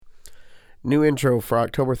New intro for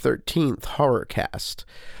October 13th, Horrorcast.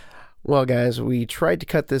 Well, guys, we tried to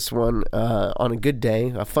cut this one on a good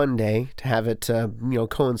day, a fun day, to have it,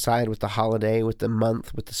 coincide with the holiday, with the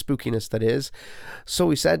month, with the spookiness that is. So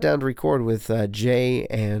we sat down to record with Jay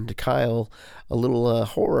and Kyle a little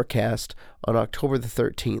Horrorcast on October the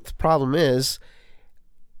 13th. Problem is,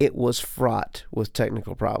 it was fraught with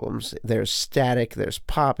technical problems. There's static, there's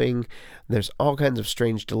popping, there's all kinds of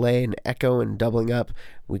strange delay and echo and doubling up.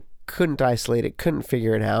 We couldn't isolate it, couldn't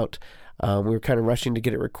figure it out. We were kind of rushing to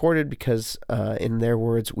get it recorded because, in their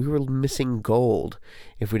words, we were missing gold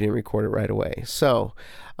if we didn't record it right away. So,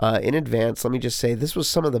 in advance, let me just say this was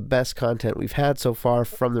some of the best content we've had so far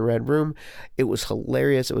from the Red Room. It was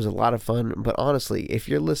hilarious. It was a lot of fun. But honestly, if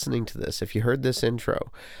you're listening to this, if you heard this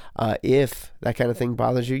intro, if that kind of thing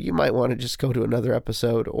bothers you, you might want to just go to another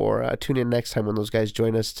episode or tune in next time when those guys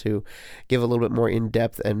join us to give a little bit more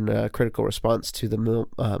in-depth and critical response to the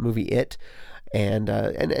movie It. And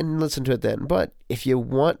listen to it then. But if you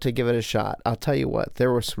want to give it a shot, I'll tell you what, there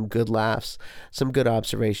were some good laughs, some good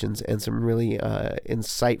observations, and some really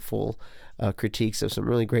insightful critiques of some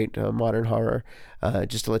really great modern horror.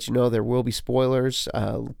 Just to let you know, there will be spoilers.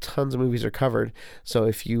 Tons of movies are covered. So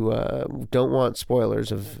if you don't want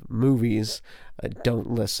spoilers of movies, don't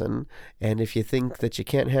listen. And if you think that you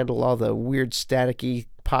can't handle all the weird staticky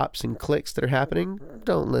pops and clicks that are happening,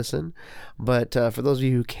 don't listen. But for those of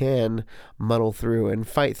you who can muddle through and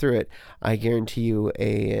fight through it, I guarantee you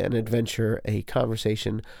an adventure, a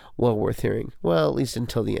conversation well worth hearing. Well, at least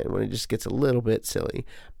until the end, when it just gets a little bit silly.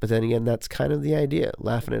 But then again, that's kind of the idea.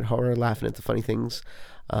 Laughing at horror, laughing at the funny things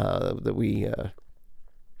that we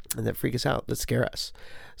that freak us out, that scare us.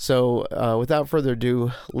 So without further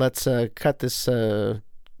ado, let's cut this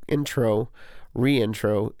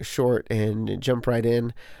re-intro short and jump right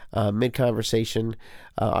in mid-conversation.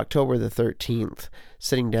 October the 13th,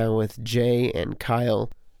 sitting down with Jay and Kyle,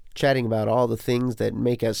 chatting about all the things that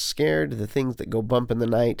make us scared, the things that go bump in the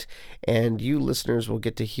night, and you listeners will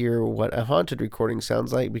get to hear what a haunted recording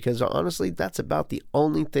sounds like, because honestly, that's about the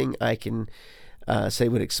only thing I can say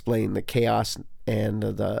would explain the chaos and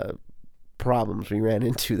the problems we ran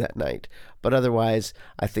into that night. But otherwise,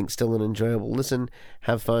 I think still an enjoyable listen.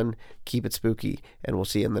 Have fun, keep it spooky, and we'll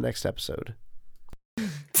see you in the next episode.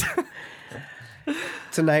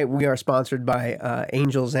 Tonight we are sponsored by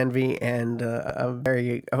Angel's Envy and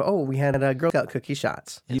we had Girl Scout cookie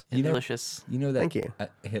shots. Delicious. You know that. Thank you.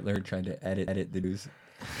 Hitler tried to edit the news.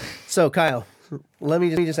 So Kyle, let me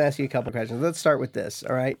just ask you a couple of questions. Let's start with this.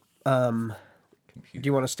 All right. Do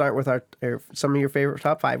you want to start with some of your favorite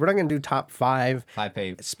top five? We're not going to do top five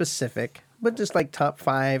specific, but just like top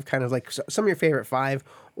five, kind of like some of your favorite five.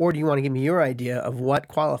 Or do you want to give me your idea of what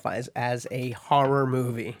qualifies as a horror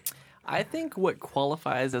movie? I think what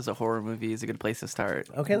qualifies as a horror movie is a good place to start.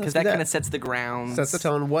 Okay, because that kind of sets the grounds. Sets the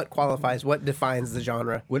tone. What qualifies? What defines the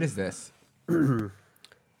genre? What is this?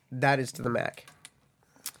 That is to the Mac.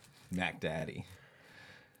 Mac Daddy.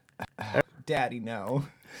 Daddy, no.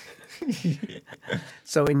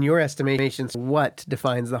 So in your estimations, what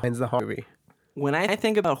defines the horror movie? When I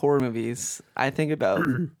think about horror movies, I think about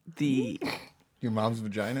the... Your mom's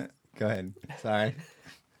vagina? Go ahead. Sorry.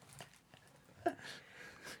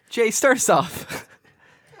 Jay, start us off.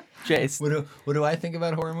 Jay. What do I think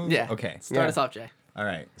about horror movies? Yeah. Okay. Start us off, Jay. All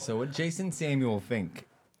right. So what Jason Samuel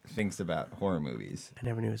thinks about horror movies. I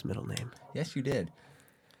never knew his middle name. Yes, you did.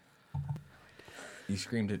 You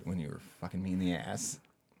screamed it when you were fucking me in the ass.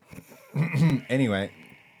 Anyway,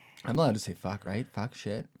 I'm allowed to say fuck, right? Fuck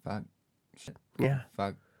shit. Fuck shit. Yeah.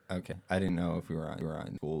 Fuck. Okay. I didn't know if we were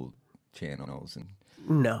on school channels and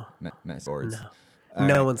No. mess boards. No.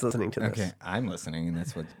 No one's listening to this. Okay, I'm listening, and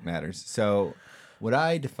that's what matters. So, what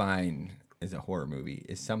I define as a horror movie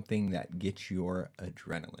is something that gets your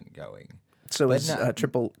adrenaline going. So it's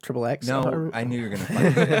triple X? No, I knew you were going to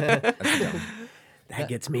find it. That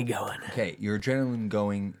gets me going. Okay, your adrenaline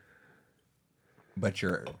going, but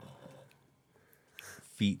your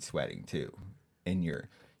feet sweating too, and you're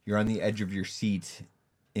on the edge of your seat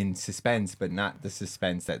in suspense, but not the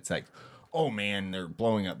suspense that's like, oh man, they're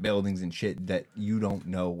blowing up buildings and shit, that you don't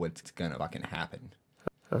know what's gonna fucking happen.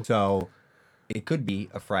 So it could be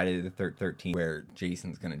a Friday the 13th where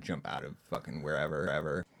Jason's gonna jump out of fucking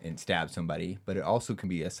wherever and stab somebody, but it also can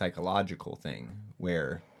be a psychological thing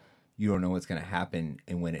where you don't know what's gonna happen,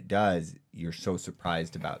 and when it does, you're so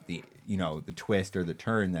surprised about the twist or the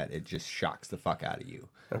turn that it just shocks the fuck out of you.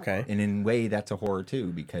 Okay. And in a way, that's a horror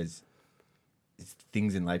too, because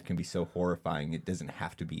things in life can be so horrifying. It doesn't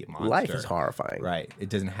have to be a monster. Life is horrifying. Right. It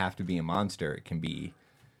doesn't have to be a monster. It can be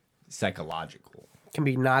psychological. can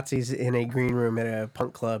be Nazis in a green room at a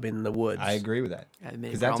punk club in the woods. I agree with that. I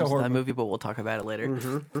made 'Cause that's a problems with horror that movie, but we'll talk about it later.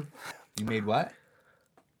 You made what?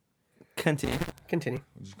 Continue. Continue.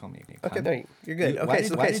 Just call me a Okay, cunt. there you're good. Why Okay, did-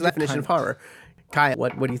 so why okay, did so you definition of cunt? horror. Kyle,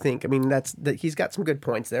 what do you think? I mean, he's got some good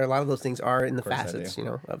points there. A lot of those things are in the course I facets, do. you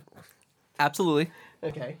know. Absolutely.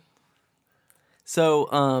 Okay.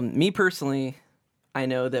 So, me personally, I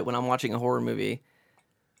know that when I'm watching a horror movie,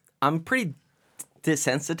 I'm pretty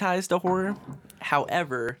desensitized to horror.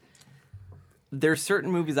 However, there's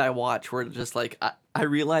certain movies I watch where just like I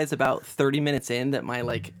realize about 30 minutes in that my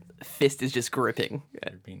like fist is just gripping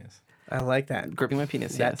Your penis. I like that. gripping my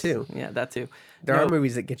penis. That yes. too. Yeah, that too. There No, are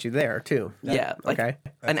movies that get you there too. Yeah. Like, Okay.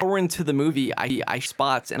 An hour into the movie, I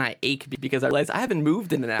spots and I ache because I realize I haven't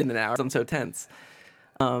moved in an hour. I'm so tense.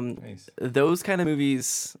 Nice. Those kind of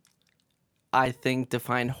movies, I think,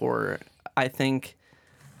 define horror. I think,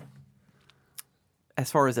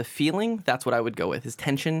 as far as a feeling, that's what I would go with. Is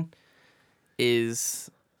tension,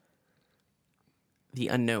 is the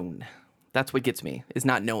unknown. That's what gets me. Is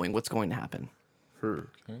not knowing what's going to happen.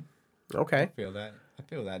 Okay. I feel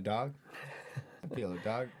that, dog. I feel it,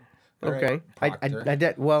 dog. All right, Okay. Proctor. I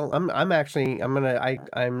did. Well, I'm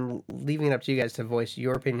leaving it up to you guys to voice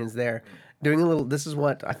your opinions there. Doing a little. This is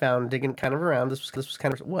what I found digging kind of around. This was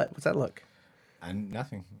kind of what? What's that look? I'm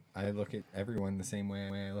nothing. I look at everyone the same way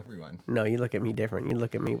I look at everyone. No, you look at me different. You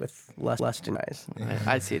look at me with lust in eyes.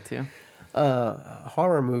 I see it too.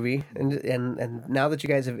 Horror movie, and now that you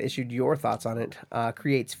guys have issued your thoughts on it,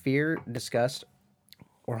 creates fear, disgust,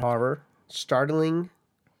 or horror, startling,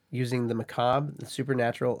 using the macabre, the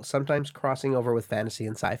supernatural, sometimes crossing over with fantasy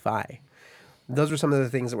and sci-fi. Those were some of the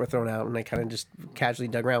things that were thrown out, and I kind of just casually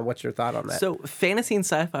dug around. What's your thought on that? So, fantasy and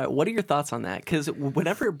sci-fi, what are your thoughts on that? Because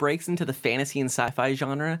whenever it breaks into the fantasy and sci-fi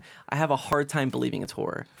genre, I have a hard time believing it's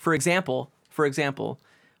horror. For example,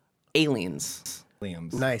 Aliens.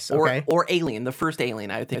 Liam's. Nice. Okay. Or Alien, the first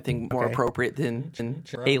Alien, I think more Okay. appropriate than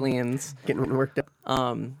Sure. Aliens. Getting worked up.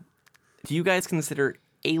 Do you guys consider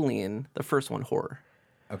Alien, the first one, horror?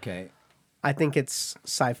 Okay. I think it's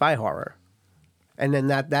sci-fi horror. And then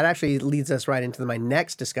that actually leads us right into my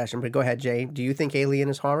next discussion. But go ahead, Jay. Do you think Alien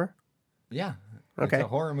is horror? Yeah. Okay. It's a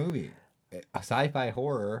horror movie. A sci-fi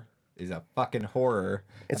horror is a fucking horror.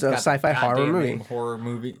 It's It's a got the sci-fi horror goddamn movie. name horror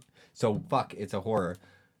movie. So fuck, it's a horror.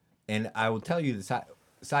 And I will tell you the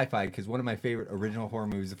sci-fi because one of my favorite original horror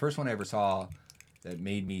movies, the first one I ever saw that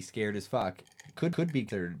made me scared as fuck, could be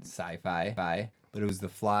considered sci-fi, but it was The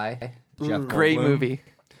Fly. Jeff Great Goldblum. movie.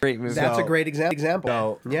 Great movie. That's a So- great example.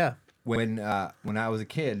 so- Yeah. When I was a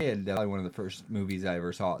kid, that was probably one of the first movies I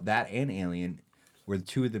ever saw. That and Alien were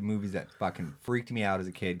two of the movies that fucking freaked me out as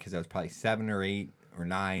a kid because I was probably 7 or 8 or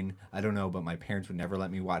 9. I don't know, but my parents would never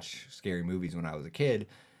let me watch scary movies when I was a kid.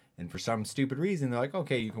 And for some stupid reason, they're like,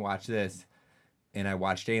 okay, you can watch this. And I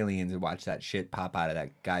watched Aliens and watched that shit pop out of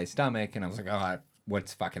that guy's stomach. And I was like, oh,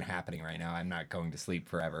 what's fucking happening right now? I'm not going to sleep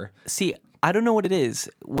forever. See, I don't know what it is.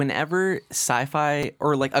 Whenever sci-fi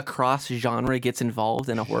or like a cross genre gets involved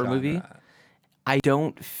in a horror movie, I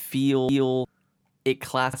don't feel it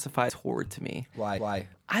classifies horror to me. Why?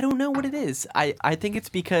 I don't know what it is. I think it's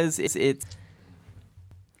because it's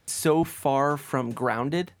so far from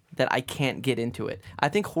grounded that I can't get into it. I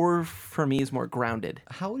think horror for me is more grounded.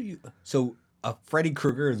 How do you... So Freddy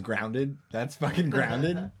Krueger is grounded? That's fucking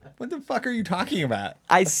grounded? What the fuck are you talking about?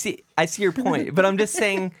 I see your point, but I'm just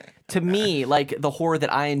saying, to me, like the horror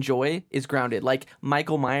that I enjoy is grounded. Like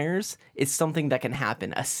Michael Myers is something that can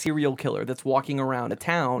happen. A serial killer that's walking around a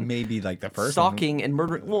town, Maybe like the first stalking and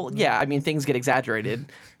murdering. Well, yeah, I mean things get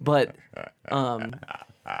exaggerated, but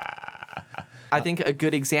I think a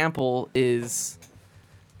good example is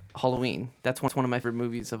Halloween. That's one of my favorite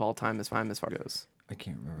movies of all time as far as goes. I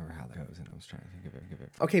can't remember how that goes, and I was trying to think of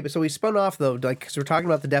it. Okay, but so we spun off though, like because we're talking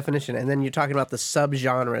about the definition, and then you're talking about the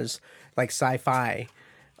subgenres like sci-fi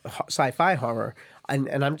horror,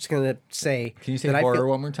 and I'm just gonna say, Can you say that I horror feel-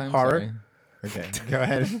 one more time? Horror, Sorry. Okay, go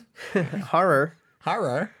ahead. horror.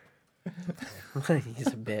 Horror. He's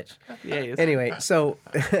a bitch. Yeah. he is. Anyway, so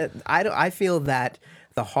I feel that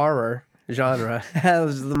the horror genre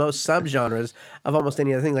has the most subgenres of almost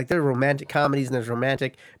any other thing. Like there are romantic comedies and there's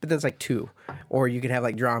romantic, but then it's like two. Or you could have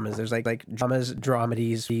like dramas. There's like dramas,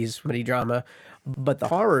 dramedies, comedy drama. But the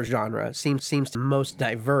horror genre seems the most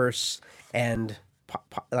diverse and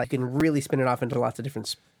like you can really spin it off into lots of different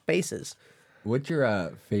spaces. What's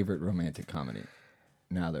your favorite romantic comedy?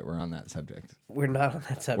 Now that we're on that subject, We're not on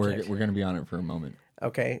that subject. we're gonna be on it for a moment.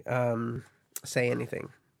 Okay. Say anything.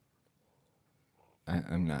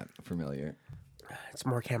 I'm not familiar. It's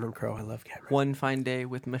more Cameron Crowe. I love Cameron. One Fine Day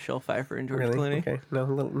with Michelle Pfeiffer and George Really? Clooney. Okay.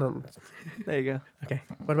 No. There you go. Okay.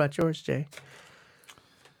 What about yours, Jay?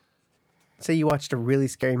 Say you watched a really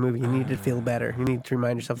scary movie. You need to feel better. You need to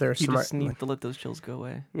remind yourself there are You smart. just need to let those chills go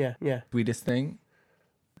away. Yeah. Sweetest thing.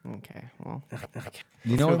 Okay, well,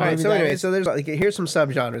 You know what All right. movie So that anyway, is? so there's like here's some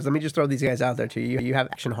subgenres. Let me just throw these guys out there to you. You have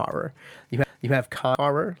action horror. You have con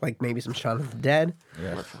horror, like maybe some Shaun of the Dead.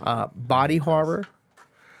 Yeah. Body horror.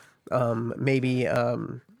 Maybe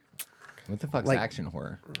What the fuck's like- action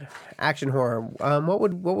horror? action horror. What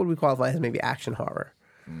would we qualify as maybe action horror?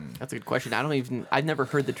 that's a good question. I've never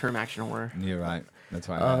heard the term action horror. You're right. That's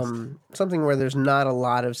why I asked. Something where there's not a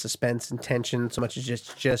lot of suspense and tension, so much as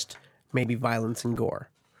just maybe violence and gore.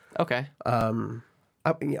 Okay,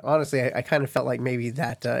 Honestly, I kind of felt like maybe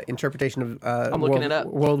that interpretation of I'm looking it up.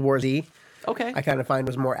 World War Z. okay. I kind of find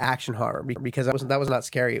was more action horror because that was not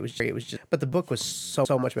scary. It was just. But the book was so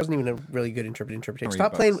much. It wasn't even a really good interpretation. Read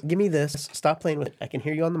Stop playing. books. Give me this. Stop playing with it. I can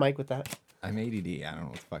hear you on the mic with that. I'm ADD. I don't know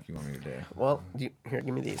what the fuck you want me to do. Well, here, give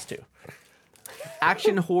me these two.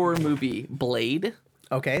 Action horror movie Blade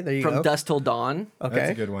Okay, there you from go. Dusk Till Dawn. Okay,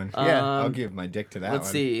 That's a good one. Yeah. I'll give my dick to that Let's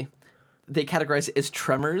one. see. They categorize it as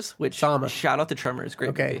Tremors, which Sama. shout out to Tremors.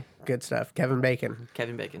 Great Okay, movie. good stuff. Kevin Bacon.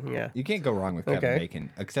 Kevin Bacon. Yeah. You can't go wrong with Kevin Okay. Bacon,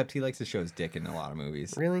 except he likes to show his dick in a lot of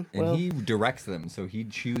movies. Really? And Well- he directs them, so he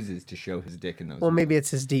chooses to show his dick in those. Well, movies. maybe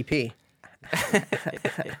it's his DP,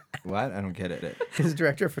 What? I don't get it. his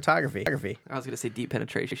director of photography. I was gonna say deep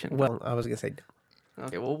penetration. Well, I was gonna say.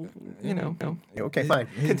 Okay, well, you know, no. Okay, fine.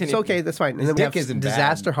 Continue. It's okay. That's fine. And his then we have dick isn't bad.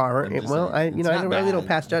 disaster horror. I'm just Well, saying. It's I not really don't bad.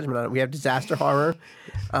 pass judgment on it. We have disaster horror.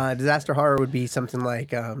 Disaster horror would be something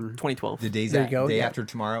like 2012. The There you go, day yeah. after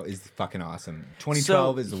tomorrow is fucking awesome.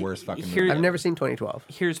 2012 is the worst fucking here- movie. I've never seen 2012.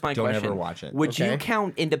 Here's my Don't question. ever watch it. Would you Okay.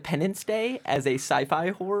 count Independence Day as a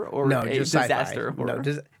sci-fi horror or No, a just disaster sci-fi. horror?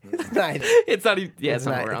 No, it's not. It's not even. Yeah, it's, It's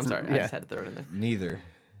not not- horror. I'm it's- sorry. I yeah. just had to throw it in there. Neither.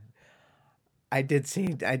 I did see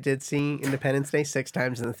Independence Day 6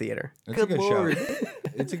 times in the theater. It's Good a good Lord. show.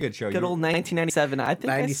 It's a good show. Good You- old 1997. I think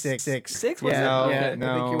 96. Six was Yeah. it? No, Okay. I think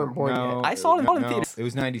no, you weren't born no, yet. I saw it in no, theaters. It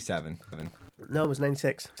was 97. No, it was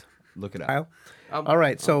 96. Look it up. Kyle? All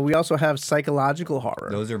right, so we also have psychological horror.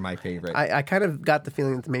 Those are my favorite. I kind of got the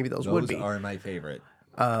feeling that maybe those would Those be. are my favorite.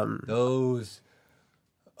 Those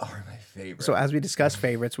are my favorite. So as we discuss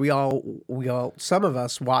favorites, we all some of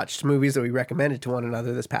us watched movies that we recommended to one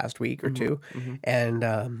another this past week or two, and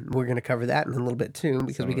we're going to cover that in a little bit too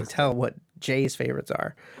because we can tell what Jay's favorites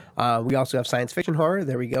are. We also have science fiction horror.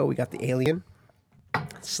 There we go. We got the Alien,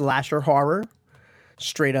 slasher horror,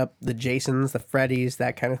 straight up the Jasons, the Freddys,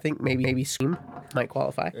 that kind of thing. Maybe Scream might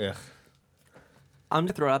qualify. Ugh. I'm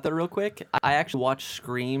gonna throw it out there real quick. I actually watched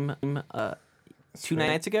Scream 2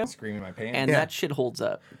 nights ago, Screaming my pants. and Yeah. that shit holds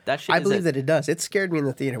up. That shit. I is believe a, that it does. It scared me in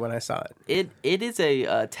the theater when I saw it. it is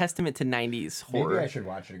a testament to 90s horror. Maybe I should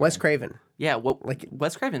watch it again. Wes Craven Yeah,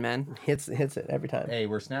 Wes Craven, man. hits it every time. Hey,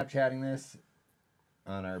 we're Snapchatting this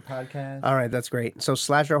on our podcast. All right, that's great. So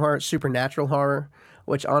slasher horror, supernatural horror,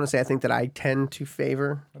 which honestly I think that I tend to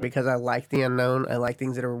favor because I like the unknown. I like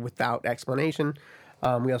things that are without explanation.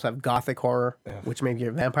 We also have gothic horror, which maybe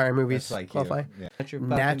your vampire movies It's like qualify. you. Yeah. Shut your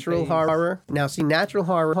Natural fucking face. horror. Now, see, natural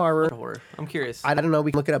horror. Horror. I'm curious. I don't know.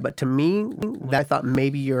 We can look it up, but to me, that I thought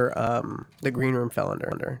maybe your the Green Room fell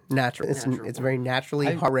under natural. It's very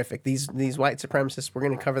naturally horrific. These white supremacists. We're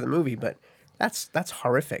going to cover the movie, but that's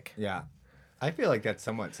horrific. Yeah. I feel like that's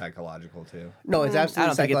somewhat psychological too. No, it's I absolutely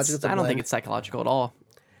don't think psychological. it's. I don't think it's psychological at all.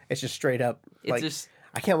 It's just straight up. It's Like, just-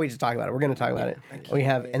 I can't wait to talk about it. We're going to talk about it.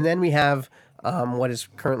 Then we have what is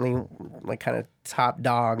currently like kind of top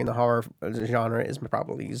dog in the horror genre is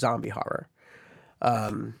probably zombie horror,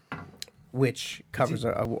 which covers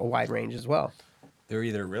a wide range as well. They're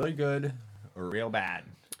either really good or real bad.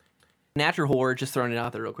 Natural horror. Just throwing it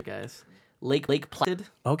out there real quick, guys. Lake Placid.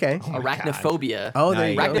 Okay. Arachnophobia. Oh, there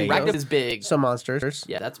you go. Nice. Arachnophobia is big. So monsters.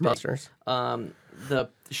 Yeah, that's big. monsters. The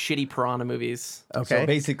shitty piranha movies. Okay. So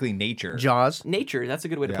basically nature. Jaws. Nature. That's a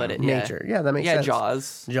good way to Yeah. put it. Yeah. Nature. Yeah, that makes Yeah, sense.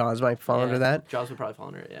 Jaws. Jaws might fall under that. Jaws would probably fall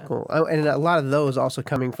under it. Yeah. Cool. Oh, and a lot of those also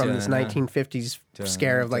coming from this Dun-dun. 1950s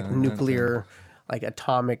scare of like Dun-dun-dun. nuclear, like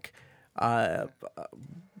atomic,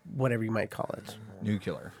 whatever you might call it.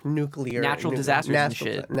 Nuclear. Natural disasters and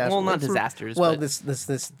shit. Well, not disasters, Well,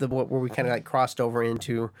 but- where we kind of like crossed over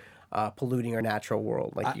into polluting our natural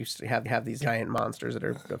world. Like you have these giant monsters that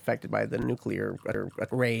are affected by the nuclear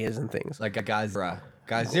rays and things. Like a Godzilla.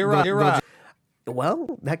 Well,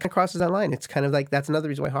 that kind of crosses that line. It's kind of like that's another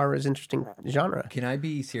reason why horror is an interesting genre. Can I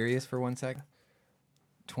be serious for 1 sec?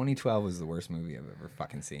 2012 was the worst movie I've ever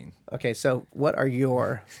fucking seen. Okay, so what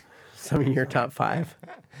are some of your top 5?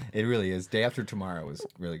 It really is. Day After Tomorrow was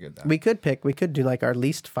really good though. We could do like our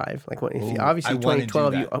least 5. Like what? If you, obviously I wanna do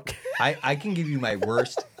 2012. You that. okay? I can give you my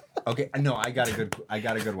worst Okay, no, I got a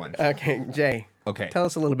good one. Okay, Jay. Okay. Tell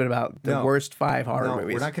us a little bit about the No. worst 5 horror No,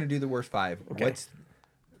 movies. we're not going to do the worst 5. Okay. What's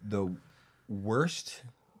the worst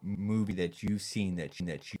movie that you've seen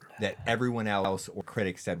that everyone else or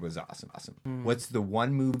critics said was awesome? What's the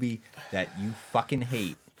one movie that you fucking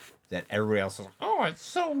hate that everybody else is like, oh, it's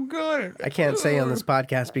so good? I can't say on this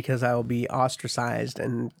podcast because I will be ostracized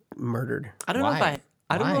and murdered. I don't know if Why?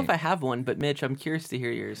 I don't know Why? if I have one, but Mitch, I'm curious to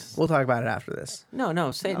hear yours. We'll talk about it after this.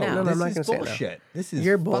 No, say it no, now. no, This I'm not is gonna say it now. bullshit. This is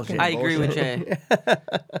You're fucking bullshit. I agree with bullshit. Jay.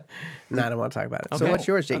 No, I don't want to talk about it. So Okay. what's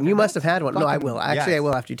yours, Jake? You must have had one. No, I Fucking- will. Actually, yes. I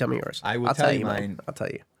will after you tell me yours. I will I'll tell you you mine. mine. I'll tell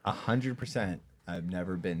you. 100%. I've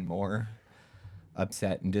never been more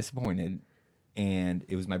upset and disappointed. And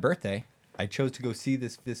it was my birthday. I chose to go see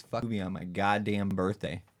this fucking movie on my goddamn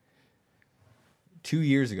birthday. 2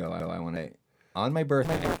 years ago, on my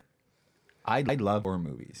birthday, I love horror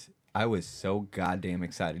movies. I was so goddamn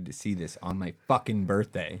excited to see this on my fucking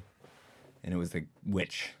birthday. And it was The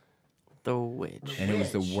Witch. The Witch. And it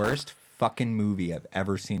was the worst fucking movie I've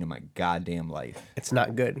ever seen in my goddamn life. It's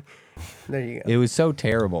not good. There you go. It was so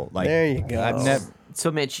terrible. Like, There you go. I've never... So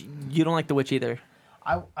Mitch, you don't like The Witch either.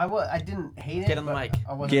 I didn't hate it. Get on the mic.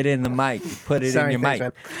 Get in the mic. Put it Sorry, in your thanks,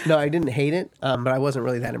 mic. man. No, I didn't hate it, but I wasn't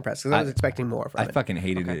really that impressed because I was expecting more from I it. fucking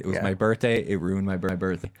hated it. It was yeah. my birthday. It ruined my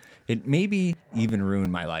birthday. It maybe even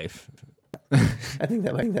ruined my life. I think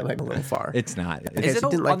that might be a little far. It's not. Okay, Is it so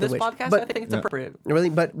you didn't like on The this Witch. podcast? But- I think it's No. appropriate. Really,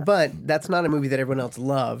 but that's not a movie that everyone else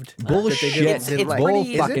loved. Bullshit. That they didn't like. bull Is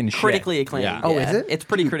it? fucking shit. Critically acclaimed. Yeah. Oh, is it? It's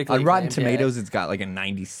pretty critically On Rotten acclaimed, yeah. Tomatoes, it's got like a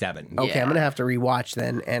 97. Okay, Yeah. I'm gonna have to rewatch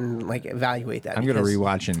then and like evaluate that. I'm gonna because-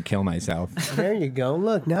 rewatch and kill myself. There you go.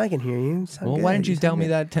 Look, now I can hear you. You sound Well, good. why didn't you sound tell me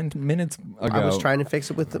good. that 10 minutes ago? I was trying to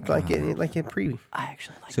fix it with the, like a preview. I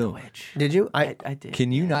actually like So- The Witch. Did you? I did.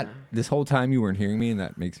 Can you yeah. not? This whole time you weren't hearing me, and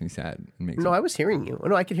that makes me sad. It makes No, me- I was hearing you.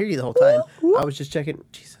 No, I could hear you the whole time. I was just checking.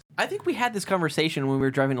 Jesus, I think we had this conversation when we were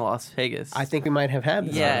driving to Las Vegas. I think we might have had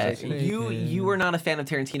this yeah, conversation. you were not a fan of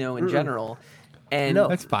Tarantino in general, and No.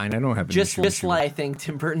 That's fine. I don't have an just issue with you. like I think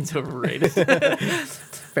Tim Burton's overrated.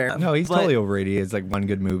 Fair. No, he's But- totally overrated. He has like one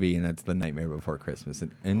good movie, and that's The Nightmare Before Christmas,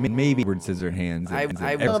 and maybe Edward Scissorhands. I-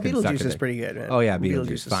 Well, can suck Beetlejuice it. is pretty good, man. Oh yeah, Beetlejuice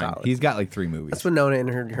Beetlejuice is is fine. solid. He's got like 3 movies, That's Winona in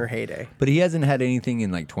her heyday. but he hasn't had anything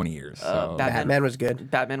in like 20 years. So Batman was good.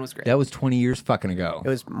 Batman was great. that was 20 years fucking ago. It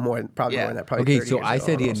was probably Yeah. more than that. Probably Okay, 30 so years I ago,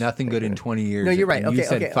 said he had almost. nothing good in 20 years. No, you're right. and Okay, you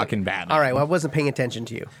said okay, fucking okay. Batman. All right, well, I wasn't paying attention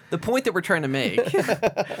to you. The point that we're trying to make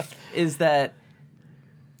is that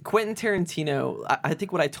Quentin Tarantino, I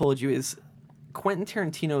think what I told you is Quentin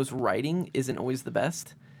Tarantino's writing isn't always the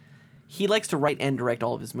best. He likes to write and direct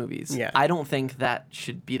all of his movies. Yeah. I don't think that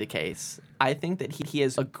should be the case. I think that he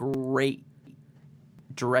has a great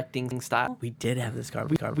directing style. We did have this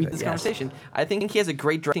conversation. We had this conversation. I think he has a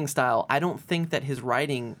great directing style. I don't think that his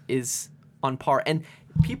writing is on par. And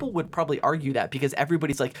people would probably argue that because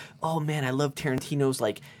everybody's like, oh man, I love Tarantino's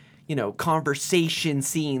like, you know, conversation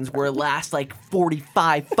scenes where it lasts like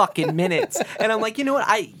 45 fucking minutes. And I'm like, you know what?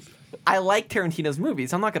 I like Tarantino's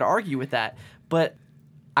movies. I'm not going to argue with that. But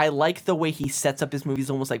I like the way he sets up his movies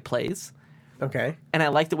almost like plays. Okay. And I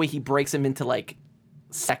like the way he breaks them into like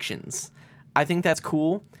sections. I think that's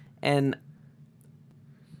cool. And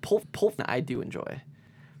Pulp I do enjoy.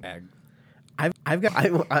 I've got.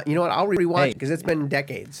 You know what? I'll rewatch Hey. because it's been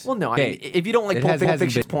decades. Well, no, I Okay. mean, if you don't like It Pulp hasn't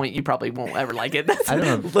Fiction's been- point, you probably won't ever like it. I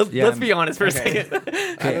don't know. Let's Yeah, be honest for a second.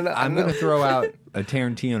 Okay, don't know- I I'm don't gonna know. throw out a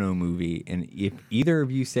Tarantino movie, and if either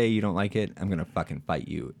of you say you don't like it, I'm gonna fucking fight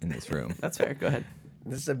you in this room. That's fair. Go ahead.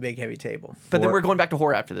 This is a big, heavy table. But then Four- we're going back to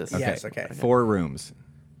horror after this. Okay. Yes, okay. 4 rooms.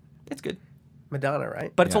 It's good. Madonna,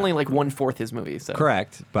 right? But it's Yeah. only like 1/4 his movie. So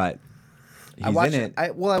Correct, but he's I watched in it. it.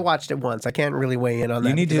 I watched it once. I can't really weigh in on that.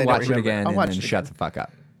 You need because to I don't watch it remember. again I'll and watch then it shut again. the fuck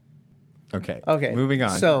up. Okay. Okay. Moving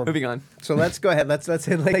on. So moving on. So let's go ahead. Let's hit let's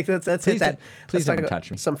Please hit that. please Let's don't talk about touch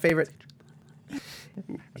me. Some favorite.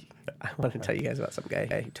 I want to tell you guys about some guy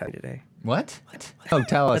who told me today. What? Oh,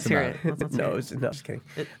 tell us Let's hear about it. Let's hear No, it. no, just kidding.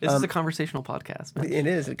 This is a conversational podcast. Man. It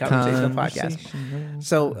is a conversational podcast.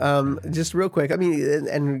 So, just real quick, I mean,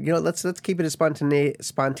 and you know, let's keep it as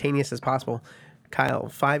spontaneous as possible. Kyle,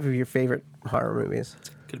 5 of your favorite horror movies,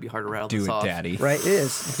 Could be hard to rattle Do this it, off. Daddy. right? It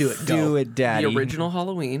is. Do it. Go. Do it, Daddy. The original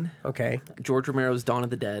Halloween, Okay. George Romero's Dawn of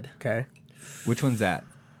the Dead, Okay. Which one's that?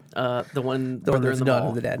 the one The where one they're that's in the Dawn mall.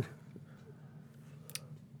 of the Dead.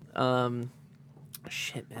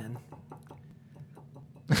 Shit, man.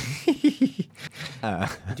 Do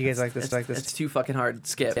you guys like this? It's too fucking hard.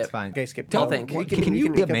 Skip. It's fine. Okay, skip. I'll Go. think. Can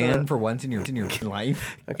you be a get man the- for once in your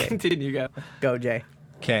life? Okay. Continue. Go. Go, Jay.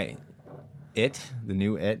 Okay. It, the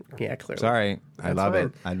new It. Yeah, clearly. Sorry. I That's love fine.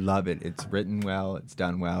 it. I love it. It's written well. It's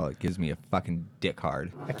done well. It gives me a fucking dick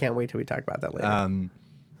hard. I can't wait till we talk about that later.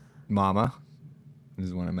 Mama. This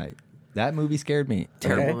is one of my. That movie scared me.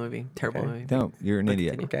 Terrible Okay. movie. Terrible Okay. movie. No, you're an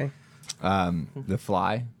idiot. Okay. The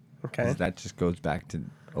Fly. Okay. 'Cause that just goes back to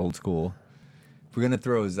old school. If we're gonna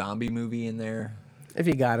throw a zombie movie in there, If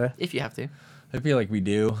you gotta. If you have to. I feel like we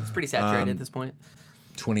do. It's pretty saturated at this point.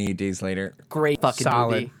 28 Days Later. Great fucking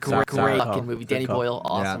Solid. movie. Great Solid. fucking Oh, movie. good Danny call. Boyle,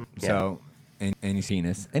 awesome. Yeah. So, any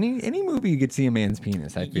penis. Any movie you could see a man's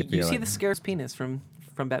penis. I feel You see like. the scares penis from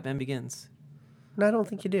Batman Begins. No, I don't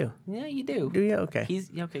think you do. Yeah, you do. Do you? Okay.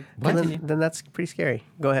 Okay. Well, Continue. then that's pretty scary.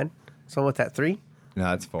 Go ahead. So what's that? 3? No,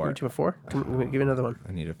 that's 4. 2 or 4? Give me another one.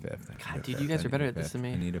 I need a 5th. God, dude, you guys are better at this than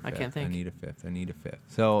me. I need a 5th. I can't think. I need a 5th. I need a 5th.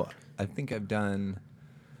 So I think I've done.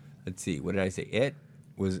 Let's see. What did I say?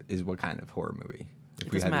 Is what kind of horror movie? If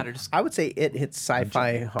It we doesn't had- matter. Just I would say it hits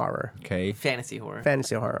sci-fi horror, Okay. fantasy horror.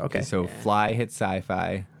 fantasy horror. Okay. So Fly hits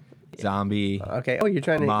sci-fi, zombie, Okay. Oh, you're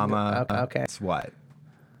trying to. Mama. Okay. It's what?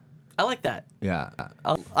 I like that. Yeah.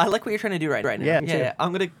 I like what you're trying to do right now. Yeah, me too. yeah.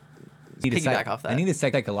 I'm gonna Need a piggyback off that. I need a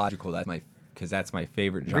psychological. That's my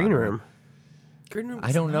favorite genre. Green Room. Green Room.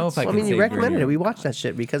 I don't know if I Well, can I mean, you say recommended Green it. We Room. watched that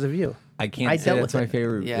shit because of you. I can't I say dealt that's with my it.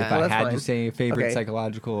 favorite. Yeah. If Well, I that's had fine. to say a favorite Okay.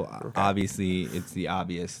 psychological, obviously it's the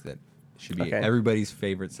obvious that should be Okay. everybody's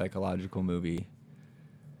favorite psychological movie.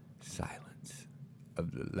 Silence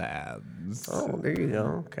of the Lambs. Oh, there you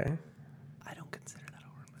go. Okay. I don't consider that a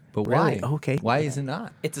horror movie. But Really? why? Okay. Why is it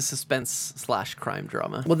not? It's a suspense/crime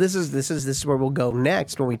drama. Well, this is where we'll go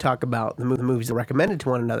next when we talk about the movies that are recommended to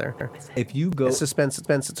one another. If you go, It's suspense.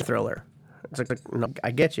 It's a thriller. It's like no,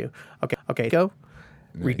 I get you. Okay. Go.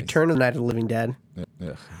 Return of the Night of the Living Dead,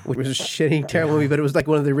 Ugh. which was a shitty, terrible movie, but it was like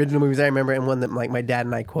one of the original movies I remember, and one that like my dad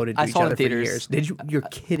and I quoted to I each saw it in other for theaters. years. Did you? You're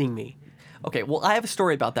kidding me. Okay, well, I have a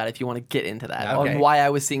story about that if you want to get into that Okay. on why I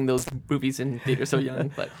was seeing those movies in theater so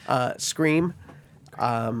young. But Scream,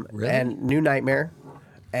 Really? and New Nightmare,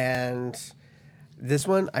 and this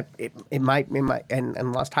one, it might,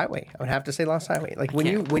 and Lost Highway. I would have to say Lost Highway. Like when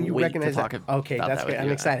you Can't wait to recognize talk that. about Okay, that that's with good. I'm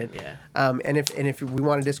you. excited. Yeah. And if we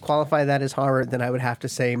want to disqualify that as horror, then I would have to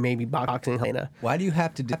say maybe Boxing Helena. Why do you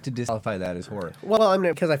have to disqualify that as horror? Well, I'm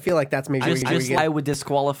because I feel like that's maybe where you get- I would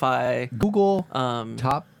disqualify. Google Um,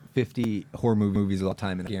 top 50 horror movies of all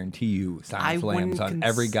time, and I guarantee you, Silence I of the Lambs wouldn't on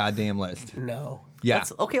every goddamn list. no. Yeah,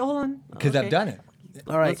 Okay, hold on. because Okay. I've done it.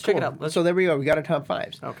 All right, Let's check it cool. out. Let's- So there we go. We got our top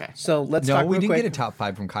 5s. Okay. So let's No, talk we real didn't quick. get a top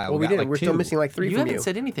 5 from Kyle. Well, we got didn't. like We're still 2. missing like 3 You from haven't you.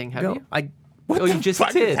 said anything, have No, you? What Oh, the you just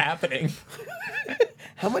Fuck did. is happening?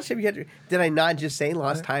 How much have you had? Did I not just say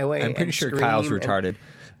Lost Highway? I'm pretty and sure Scream Kyle's and- retarded.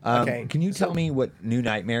 Okay, Can you tell me what New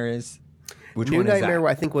Nightmare is? Which New one Nightmare, is that?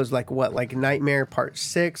 I think, was like Nightmare Part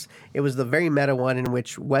 6. It was the very meta one in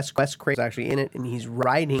which Wes Craven is actually in it, and he's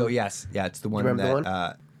riding. Oh yes, yeah, it's the one remember the that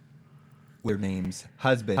one? their name's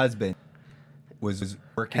husband was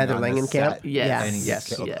working Heather on the Langenkamp? set, Yes. and he Yes.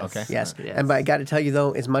 gets killed. Yes. Okay, Yes, Yes. and but I got to tell you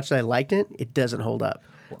though, as much as I liked it, it doesn't hold up.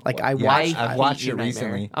 Like I Yeah, watched. I've hate watched New it Nightmare.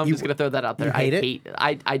 recently. I'm You- just gonna throw that out there. you hate I it?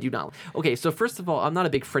 hate. I do not. Okay, so first of all, I'm not a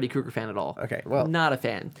big Freddy Krueger fan at all. Okay, well- not a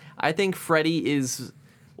fan. I think Freddy is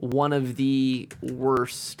one of the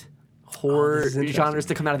worst horror this is interesting. genres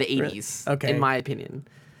to come out of the 80s. Okay. in my opinion.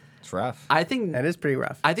 It's rough. I think That is pretty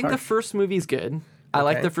rough. I think the first movie's good. I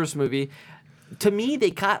like Okay. the first movie. To me, they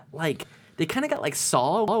kind of got like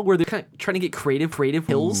Saw, where they're kind of trying to get creative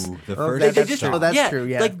kills. Ooh, the Oh, first that's shot. true. That's yeah, true.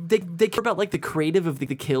 Yeah. like they care about like the creative of the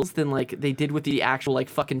kills than like they did with the actual like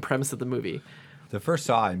fucking premise of the movie. The first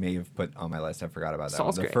Saw I may have put on my list. I forgot about that. Saw's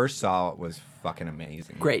One. The great. first Saw was fucking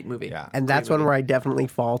amazing. Great movie. Yeah. And that's Great one movie. where I definitely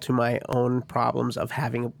fall to my own problems of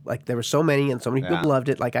having like there were so many and so many Yeah. people loved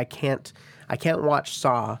it. Like I can't watch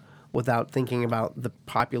Saw without thinking about the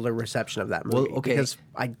popular reception of that movie. Well, okay. Because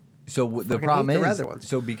I So the fucking problem hate the is, other ones.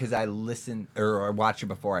 so because I listened or I watched it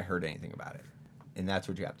before I heard anything about it, and that's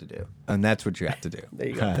what you have to do. And that's what you have to do. there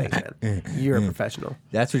you go. Thanks, man. You're a professional.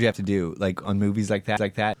 That's what you have to do. Like on movies like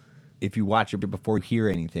that, if you watch it before you hear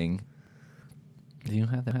anything, you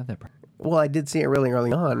don't have that. Well, I did see it really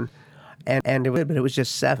early on, and it was, but it was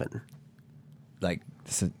just 7. Like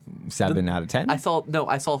 7 out of 10. I saw.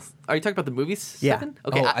 Are you talking about the movies? Yeah. 7?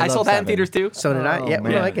 Okay, Oh, I I saw love that in 7. theaters too. So did I. Oh, Yeah,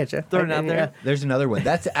 man. no, I get you. Throw it out there. There's another one.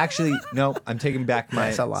 That's actually no. I'm taking back my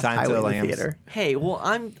I saw Lost Silence of Highway the in the Lambs. theater. Hey, well,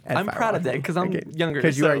 I'm And proud of that Firewalk. because I'm Okay. younger.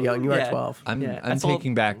 'Cause you are so, young. You are yeah. 12. I'm Yeah. I I'm saw-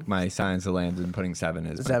 taking back my Silence of the Lambs and putting 7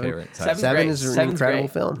 as my 7. favorite. Seven's Seven great. is an Seven's incredible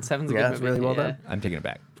great. film. Seven's a Yeah, good it's movie. really well Yeah. done. I'm taking it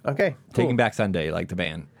back. Okay, cool. Taking back Sunday, like the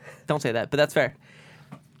band. Don't say that, but that's fair.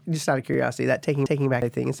 Just out of curiosity, that taking back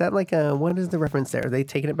thing, is that like what is the reference there? Are they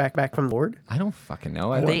taking it back from the Lord? I don't fucking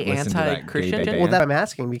know. I don't they listen to that anti-Christian? gay Well, Well, band. that I'm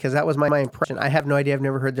asking because that was my impression. I have no idea. I've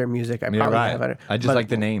never heard their music. I Neither probably have I. have. I just But- like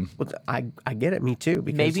the name. Well, I get it. Me too.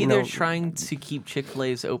 Because Maybe you they're know, trying to keep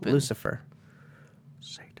Chick-fil-A's open. Lucifer.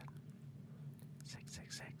 Satan.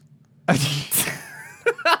 666.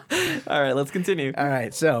 All right, let's continue. All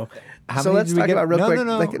right, so Many let's did we talk get? about real no, quick. No,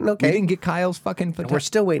 no, Like, okay, We didn't get Kyle's fucking. we're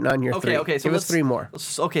still waiting on your three. Okay, so give us three more.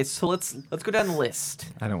 Okay, so let's go down the list.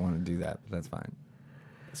 I don't want to do that, but that's fine.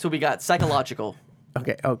 So we got psychological.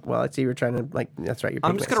 Okay. Oh well, I see you're trying to like. That's right. You're.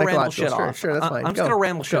 I'm just gonna ramble shit sure, off. Sure, that's fine. I'm just Go. gonna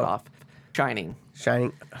ramble shit Go. off. Shining.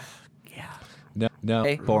 Shining. No,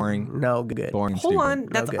 Okay. boring. No, good. Boring. Hold stupid. on,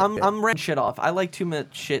 that's good, I'm good. I'm rambling shit off. I like too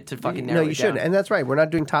much shit to fucking narrow No, you it shouldn't, down. and that's right. We're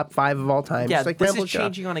not doing top 5 of all time. Yeah, Just like this ramble is shit off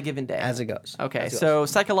changing on a given day. as it goes. Okay, As it so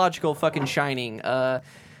psychological fucking Shining.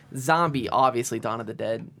 Zombie, obviously Dawn of the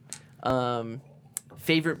Dead.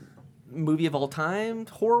 Favorite movie of all time,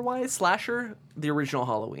 horror-wise, slasher, the original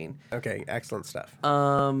Halloween. goes. Okay, excellent stuff.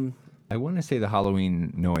 I want to say the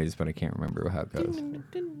Halloween noise, but I can't remember how it goes.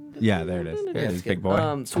 Yeah, there it is. There it is, big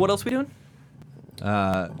boy. So what else we doing?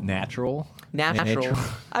 Natural. Natural.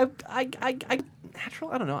 I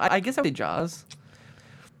natural. I don't know. I guess I would say Jaws.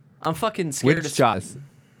 I'm fucking scared Which of Jaws?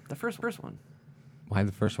 the first one. Why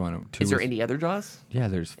the first one? Two Is there was- any other Jaws? Yeah,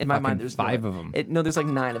 there's In my fucking mind, there's 5 no, of them. No, there's like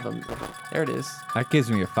 9 of them. There it is. That gives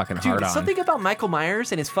me a fucking Dude, hard on. something about Michael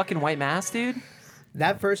Myers and his fucking white mask, dude.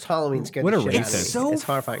 That first Halloween scared What the a shit out of racist. me. It's so It's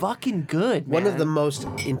horrifying. fucking good, man. One of the most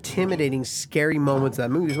intimidating, scary moments of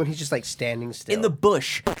that movie is when he's just like standing still. in the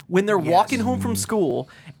bush when they're walking home from school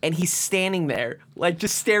and he's standing there like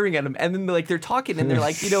just staring at him, and then they're talking and they're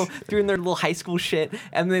like doing their little high school shit,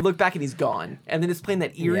 and then they look back and he's gone, and then it's playing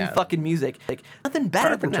that eerie Yeah. fucking music. Like nothing better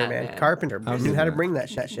Carpenter, than that, man. man. Carpenter knew how to bring that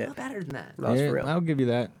No shit. better than that. No, it's Yeah, for real. I'll give you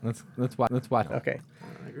that. Let's watch. Let's watch. Okay.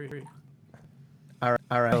 I agree. All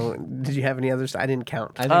right. So, did you have any others? I didn't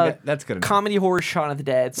count. I think that's good enough. Comedy horror, Shaun of the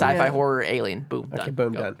Dead. Sci-fi Yeah. horror, Alien. Boom. Done. Okay,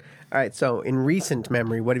 boom, Go. done. All right, so in recent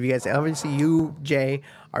memory, what have you guys? Obviously, you, Jay,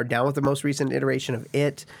 are down with the most recent iteration of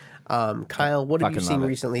It. Kyle, what have you Fucking seen love it.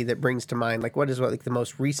 recently that brings to mind? Like, what is the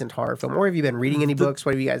most recent horror film? Or have you been reading any books?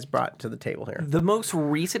 What have you guys brought to the table here? The most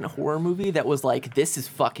recent horror movie that was like, this is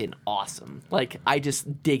fucking awesome. Like, I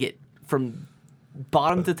just dig it from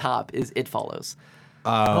bottom to top is It Follows.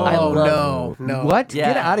 I Oh love- no! What? Yeah,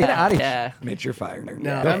 Get out of here! yeah, Get out of yeah. here! Mitch, you're fired.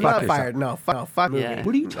 No, Go I'm fuck not yourself. fired. No, fuck movie. Yeah.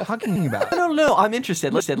 What are you talking about? I don't know. I'm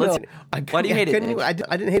interested. Let's. No, Why do you hate it? couldn't Nick? I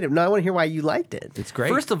didn't hate it. No, I want to hear why you liked it. It's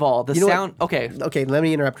great. First of all, the You know what? sound. Okay. Okay, let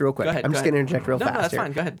me interrupt real quick. Go ahead, I'm go just going to ahead. interject real No, fast. that's here.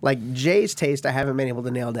 fine, go ahead. Like Jay's taste, I haven't been able to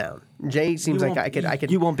nail down. Jay seems like won't- I could.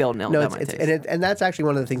 you won't be able to nail no, down it's, my it's, taste. and that's actually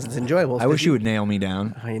one of the things that's enjoyable. is I wish 'cause you would nail me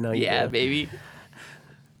down. You know, you Yeah, do. baby.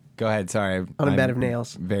 Go ahead. Sorry. On a bed I'm of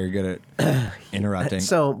nails. Very good at interrupting.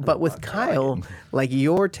 So, but with Kyle, like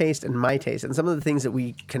your taste and my taste, and some of the things that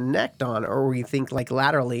we connect on, or we think like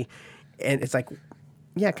laterally, and it's like,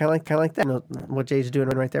 yeah, kind of like that. You know, what Jay's doing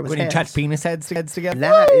right there with when you hands. touch penis heads together.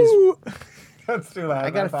 That is, That's too loud.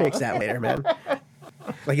 I gotta fix that later, man.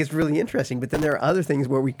 Like it's really interesting, but then there are other things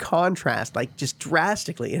where we contrast, like just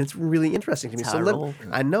drastically, and it's really interesting to me. That's So how I let- roll.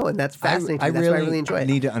 I know, and that's fascinating. to I me. That's really, why I really enjoy it.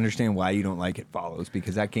 need to understand why you don't like It Follows,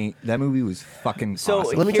 because that movie was fucking So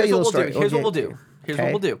awesome. Let me tell here's you a what little we'll do. story. Here's what Okay. we'll do. Here's Okay.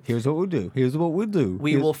 what we'll do. Here's what we'll do. Here's what we'll do.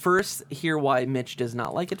 We will first hear why Mitch does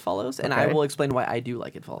not like It Follows, and I Okay. will explain why I do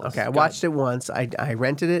like It Follows. Okay, I Go watched ahead. it once. I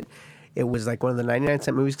rented it. It was like one of the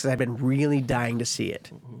 99-cent movies because I'd been really dying to see it.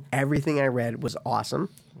 Mm-hmm. Everything I read was awesome.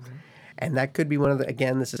 And that could be one of the,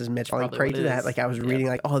 again, this is Mitch falling Probably prey what to it that. is. Like I was Yep. reading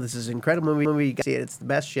like, oh, this is an incredible movie. You gotta see it. It's the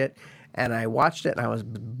best shit. And I watched it and I was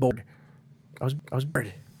bored. I was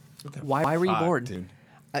bored. Why were you bored? dude?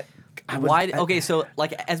 I was- Why? Okay, so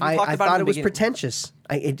like as we talked I about, thought in it the was beginning- pretentious.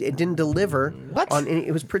 It didn't deliver. What? On any,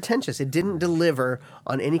 it was pretentious. It didn't deliver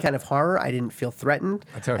on any kind of horror. I didn't feel threatened.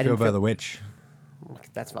 That's how I didn't feel about The Witch.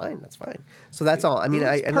 That's fine. That's fine. So that's all. I mean,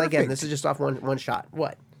 was and again, perfect. this is just off one shot.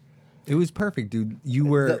 What? It was perfect, dude. You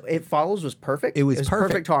were. It Follows was perfect. It was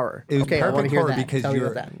perfect horror. It was okay, I want to perfect hear horror that. because Tell me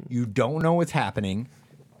about that. you don't know what's happening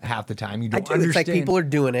half the time. You I don't do. understand. It's like people are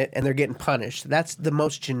doing it and they're getting punished. That's the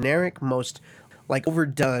most generic, most like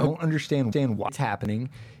overdone. don't understand what's happening,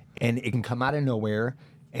 and it can come out of nowhere,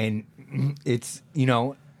 and it's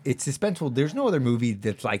it's suspenseful. There's no other movie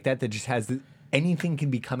that's like that just has anything can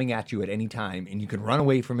be coming at you at any time, and you can run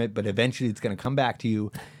away from it, but eventually it's going to come back to you,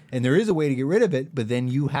 and there is a way to get rid of it, but then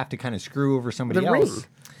you have to kind of screw over somebody The else. Ring.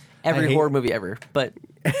 every I hate- horror movie ever, but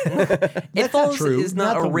It Follows true. is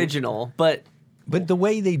not Not the- original, but But the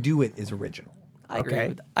way they do it is original. I agree.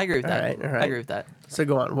 Okay. I agree with that. All right, all right. I agree with that. So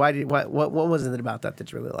go on. What was it about that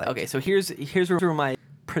that you really liked? Okay, so here's where my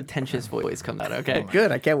pretentious voice comes out. Okay.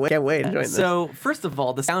 Good. I can't wait. Enjoying this. So first of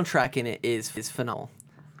all, the soundtrack in it is phenomenal.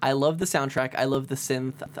 I love the soundtrack. I love the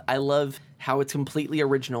synth. I love how it's completely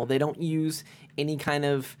original. They don't use any kind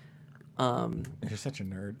of. You're such a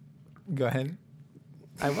nerd. Go ahead.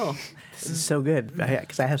 I will. This is so good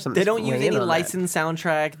because I have something. They to don't use weigh in any on that. licensed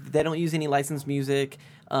soundtrack. They don't use any licensed music.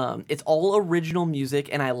 It's all original music,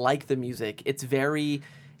 and I like the music. It's very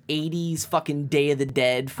 80s fucking Day of the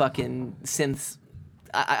Dead fucking synths.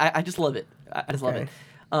 I just love it. I just love it.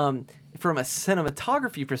 From a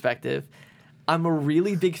cinematography perspective, I'm a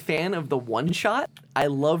really big fan of the one shot. I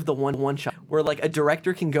love the one shot where like a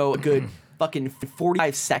director can go a good fucking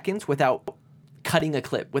 45 seconds without cutting a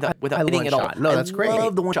clip, without hitting it all. No, that's great. I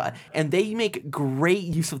love the one shot, and they make great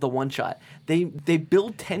use of the one shot. They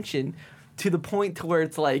build tension to the point to where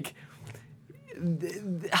it's like,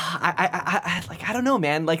 I don't know,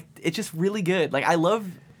 man. Like it's just really good. Like I love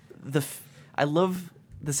the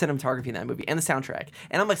cinematography in that movie and the soundtrack,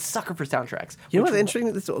 and I'm a sucker for soundtracks. You know what's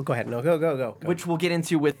interesting? Go ahead. No, go. Which we'll get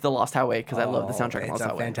into with The Lost Highway because I love the soundtrack. It's Lost a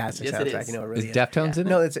Highway. fantastic Yes, soundtrack. It is. You know, it really Is Deftones in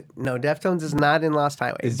it? No, Deftones is not in Lost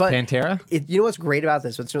Highway. Is but Pantera? You know what's great about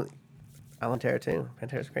this? What's really Pantera too.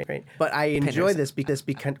 Pantera's great. But I enjoy this because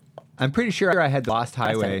I'm pretty sure I had the Lost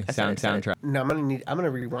Highway That's it. soundtrack. no, I'm gonna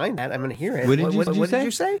rewind that. I'm gonna hear it. What did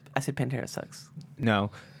you say? I said Pantera sucks. No,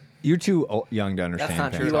 you're too young to understand. That's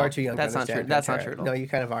not true. You Pantera. are too young. That's to not true. understand That's not Pantera. true at all. No, you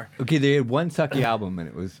kind of are. Okay, they had one sucky album, and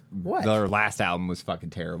it was What? their last album was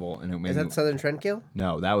fucking terrible, and it made Is me, that Southern Trendkill?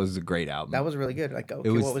 no, that was a great album. That was really good. Like, okay,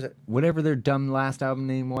 it was, what was it? whatever their dumb last album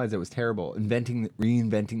name was. It was terrible.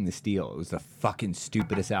 Reinventing the Steel. It was the fucking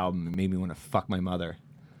stupidest album. It made me want to fuck my mother.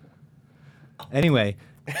 Anyway,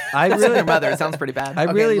 I really Your mother. It sounds pretty bad. I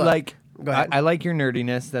really look. like. Go ahead. I like your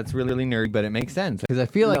nerdiness. That's really, really nerdy, but it makes sense because I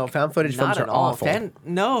feel like No, found footage Not films at are all. awful.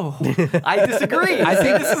 No, I disagree. I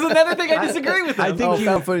think this is another thing I disagree with. I them. think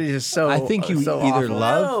found footage is so. I think you so either awful.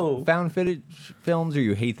 love No. found footage films or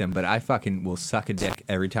you hate them, but I fucking will suck a dick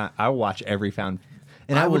every time. I will watch every found,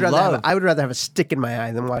 and I, would love I would rather have a stick in my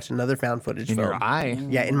eye than watch another found footage in film. your eye.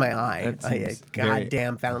 Yeah, in my eye. That seems very-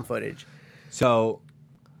 Goddamn found footage. So,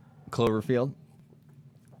 Cloverfield.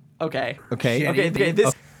 Okay. Okay. Okay.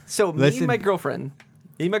 This. So me Listen. and my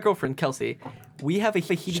girlfriend, Kelsey, we have a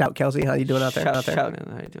heated Shout Kelsey, how you doing out there? Shout, how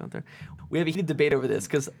you doing out there? We have a heated debate over this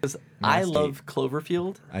because I Nasty. love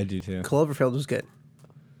Cloverfield. I do too. Cloverfield was good.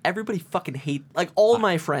 Everybody fucking hate, like all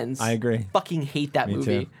my friends. I agree. Fucking hate that Me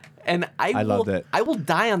movie. too. And I loved it. I will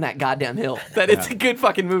die on that goddamn hill that it's a good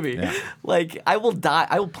fucking movie. Yeah. Like I will die.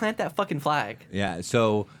 I will plant that fucking flag. Yeah.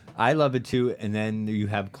 So I love it too, and then you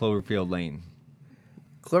have Cloverfield Lane.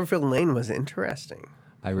 Cloverfield Lane was interesting.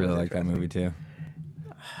 I really like that movie too.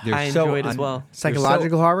 I enjoyed it as well.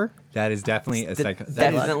 Psychological horror? That is definitely a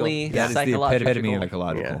Definitely that is the psychological. epitome of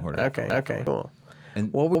psychological horror. Okay, cool.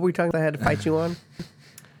 And What were we talking about? I had to fight you on?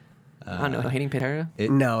 I don't know. Hating Pantera.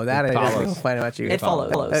 No, that it I follows. didn't fight about you. It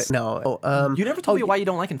follows. No. You never told me why you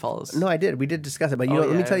don't like It Follows. No, I did. We did discuss it, but you Oh, know,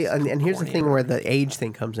 let me yeah, tell you. it's And here's the corny. thing where the age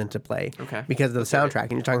thing comes into play. Okay. Because of the soundtrack,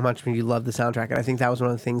 and you're talking about when you love the soundtrack, and I think that was one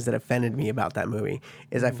of the things that offended me about that movie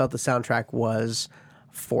is I felt the soundtrack was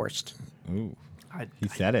forced. Ooh, he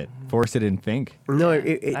said it. Force it and think. No,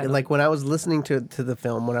 like when I was listening to the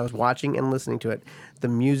film, when I was watching and listening to it, the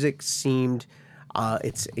music seemed.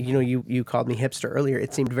 It's you called me hipster earlier.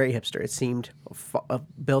 It seemed very hipster. It seemed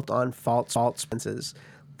built on false senses,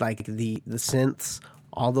 like the synths.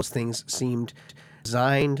 All those things seemed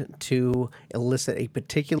designed to elicit a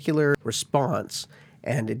particular response,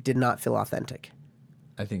 and it did not feel authentic.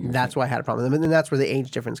 I think That's why I had a problem with them, and that's where the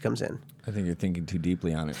age difference comes in. I think you're thinking too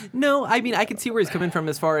deeply on it. No, I mean I can see where he's coming from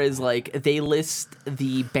as far as like they list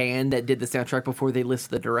the band that did the soundtrack before they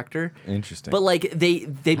list the director. Interesting. But like they How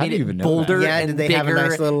made do you it even know bolder that? Yeah, and did they bigger. have a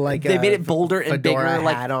nice little, like, they made it bolder and fedora bigger.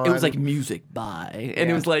 Like hat it was on? like music by, and Yeah.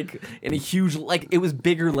 it was like in a huge like it was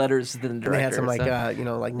bigger letters than the And director. they had some like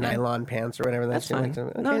so. like nylon pants or whatever. That's Like, fine.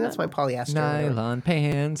 okay, No, that's my polyester. Nylon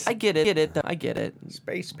pants. I get it. I get it.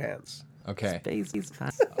 Space pants. Okay. Space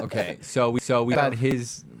fine. Okay. So we got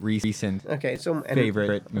his recent. Okay, so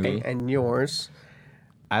Favorite movie. and yours.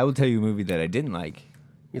 I will tell you a movie that I didn't like,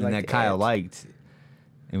 and liked that Kyle Ant. liked,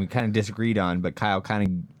 and we kind of disagreed on. But Kyle kind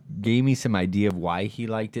of gave me some idea of why he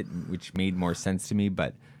liked it, which made more sense to me.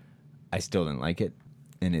 But I still didn't like it,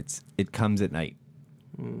 and It Comes at Night.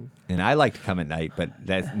 And I like to come at night, but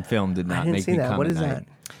that film did not didn't make see me that. come What at is night.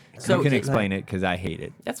 that? So you can it- explain it because I hate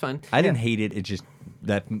it. That's fine. I didn't hate it. It just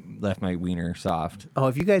left my wiener soft. Oh,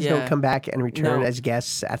 if you guys Yeah. don't come back and return No. as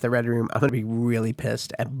guests at the Red Room, I'm going to be really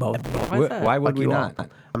pissed at both. Why is that? Why would Fuck we you not? all.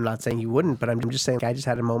 I'm not saying you wouldn't, but I'm just saying I just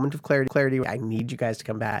had a moment of clarity. I need you guys to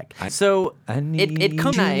come back. So I need it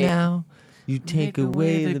comes you night. now. You take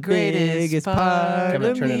away the biggest part I'm of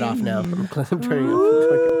going to turn it me. off now. I'm turning it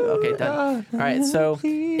off. Okay, done. All right, so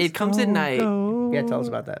it comes at night. Yeah, tell us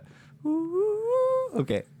about that.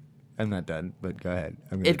 Okay, I'm not done, but go ahead.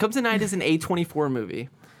 It Comes at Night is an A24 movie.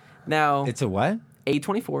 Now It's a what?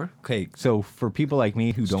 A24. Okay, so for people like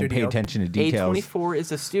me who don't pay Studio. attention to details, A24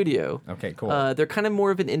 is a studio. Okay, cool. They're kind of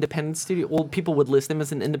more of an independent studio. Well, people would list them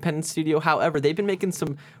as an independent studio. However, they've been making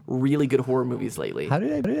some really good horror movies lately. how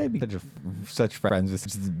did I be such friends with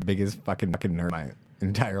the biggest fucking nerd in my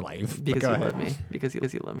entire life? Because Go you ahead. love me. Because you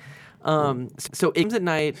love me. So It Comes at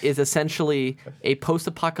Night is essentially a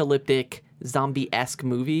post-apocalyptic zombie-esque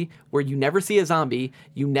movie where you never see a zombie,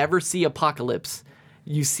 you never see apocalypse.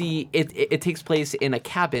 You see it takes place in a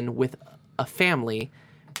cabin with a family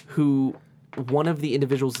who one of the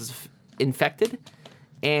individuals is infected,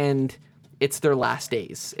 and it's their last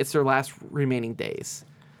days. It's their last remaining days.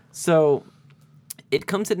 So It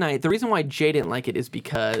Comes at Night. The reason why Jay didn't like it is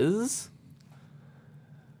because...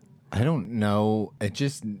 I don't know. It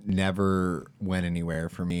just never went anywhere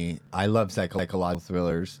for me. I love psychological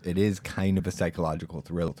thrillers. It is kind of a psychological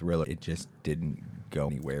thriller. It just didn't go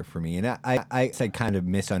anywhere for me. And I kind of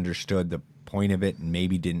misunderstood the point of it and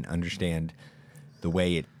maybe didn't understand the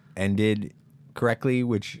way it ended correctly,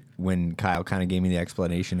 which when Kyle kind of gave me the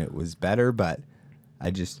explanation, it was better. But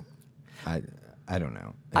I don't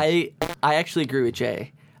know. I actually agree with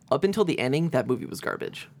Jay. Up until the ending, that movie was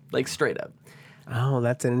garbage. Like, straight up. Oh,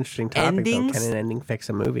 that's an interesting topic. Though. Endings- Can an ending fix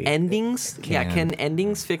a movie? Endings, can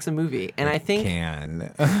endings fix a movie? And I think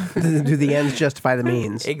Can. Do the ends justify the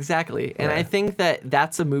means? exactly. And I think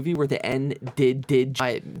that's a movie where the end did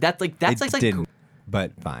that's like It didn't.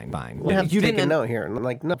 But fine. We have to You take a didn't- note here. And I'm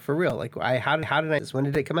like, no, for real. Like, how did I? When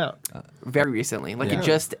did it come out? very recently. Like Yeah. it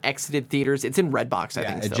just exited theaters. It's in Redbox, I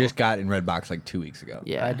Yeah, think. it Still. just got in Redbox like 2 weeks ago.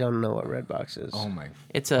 yeah. I don't know what Redbox is. Oh my.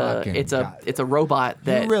 It's a fucking God. it's a robot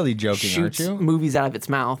that really joking, shoots aren't you? movies out of its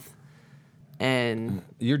mouth. And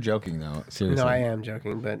You're joking though. Seriously. No, I am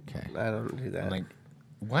joking, but Okay. I don't do that. I'm like,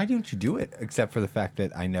 why don't you do it? Except for the fact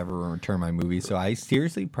that I never return my movies. So I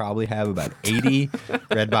seriously probably have about 80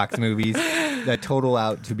 Redbox movies that total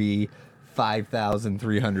out to be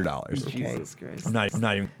 $5,300. Jesus Christ. I'm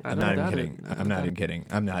not even doubt kidding. it. I'm not even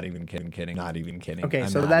kidding. Not even kidding. Okay, I'm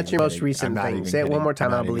so not that's even your most kidding. recent I'm not thing. even Say it one kidding. more time,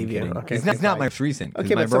 I'm I'll not even believe you. kidding. Okay, it's not fine. my most recent. 'cause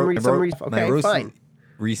Okay, my but some my okay, most fine.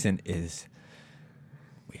 recent is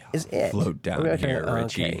Is it? float down Okay, here, okay.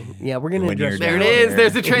 Richie. Yeah, we're gonna When address you're There it down is. there.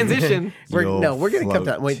 There's a transition. We're You'll gonna come float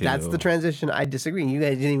down. Wait, that's too. the transition. I disagree. You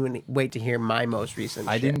guys didn't even wait to hear my most recent.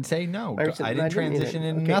 I shit. didn't say no. I I said- didn't I didn't transition either.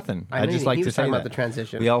 into Okay. nothing. I I knew just he like was to say talking about that. the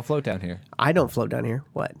transition. We all float down here. I don't float down here.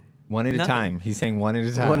 What? One at a Nothing. time. He's saying one at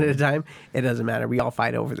a time. One at a time? It doesn't matter. We all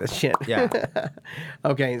fight over this shit. Yeah.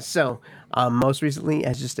 Okay, so most recently,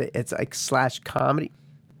 as just it's like slash comedy,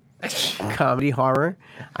 comedy horror.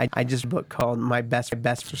 I just book called My Best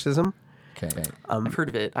Exorcism. Okay. I've heard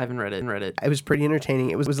of it. I haven't read it. It was pretty entertaining.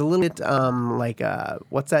 It was a little bit like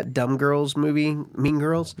what's that Dumb Girls movie? Mean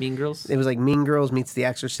Girls. Mean Girls? It was like Mean Girls meets The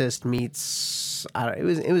Exorcist meets. I don't. It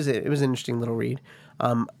was an interesting little read.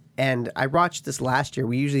 And I watched this last year.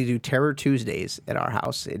 We usually do Terror Tuesdays at our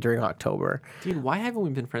house during October. Dude, why haven't we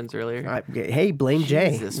been friends earlier? Hey, blame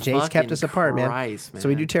Jay. Jesus Jay's kept us apart, Christ, man. So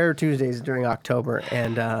we man. do Terror Tuesdays during October,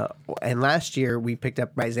 and last year we picked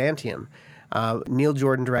up Byzantium. Neil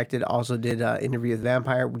Jordan directed, also did Interview with the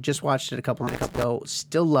Vampire. We just watched it a couple months ago.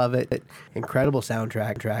 Still love it. Incredible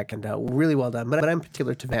soundtrack and really well done. But I'm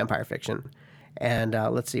particular to vampire fiction. And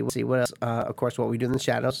let's see what else. Of course, What We Do in the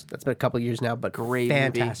Shadows. That's been a couple years now, but Great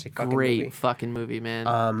fantastic, movie. fucking Great movie. fucking movie,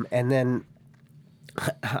 man. And then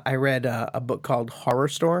I read a book called Horror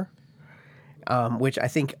Store, which I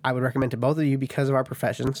think I would recommend to both of you because of our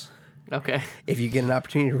professions. okay. If you get an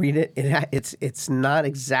opportunity to read it, it's not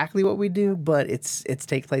exactly what we do, but it's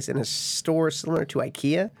takes place in a store similar to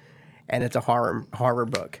IKEA, and it's a horror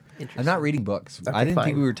book. I'm not reading books. I didn't fine.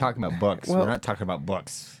 think we were talking about books. Well- We're not talking about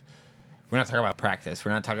books. We're not talking about practice.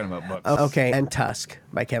 We're not talking about books. Okay, and Tusk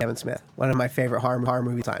by Kevin Smith, one of my favorite horror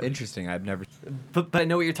movies. Interesting. I've never. But I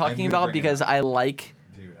know what you're talking gonna about bring it because up. I like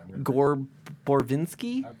Dude, I'm gonna. Gore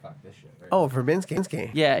Borvinsky. Fuck this shit. Right? Oh,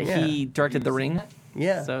 Verbinski. Yeah, he directed The Ring.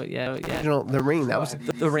 Yeah. So yeah. Original The Ring. That was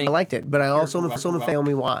The Ring. I liked it, but I also know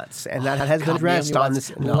Naomi Watts, and that has been addressed Naomi on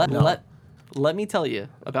Watts. this. Let me tell you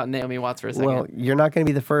about Naomi Watts for a second. Well, you're not going to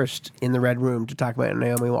be the first in the Red Room to talk about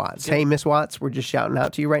Naomi Watts. Hey, Miss Watts, we're just shouting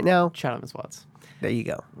out to you right now. Shout out Miss Watts. There you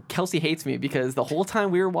go. Kelsey hates me because the whole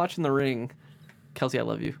time we were watching The Ring, Kelsey, I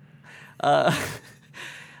love you.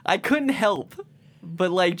 I couldn't help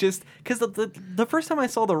but like just because the first time I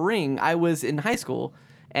saw The Ring, I was in high school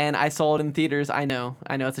and I saw it in theaters. I know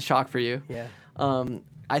it's a shock for you. Yeah.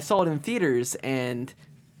 I saw it in theaters and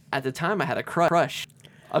at the time I had a crush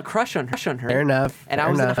on her. Fair enough. And I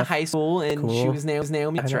fair was enough. in high school and she Cool. was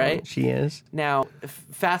Naomi, I know, right? She is. Now,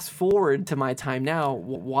 fast forward to my time now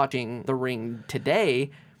watching The Ring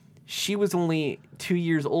today, she was only 2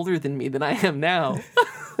 years older than me than I am now.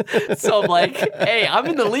 So I'm like, hey, I'm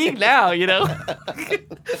in the league now, you know?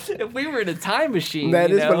 If we were in a time machine, That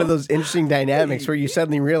you is know? one of those interesting dynamics where you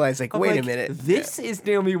suddenly realize, like, I'm wait a like, minute, This is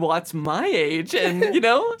Naomi Watts my age, and, you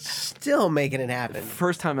know, still making it happen.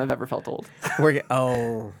 first time I've ever felt old.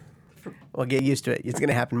 Well, get used to it. It's going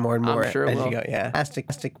to happen more and I'm more sure it as you will. go. Yeah,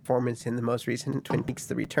 fantastic performance in the most recent Twin Peaks: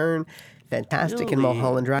 The Return. Fantastic in Really?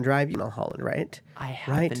 Mulholland Drive. Mulholland, right? I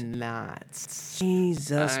have Right. not.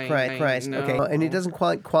 Jesus I Christ. know. Okay, and it doesn't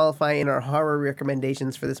qualify in our horror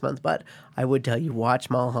recommendations for this month, but I would tell you, watch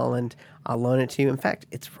Mulholland. I'll loan it to you. In fact,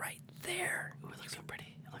 it's right there. Ooh, it looks so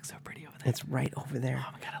pretty. It looks so pretty over there. It's right over there.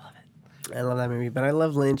 Oh my God, I love it. I love that movie, but I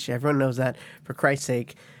love Lynch. Everyone knows that. For Christ's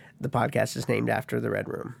sake, the podcast is named after the Red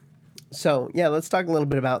Room. So, yeah, let's talk a little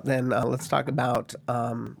bit about then. Let's talk about,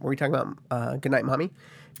 were we talking about Goodnight Mommy?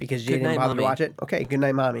 Because you didn't Goodnight, bother to Mommy. watch it? Okay,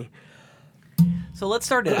 Goodnight Mommy. So let's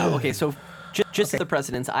start it out. Okay, so just the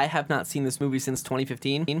precedents. I have not seen this movie since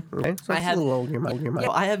 2015. Okay, so I it's have a little old in your mind. Yeah,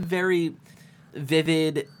 I have very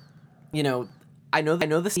vivid, you know, I know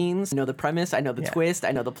the scenes, I know the premise, I know the Yeah. twist,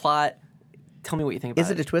 I know the plot. Tell me what you think about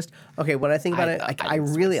Is it a twist? Okay, when I think about I- it, like, I I think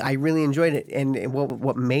it's really enjoyed it, and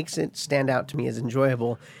what makes it stand out to me as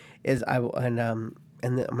enjoyable is I'm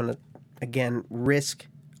gonna again risk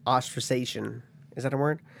ostracization. Is that a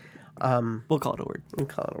word? We'll call it a word. We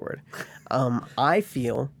call it a word. I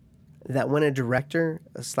feel that when a director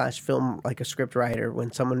 / film, like a script writer,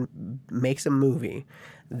 when someone makes a movie,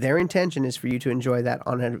 their intention is for you to enjoy that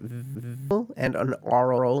on a visual and an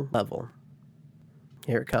oral level.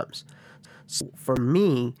 Here it comes. So for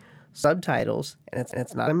me, subtitles, and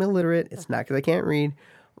it's not I'm illiterate, it's not because I can't read,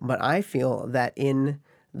 but I feel that in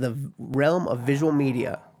the realm of visual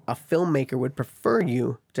media, a filmmaker would prefer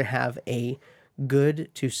you to have a good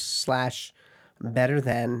to / better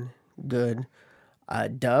than good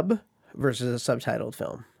dub versus a subtitled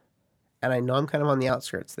film. And I know I'm kind of on the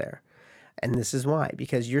outskirts there. And this is why,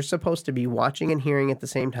 because you're supposed to be watching and hearing at the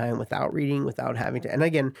same time without reading, without having to. And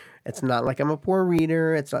again, it's not like I'm a poor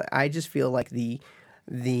reader. I just feel like the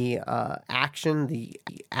action, the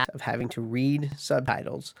act of having to read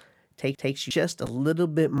subtitles takes you just a little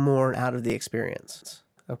bit more out of the experience.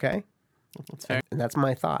 Okay? That's fair. And that's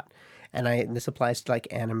my thought. And this applies to like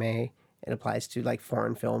anime. It applies to like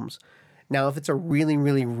foreign films. Now, if it's a really,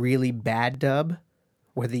 really, really bad dub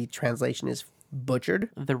where the translation is butchered.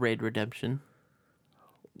 The Raid Redemption.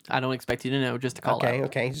 I don't expect you to know, just to call out.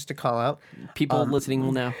 Okay, just to call out. People listening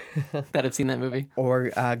will know that have seen that movie.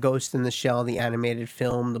 Or Ghost in the Shell, the animated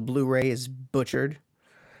film, the Blu-ray is butchered.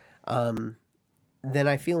 Then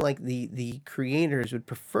I feel like the creators would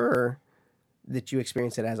prefer that you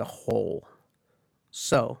experience it as a whole.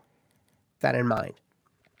 So, that in mind,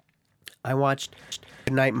 I watched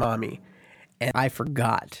Goodnight Mommy, and I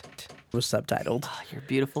forgot it was subtitled. Oh, you're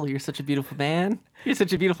beautiful. You're such a beautiful man. You're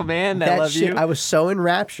such a beautiful man. I That love shit, you. I was so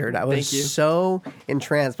enraptured. I was Thank you. so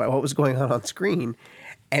entranced by what was going on screen.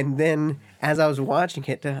 And then as I was watching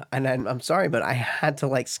it, and I'm sorry, but I had to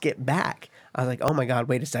like skip back. I was like, oh my God,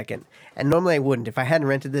 wait a second. And normally I wouldn't. If I hadn't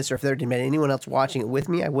rented this or if there had been anyone else watching it with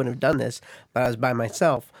me, I wouldn't have done this. But I was by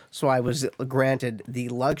myself. So I was granted the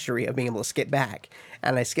luxury of being able to skip back.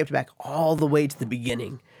 And I skipped back all the way to the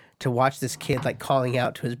beginning to watch this kid like calling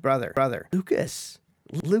out to his brother, Lucas.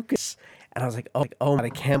 And I was like, oh God, I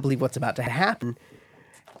can't believe what's about to happen.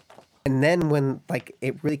 And then when like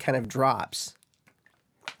it really kind of drops,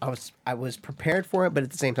 I was prepared for it, but at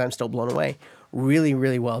the same time still blown away. Really,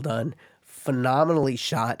 really well done. Phenomenally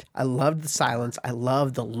shot. I loved the silence. I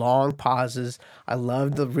loved the long pauses. I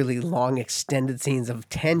loved the really long extended scenes of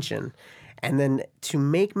tension. And then to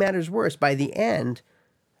make matters worse, by the end,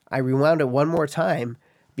 I rewound it one more time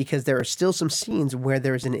because there are still some scenes where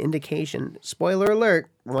there's an indication, spoiler alert,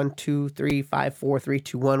 1, 2, 3, 5, 4, 3,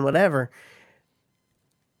 2, 1, whatever.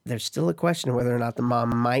 There's still a question of whether or not the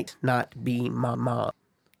mom might not be mom.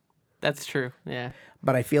 That's true. Yeah.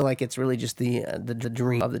 But I feel like it's really just the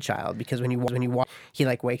dream of the child, because when you watch, he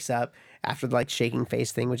like wakes up after the like shaking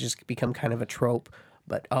face thing, which has become kind of a trope.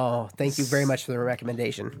 But thank you very much for the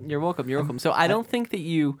recommendation. You're welcome. You're welcome. So I don't think that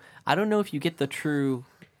I don't know if you get the true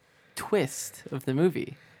twist of the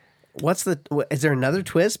movie. Is there another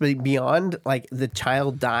twist beyond like the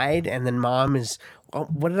child died and then mom is? Oh,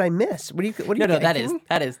 what did I miss? What do you? No,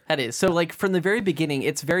 that is. So like from the very beginning,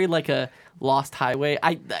 it's very like a Lost Highway.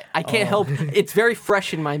 I can't help. It's very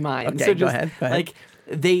fresh in my mind. Okay, so go just ahead. like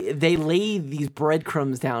they lay these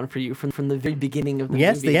breadcrumbs down for you from the very beginning of the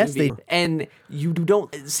Yes, movie. yes, they- And you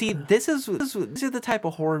don't see these are the type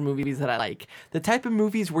of horror movies that I like. The type of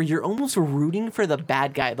movies where you're almost rooting for the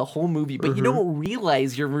bad guy the whole movie, but you don't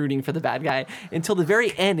realize you're rooting for the bad guy until the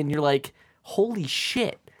very end, and you're like, "Holy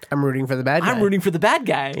shit, I'm rooting for the bad guy. I'm rooting for the bad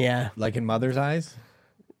guy." Yeah, Like in Mother's Eyes,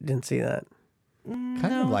 didn't see that. kind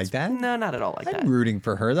of like that. No, not at all like that. I'm rooting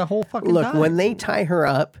for her the whole fucking Look, time. when they tie her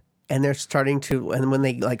up and they're starting to, and when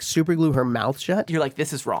they like super glue her mouth shut, You're like,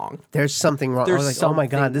 "This is wrong." there's something wrong. I There's was like, oh my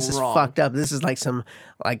god, this is something wrong. fucked up. This is like some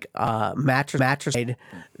like mattress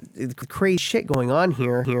crazy shit going on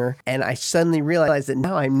here. And I suddenly realized that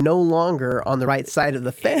now I'm no longer on the right side of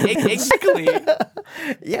the fence. Exactly.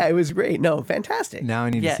 Yeah, it was great. No, fantastic. now I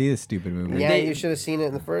need Yeah. to see this stupid movie. Yeah, They- you should have seen it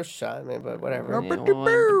in the first shot, man, but whatever.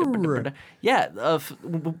 Yeah,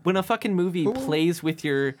 when a fucking movie plays with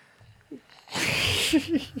your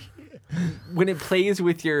when it plays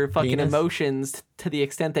with your fucking Penis. emotions to the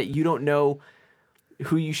extent that you don't know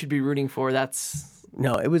who you should be rooting for, that's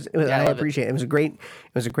No, it was Yeah, I I love it. appreciate it. It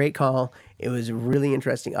was a great call. It was really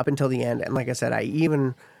interesting up until the end. And like I said, I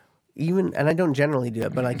even and I don't generally do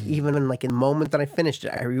it, but like even in the moment that I finished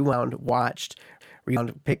it, I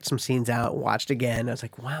picked some scenes out, watched again. I was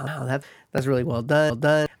like, wow, that's really well done.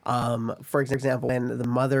 For example, when the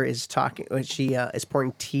mother is talking, when she is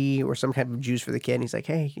pouring tea or some type of juice for the kid, and he's like,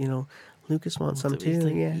 hey, Lucas wants some too. he's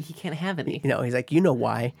like, Yeah. he can't have any. He's like, you know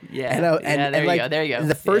why? Yeah. And Yeah, there you go, there you go.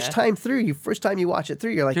 The first Yeah. time through, first time you watch it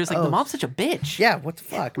through, you're like, There's like oh, the mom's such a bitch. yeah, what the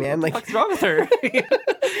fuck, man? Like, What's wrong with her?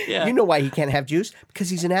 Yeah. you know why he can't have juice? Because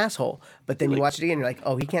he's an asshole. But then you watch it again, you're like,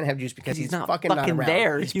 oh, he can't have juice because he's not fucking not around.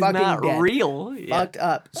 there. He's fucking not dead. real. Yeah. Fucked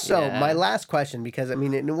up. So Yeah. my last question, because I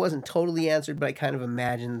mean it wasn't totally answered, but I kind of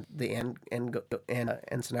imagined the end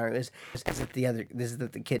scenario is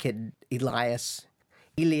that the kid Elias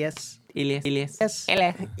Elias.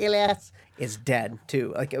 Elias is dead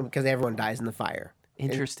too, like because everyone dies in the fire.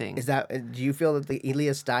 Interesting. Is that? Do you feel that the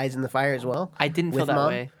Elias dies in the fire as well? I didn't feel With that Mom?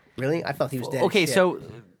 way. Really? I felt he was dead. Okay, as shit. so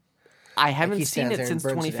I Like, haven't he seen stands it there and since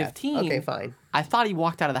burns to death. 2015. Okay, fine. I thought he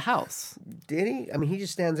walked out of the house. Did he? I mean, he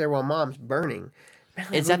just stands there while Mom's burning. Man,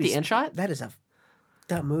 Is that the movie's- end shot? That is a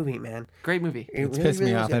that movie, man. Great movie. It It's really, pissed me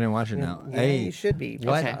really off. was I good. didn't watch it now. Yeah, Hey, you should be.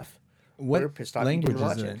 what- Pissed off. What We're pissed off you language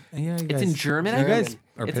didn't is watch it? it. Yeah, you It's in guys- German, I You guys think?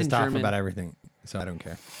 are It's in pissed off German. about everything, so I don't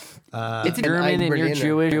care. It's in and German I'm and you're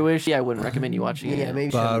Berliner. Jewish. Yeah, I wouldn't recommend you watching it. Yeah, maybe.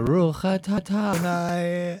 you shouldn't. Baruch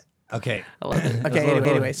atah. Okay. I love it. Okay.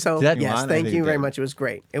 Anyway, so Did that yes, one? I thank think you it very did. much. It was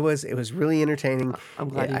great. It was really entertaining. I'm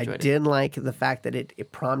glad you I enjoyed it. did like the fact that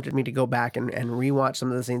it prompted me to go back and rewatch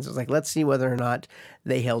some of the scenes. I was like, let's see whether or not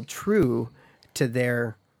they held true to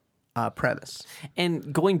their premise.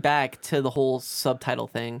 And going back to the whole subtitle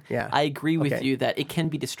thing, Yeah. I agree with Okay. you that it can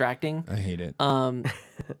be distracting. I hate it.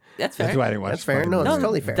 That's fair. That's why I didn't watch That's fair. fucking No, movie. it's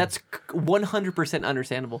totally fair. That's 100%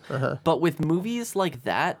 understandable. But with movies like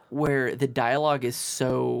that, where the dialogue is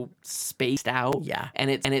so spaced out, Yeah. and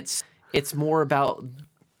it's more about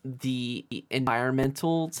the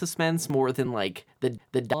environmental suspense more than like the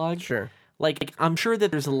dialogue. Sure. Like I'm sure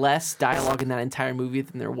that there's less dialogue in that entire movie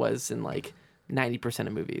than there was in like 90%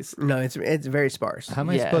 of movies. No, it's very sparse. How am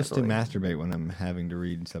I Yeah, supposed absolutely. to masturbate when I'm having to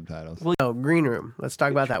read subtitles? So, Green Room. Let's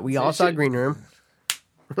talk about that. We all saw Green Room.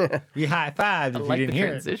 We high five if I like you the didn't hear it.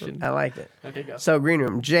 transition. I liked it. Okay, go. So, Green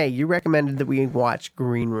Room. Jay, you recommended that we watch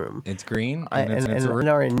Green Room. It's green. And in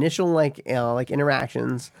our initial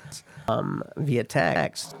interactions via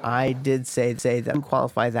text, I did say that I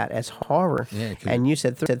qualify that as horror, Yeah, 'cause- and you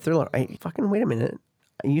said thriller. Fucking wait a minute.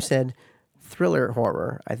 You said thriller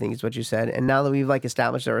horror, I think is what you said. And now that we've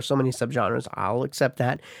established there are so many subgenres, I'll accept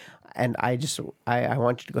that. And I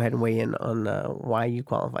want you to go ahead and weigh in on why you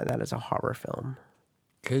qualify that as a horror film.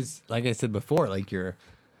 Because, like I said before,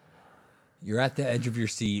 you're at the edge of your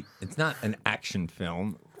seat. It's not an action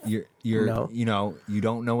film. You're No. you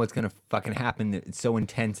don't know what's gonna fucking happen. It's so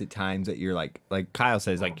intense at times that you're like Kyle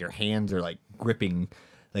says, your hands are gripping,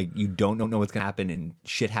 you don't know what's gonna happen, and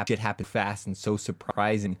shit happen fast and so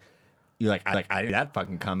surprising. You're like I knew that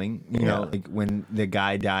fucking coming. You know, when the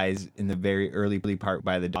guy dies in the very early part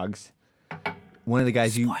by the dogs. One of the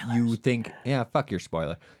guys you think, yeah, fuck your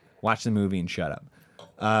spoiler. Watch the movie and shut up.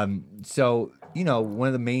 So, one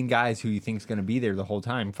of the main guys who you think is going to be there the whole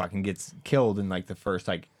time fucking gets killed in the first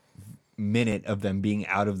minute of them being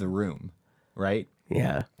out of the room, right?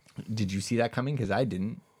 Yeah, Did you see that coming? Because I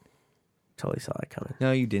didn't. totally saw that coming.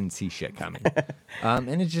 No, you didn't see shit coming.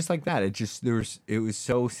 And it's just like that. It was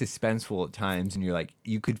so suspenseful at times, and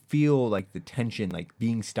you could feel the tension,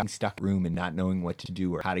 being stuck in a room and not knowing what to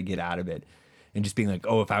do or how to get out of it, and just being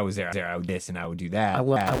oh, if I was there, I would this and I would do that. I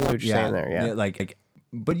love what you're saying there. Yeah.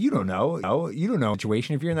 But you don't know. You don't know the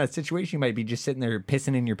situation. If you're in that situation, you might be just sitting there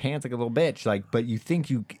pissing in your pants like a little bitch. Like, but you think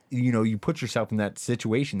you put yourself in that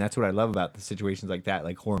situation. That's what I love about the situations like that,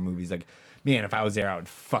 like horror movies. Like, man, if I was there, I would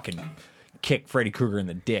fucking kick Freddy Krueger in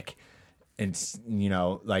the dick. And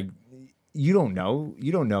like, you don't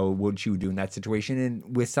know what you would do in that situation.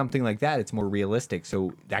 And with something like that, it's more realistic.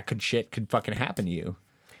 So that shit could fucking happen to you.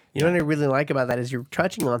 You know what I really like about that is you're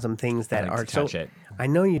touching on some things that like are to touch so. it. I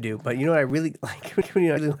know you do, but you know what I really like. What I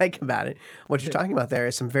really like about it, what you're talking about there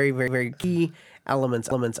is some very, very, very key elements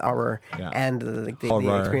are and the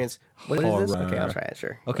experience. What is this? Okay, I'll try it.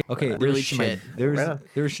 Sure. Okay. Really shit.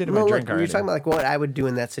 There's shit in my drink already. You're talking about like what I would do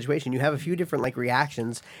in that situation. You have a few different like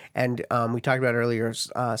reactions, and we talked about earlier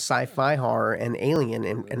sci-fi horror and alien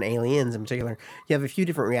and aliens in particular. You have a few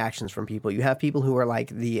different reactions from people. You have people who are like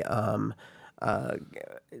the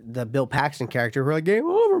Bill Paxton character who are like, game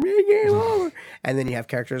over, man, game over. And then you have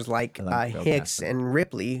characters like Hicks and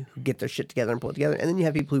Ripley who get their shit together and pull it together. And then you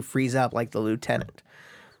have people who freeze up like the lieutenant,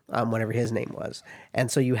 whatever his name was. And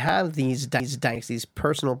so you have these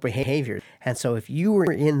personal behaviors. And so if you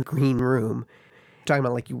were in the green room, talking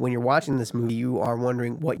about like when you're watching this movie, you are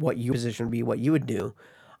wondering what your position would be, what you would do.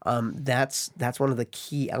 That's one of the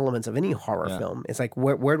key elements of any horror film. It's like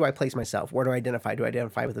where do I place myself? Where do I identify? Do I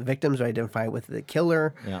identify with the victims? Do I identify with the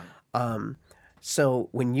killer? Yeah. So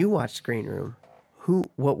when you watch Green Room,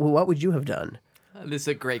 what would you have done? This is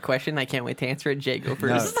a great question. I can't wait to answer it. Jay, go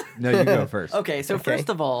first. No, you go first. Okay, so first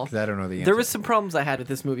of all, 'Cause I don't know the answer. there was some problems I had with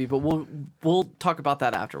this movie, but we'll talk about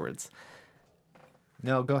that afterwards.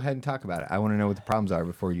 No, go ahead and talk about it. I want to know what the problems are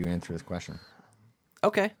before you answer this question.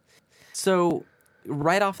 Okay. So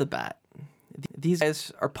right off the bat, these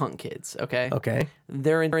guys are punk kids, okay? Okay.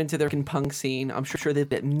 They're into their punk scene. I'm sure they've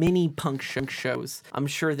been mini punk shows. I'm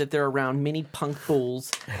sure that they're around mini punk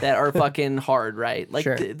fools that are fucking hard, right? Like,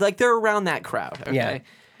 Sure. like they're around that crowd, okay? Yeah.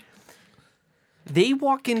 They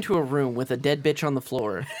walk into a room with a dead bitch on the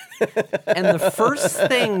floor, and the first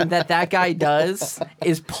thing that guy does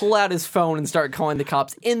is pull out his phone and start calling the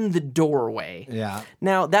cops in the doorway. Yeah.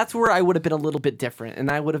 Now, that's where I would have been a little bit different,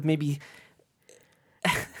 and I would have maybe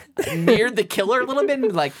neared the killer a little bit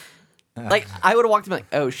and like I would have walked in like,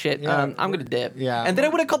 oh shit, I'm gonna dip. Yeah. And then I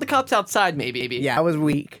would have called the cops outside maybe. Yeah, that was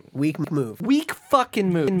weak move. Weak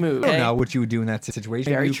fucking move. I Okay? don't know what you would do in that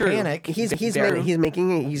situation. Very you true. panic. He's Very-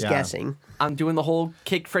 guessing. I'm doing the whole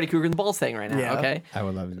kick Freddy Krueger in the balls thing right now, Yeah. okay? I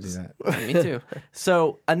would love to do that. Me too.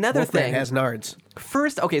 So another Wolfman thing. has nards.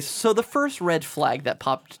 So the first red flag that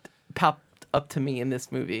popped up to me in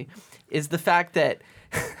this movie is the fact that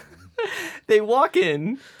they walk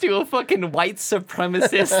in to a fucking white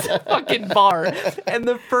supremacist fucking bar, and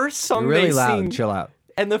the first song You're really they loud. sing, Chill out.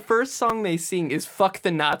 and the first song they sing is "Fuck the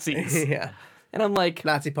Nazis," Yeah. and I'm like,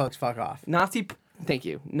 Nazi punks, fuck off. Thank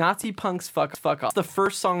you, Nazi punks, fuck off. The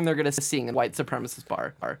first song they're gonna sing in white supremacist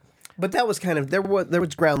bar. But that was kind of there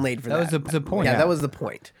was ground laid for that. That was the point. Yeah, Yeah. that was the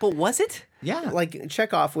point. But was it? Yeah. Like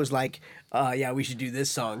Chekhov was like, yeah, we should do this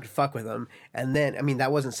song to fuck with them. And then, I mean,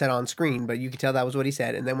 that wasn't said on screen, but you could tell that was what he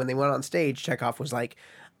said. And then when they went on stage, Chekhov was like,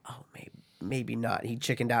 oh, maybe not. He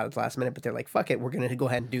chickened out at the last minute, but they're like, fuck it, we're gonna go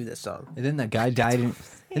ahead and do this song. And then that guy died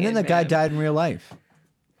in real life.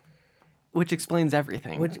 Which explains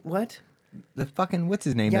everything. What? The fucking what's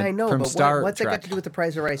his name? Yeah, I know, from but Star what's that Trek. got to do with the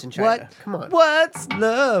price of rice in China? What? Come on. What's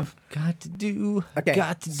love got to do? Okay.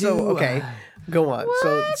 Got to do. So okay, go on.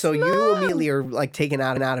 So you immediately are like taken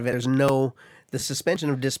out of it. There's no the suspension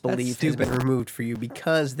of disbelief has been removed for you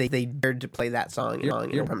because they dared to play that song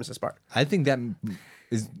in Premises Bar. I think that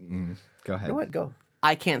is. Go ahead. You know what? Go.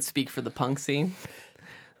 I can't speak for the punk scene,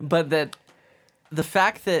 but that the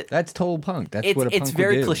fact that That's total punk. That's what a punk it's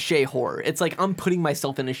very would do. cliche horror. It's like I'm putting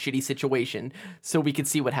myself in a shitty situation so we can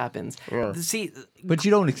see what happens. Yeah. See, But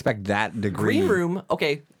you don't expect that degree. Green Room,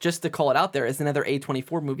 okay, just to call it out there, is another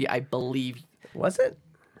A24 movie, I believe. Was it?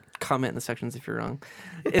 Comment in the sections if you're wrong.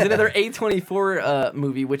 Is another A24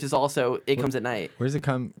 movie, which is also It Comes at Night. Where's the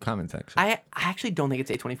comment section? I actually don't think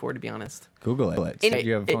it's A24, to be honest. Google it. Anyway,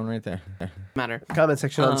 You have a phone right there. Matter. Comment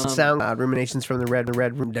section on SoundCloud. Ruminations from the Red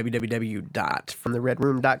Room.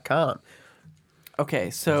 www.fromtheredroom.com. Okay,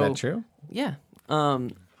 so Is that true? yeah. I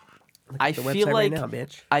The feel website like right now,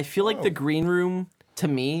 bitch. I feel like The Green Room to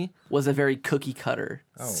me was a very cookie cutter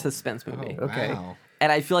suspense movie. Okay. Wow.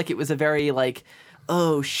 And I feel like it was a very like,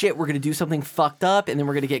 oh shit, we're gonna do something fucked up, and then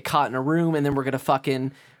we're gonna get caught in a room, and then we're gonna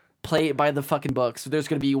fucking play it by the fucking book. So there's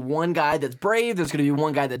gonna be one guy that's brave, there's gonna be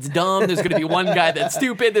one guy that's dumb, there's gonna be one guy that's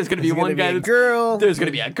stupid, there's gonna be one guy that's girl. there's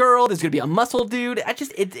gonna be a girl, there's gonna be a muscle dude.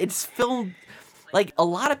 It's filmed like a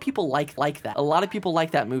lot of people like that. A lot of people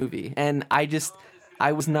like that movie, and I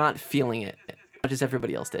was not feeling it. much as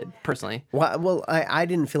everybody else did, personally. Well, I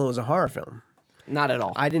didn't feel it was a horror film. Not at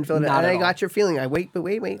all. I didn't feel it. Not And at I all. got your feeling.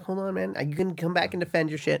 Wait, hold on, man. You can come back and defend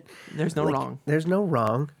your shit. There's no wrong. There's no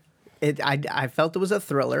wrong. I felt it was a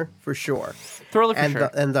thriller for sure. Thriller for sure.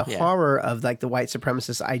 The Yeah. horror of like the white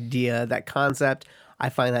supremacist idea, that concept, I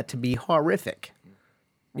find that to be horrific.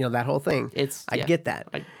 You know, that whole thing. I get that.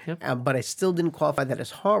 Yep. But I still didn't qualify that as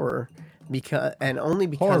horror only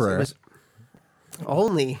because Horror. it was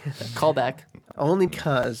only Callback. only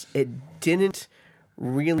because it didn't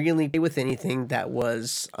really play with anything that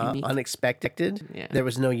was Unique. unexpected. Yeah. There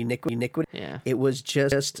was no uniquity. Yeah. It was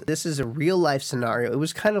just, this is a real life scenario. It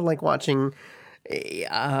was kind of like watching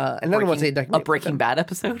another one say A Breaking Bad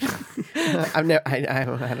episode. I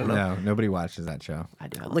don't know. No, nobody watches that show. I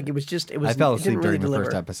do. Like it was I fell it didn't asleep really during the deliver.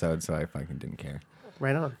 first episode, so I fucking didn't care.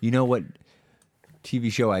 Right on. You know what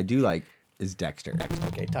TV show I do like is Dexter.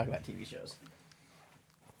 Okay, talk about TV shows.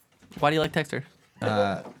 Why do you like Dexter?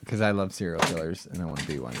 Because I love serial killers and I want to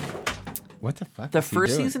be one. What the fuck? The is he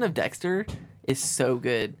first doing? season of Dexter is so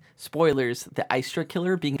good. Spoilers: the ice truck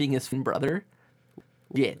killer being his brother.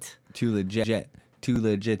 Yet, Too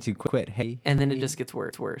legit to quit. Hey, and then it just gets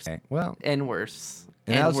worse, okay. Well, and worse.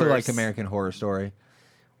 and I also worse. like American Horror Story.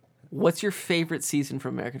 What's your favorite season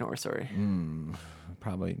from American Horror Story?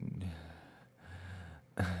 Probably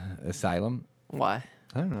Asylum. Why?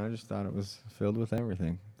 I don't know. I just thought it was filled with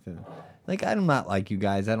everything. Like, I'm not like you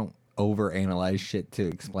guys. I don't overanalyze shit to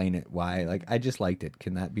explain it why. Like, I just liked it.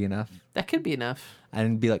 Can that be enough? That could be enough.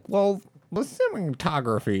 And be like, well, the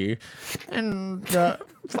cinematography and the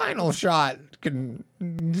final shot can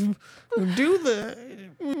do the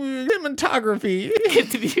cinematography.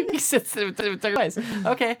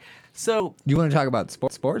 Okay, so You want to talk about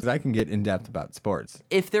sports? I can get in depth about sports.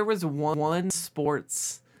 if there was one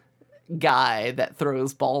sports guy that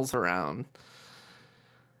throws balls around,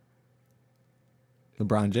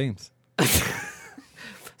 LeBron James.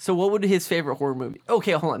 so what would his favorite horror movie?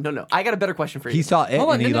 Okay, hold on. No. I got a better question for you. He saw it Hold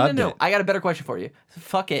on, and he loved it. I got a better question for you.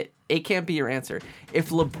 Fuck it. It can't be your answer.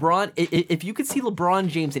 If if you could see LeBron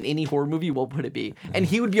James in any horror movie, what would it be? And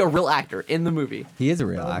he would be a real actor in the movie. He is a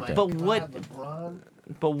real actor. But what? LeBron.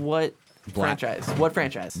 But what Black. franchise? What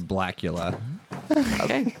franchise? Blackula.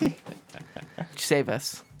 Okay. Save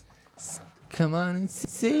us. Come on and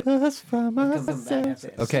save us from ourselves.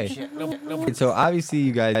 Okay. So obviously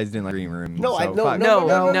you guys didn't like Green Room. No, so fuck. No.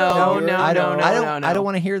 I don't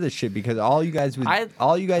want to hear this shit because all you guys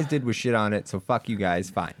did was shit on it. So fuck you guys.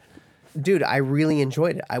 Fine. Dude, I really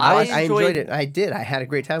enjoyed it. I enjoyed it. I did. I had a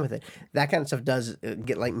great time with it. That kind of stuff does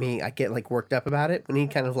get like me. I get like worked up about it when he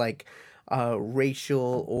kind of like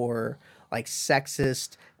racial or like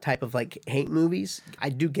sexist type of like hate movies. I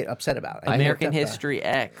do get upset about it. I get American worked up about it. History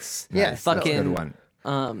X. Yes, That's a fucking good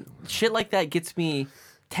one. shit like that gets me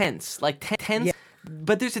tense. Like tense. Yeah.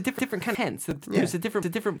 But there's a different kind of tense. There's a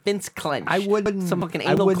different fence clench. I wouldn't. Some fucking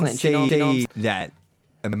I anal wouldn't clench. say you know? that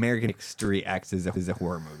American History X is a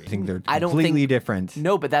horror movie. I think they're I don't completely think- different.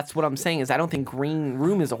 No, but that's what I'm saying is I don't think Green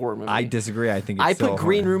Room is a horror movie. I disagree. I think it's I still put a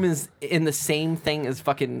Green horror. Room in the same thing as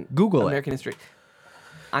fucking Google it. American History.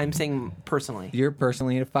 I'm saying personally. You're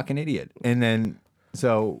personally a fucking idiot. And then,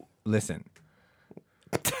 so listen,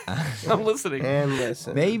 I'm listening. And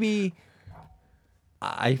listen, maybe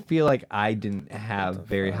I feel like I didn't have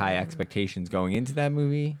very high expectations going into that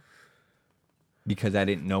movie because I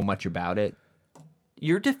didn't know much about it.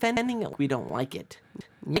 You're defending it. We don't like it.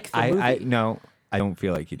 Like the movie. I no, I don't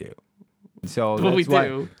feel like you do. So But we that's why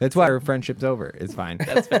do. that's why our friendship's over. It's fine.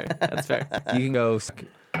 That's fair. That's fair. You can go.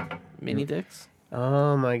 Mini dicks.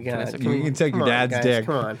 oh my god, suck You can suck Come your on, dad's guys, dick.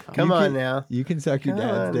 Come on, You come on can- now. You can suck your Come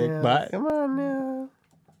dad's on dick, now. but Come on now.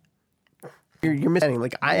 You're missing.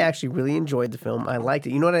 Like I actually really enjoyed the film. I liked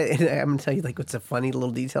it. You know what? I'm gonna tell you. Like, what's a funny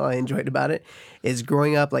little detail I enjoyed about it is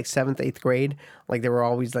growing up, like 7th, 8th grade. Like there were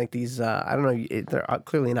always like these. I don't know. They're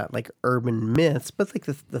clearly not like urban myths, but like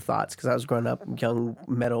the thoughts. Because I was growing up, young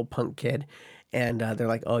metal punk kid, and they're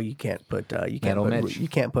like, "Oh, you can't put Metal Mitch. you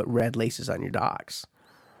can't put red laces on your dogs."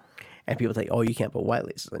 And people think, "Oh, you can't put white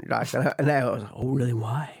laces on your dogs." And I was, "Oh, really?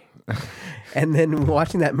 Why?" And then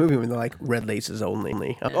watching that movie when they're like red laces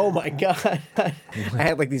only. Oh my god! I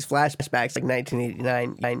had like these flashbacks, like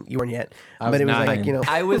 1989. You weren't yet, I but was it was 9. like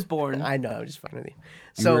I was born. I know, I'm just fucking with you.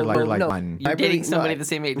 You So were like no, one. You're I dating really- somebody no, the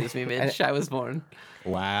same age as me, bitch. I was born.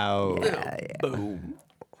 wow. yeah. Boom.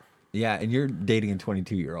 Yeah, and you're dating a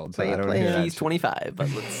 22-year-old, so Play I it, don't play hear it. that. He's 25, but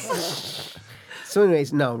let's. So,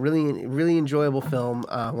 anyways, no, really enjoyable film.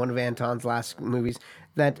 One of Anton's last movies.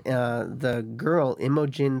 That the girl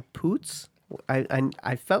Imogen Poots.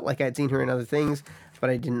 I felt like I'd seen her in other things, but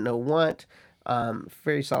I didn't know what.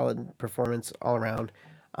 Very solid performance all around.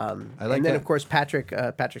 I like and then that. of course Patrick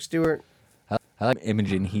Stewart. I like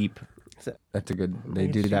Imogen Heap. That's a good. They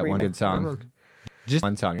do that one good song. Just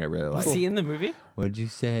one song I really like. Was he in the movie? What'd you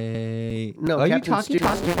say? No, Oh, Captain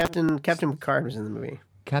Stewart. Captain Picard was in the movie.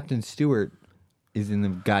 Captain Stewart is in the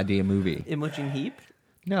goddamn movie. Imogen Heap?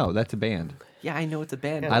 No, that's a band. Yeah, I know it's a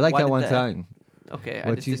band. I like Why that did one song. Okay, I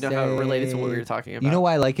What just you didn't know how it related to what we say? were talking about. You know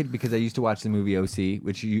why I like it? Because I used to watch the movie OC,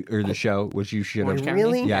 the show, which you should Orange have. County?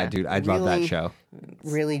 Really? Yeah, dude, I love that Really? show.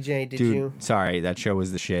 Really, Jay? Did Dude, you? sorry, that show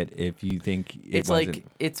was the shit. If you think It's wasn't, like,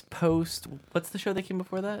 it's post, what's the show that came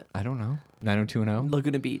before that? I don't know, 90210.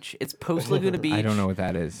 Laguna Beach. It's post Laguna Beach. I don't know what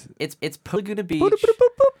that is. It's post Laguna Beach,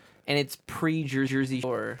 and it's pre Jersey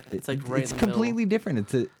Shore. It's like right It's in the completely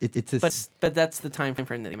different. It's a. But that's the time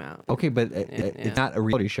frame that came out. Okay, but Yeah. it's not a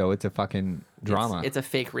reality show. It's a fucking drama. It's a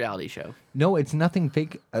fake reality show. No, it's nothing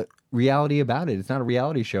fake reality about it. It's not a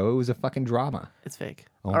reality show. It was a fucking drama. It's fake.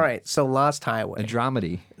 All right, so Lost A Highway.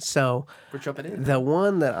 dramedy. So We're jumping in. the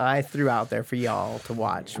one that I threw out there for y'all to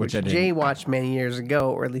watch, Which which I didn't. Jay watched many years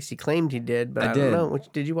ago, or at least he claimed he did, but I I did. don't know.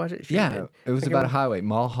 Which did you watch it? Sure you Yeah, did. it was Okay, about a well- highway,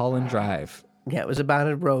 Mulholland Drive. Yeah, it was about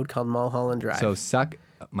a road called Mulholland Drive. So suck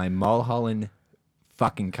my Mulholland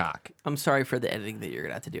fucking cock. I'm sorry for the editing that you're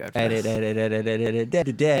gonna have to do after Edit, this.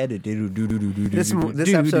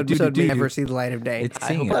 this episode may never see the light of day. It's I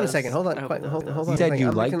singing. Hold on a does. second. Hold on. I hope Hold it on. does. Hold You on. a said second. you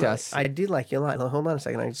I'm liked gonna- us. I did like you a lot. Hold on a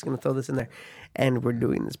second. I'm just going to throw this in there. And we're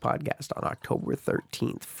doing this podcast on October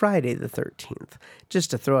 13th, Friday the 13th, just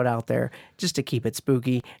to throw it out there, just to keep it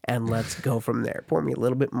spooky, and let's go from there. Pour me a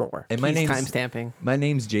little bit more. And He's timestamping. my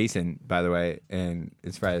name's Jason, by the way, and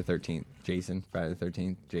it's Friday the 13th. Jason, Friday the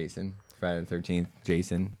 13th. Jason, Friday the 13th.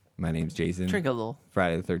 Jason, my name's Jason. Drink a little.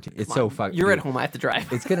 Friday the 13th. It's Come so on. fucking. You're at home. I have to drive.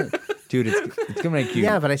 It's gonna, dude. It's gonna make you.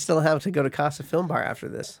 Yeah, but I still have to go to Casa Film Bar after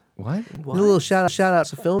this. What? A little shout out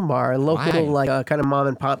to Film Bar, a local Why? like kind of mom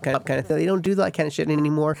and pop kind of thing. They don't do that kind of shit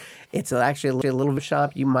anymore. It's actually a little bit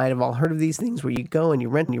shop. You might have all heard of these things where you go and you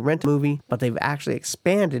rent a movie, but they've actually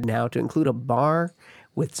expanded now to include a bar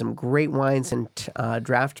with some great wines and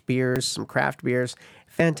draft beers, some craft beers.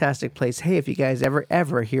 Fantastic place. Hey, if you guys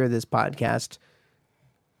ever hear this podcast,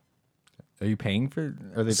 Are you paying for?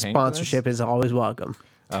 Are they paying sponsorship is always welcome.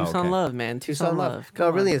 Oh, Tucson okay. love, man. Tucson love. No,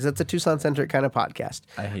 it really is. It's a Tucson-centric kind of podcast.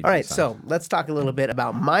 I hate All right, Tucson. so let's talk a little bit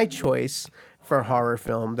about my choice for a horror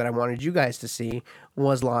film that I wanted you guys to see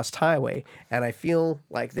was Lost Highway, and I feel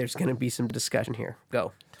like there's going to be some discussion here.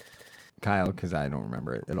 Go. Kyle, because I don't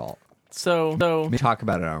remember it at all. So Let me talk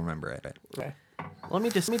about it. I don't remember it. Okay. let me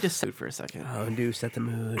just sit for a second. Oh, do set the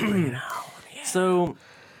mood. Bring it on. So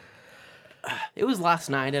it was last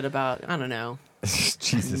night at about, I don't know,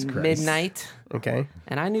 Jesus Christ. midnight, Okay.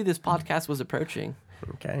 and I knew this podcast was approaching,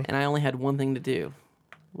 Okay. and I only had one thing to do: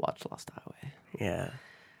 watch Lost Highway. Yeah.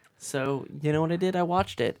 So you know what I did? I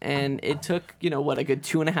watched it, and it took a good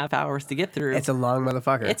 2.5 hours to get through. It's a long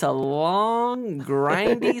motherfucker. It's a long,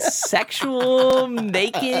 grindy, sexual,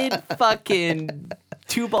 naked, fucking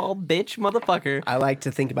two-ball bitch motherfucker. I like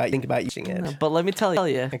to think about using it. But let me tell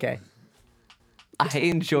you, Okay. I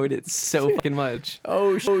enjoyed it so fucking much.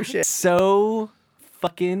 Oh shit. So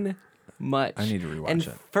fucking much. I need to rewatch and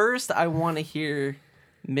it. first, I want to hear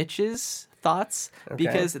Mitch's thoughts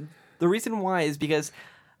because the reason why is because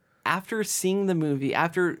after seeing the movie,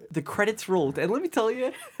 after the credits rolled, and let me tell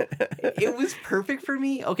you, it was perfect for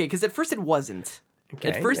me. Okay, because at first it wasn't. Okay,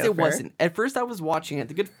 At first yeah, it fair. wasn't. At first I was watching it.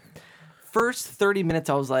 The good first 30 minutes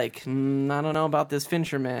I was like, I don't know about this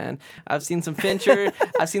Fincher, man. I've seen some Fincher.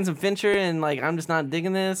 And like I'm just not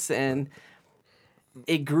digging this, and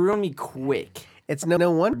it grew on me quick. It's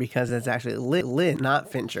no wonder because it's actually Lynn,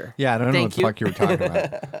 not Fincher. Yeah, I don't know Thank what the you. fuck you were talking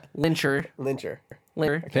about. Lyncher. Lyncher.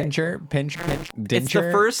 Pincher, Dincher. It's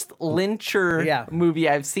the first Lyncher Yeah. movie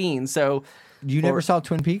I've seen. So You never saw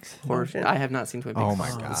Twin Peaks? horror. shit. I have not seen Twin Peaks. Oh my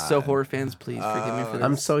God. So horror fans, please forgive me for this.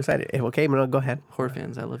 I'm so excited. Okay, no, go ahead. Horror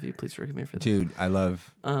fans, I love you. Please forgive me for this. Dude, I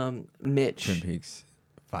love Mitch. Twin Peaks.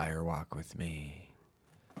 Fire Walk with Me.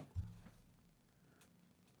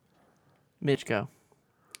 Mitch, go.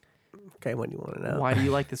 Okay, what do you want to know? Why do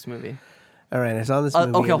you like this movie? All right, I saw this movie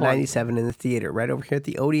okay, in hold on. '97 in the theater, right over here at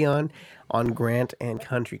the Odeon on Grant and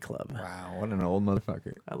Country Club. Wow, what an old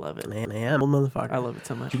motherfucker. I love it. Man, old motherfucker. I love it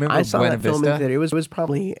so much. Do you remember I saw Buena that film in Vista? the theater. It was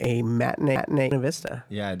probably a matinee Buena Vista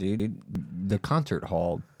Yeah, dude. The concert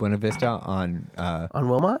hall, Buena Vista on on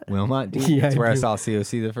Wilmot. Wilmot. Dude. Yeah, That's where I dude. saw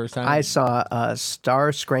COC the first time. I saw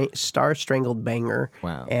Star Strangled Banger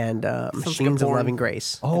Wow. and like a Machines of porn. Loving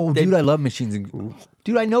Grace. Oh, dude, I love Machines and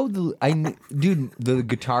dude. I know the the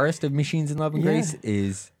guitarist of Machines and Love and Yeah. Grace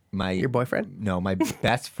is my Your boyfriend? No, my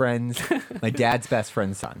best friend's my dad's best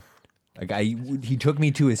friend's son. Like he took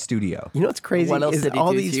me to his studio. You know what's crazy? What else is did he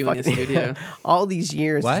all do to these you in his fucking- studio? all these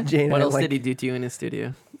years, What? Jane and What I, else like, did he do to you in his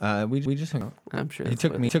studio? We just hung out. I'm sure He that's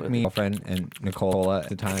took what- me, what- girlfriend, and Nicole at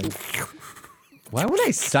the time. Why would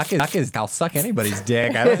I suck his? I'll suck anybody's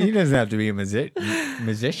dick. He doesn't have to be a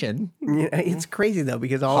musician. Yeah, it's crazy though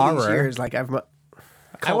because all these Horror. years, like I've.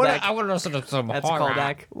 Callback. I want to listen to some That's a horror.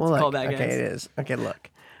 callback. Well, It's a like, callback, okay, guys. it is. Okay, look,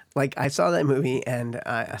 like I saw that movie and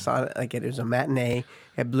I saw it like it was a matinee.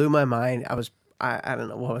 It blew my mind. I don't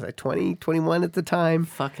know, what was I, 20, 21 at the time?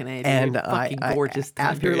 Fucking A, dude. And Fucking gorgeous time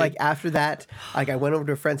after period. after that, like I went over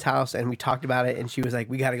to a friend's house and we talked about it, and she was like,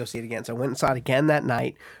 "We got to go see it again." So I went and saw it again that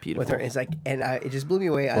night with Beautiful. her. It's like, and it just blew me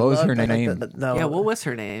away. What was her name? Yeah, what was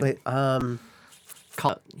her name?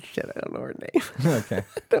 Call, Shit, I don't know her name. Okay.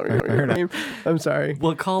 I don't remember her name. I'm sorry.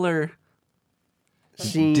 we'll call her.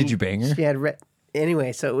 Did you bang her? She had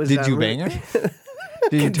anyway. So it was. Did you bang her?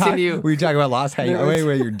 Did you talk? Continue. Were you talking about lost how you? No, Oh, wait, it's-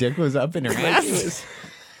 wait, your dick was up in her ass. It was-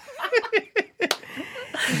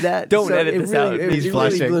 that Don't so edit it this really, out. It, He's it really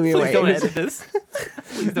flushing. blew me Please away. don't It was- edit this.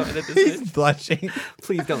 Please don't edit this. He's Mitch. blushing.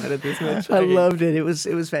 Please don't edit this, Mitch. I Okay. loved it. It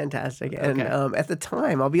was fantastic. And Okay. at the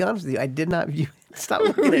time, I'll be honest with you, I did not view. Stop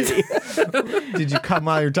looking at me. Did you come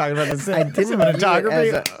while you're talking about the I didn't view it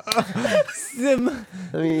cinematography? Sim.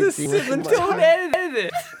 Let me see. what- Don't edit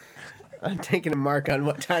it. I'm taking a mark on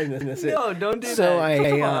what time this is. No, don't do So that.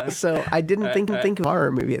 Come on. so I didn't think of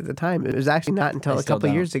horror movie at the time. It was actually not until a still couple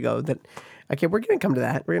of don't. years ago that. Okay, we're gonna come to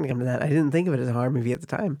that. I didn't think of it as a horror movie at the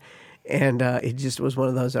time, and it just was one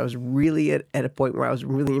of those. I was really at a point where I was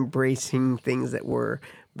really embracing things that were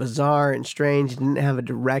bizarre and strange. Didn't have a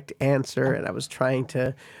direct answer, and I was trying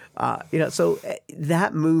to, So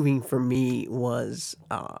that movie for me was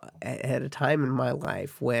at a time in my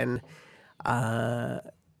life when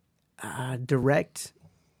direct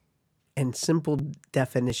and simple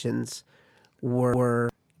definitions were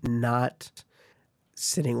not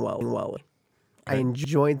sitting well. I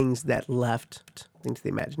enjoyed things that left something to the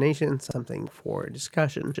imagination, something for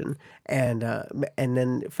discussion, and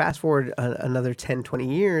then fast forward another 10, 20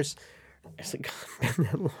 years. It's like, God, been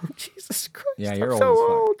that long? Jesus Christ! Yeah, you're I'm so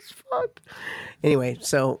old old as fuck. Anyway,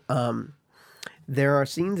 so there are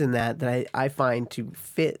scenes in that I find to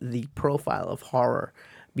fit the profile of horror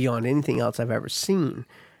beyond anything else I've ever seen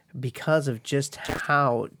because of just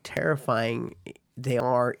how terrifying they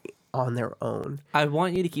are on their own. I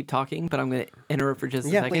want you to keep talking, but I'm going to interrupt for just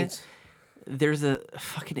a second. Please. There's a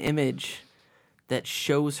fucking image that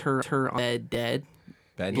shows her on bed dead,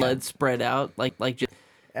 blood spread out, like just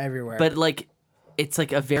Everywhere. but like it's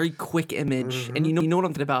like a very quick image, and you know what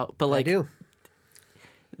I'm talking about. But I like, do.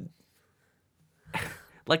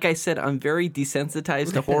 like I said, I'm very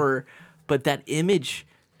desensitized to horror, but that image,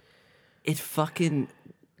 it fucking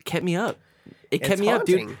kept me up. It kept It's me up,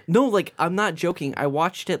 dude. haunting. No, like I'm not joking. I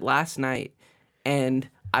watched it last night, and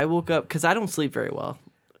I woke up because I don't sleep very well.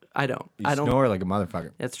 I don't. You I don't. snore like a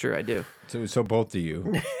motherfucker. That's true. I do. So both of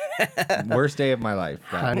you. Worst day of my life.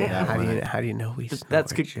 How do you know we snore,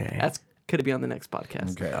 That's good. Jay? That's could be on the next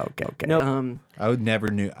podcast. Okay. Okay. No. I would never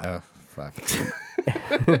knew. Fuck.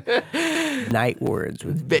 Night words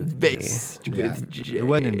with Vegas. Yeah. It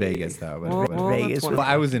wasn't in Vegas though. But Well, it was. well, Vegas that's was- one- Well,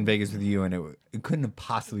 I was in Vegas with you, and it couldn't have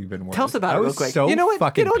possibly been worse. Tell us about I it real was quick. So you know what?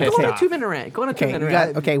 fucking Go pissed on a off. 2-minute rant. Go on a Okay, 2-minute you got,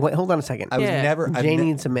 rant. okay. Wait, hold on a second. I was Yeah. never. Jay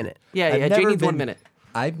needs a minute. Yeah, I've Jay never needs 1 been- minute.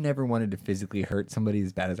 I've never wanted to physically hurt somebody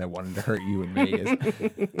as bad as I wanted to hurt you in Vegas.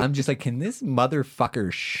 I'm just like, can this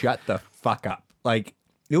motherfucker shut the fuck up? Like,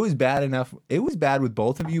 it was bad enough. It was bad with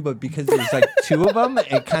both of you, but because there's like two of them,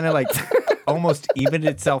 it kind of like almost evened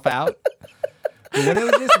itself out. But when it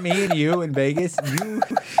was just me and you in Vegas,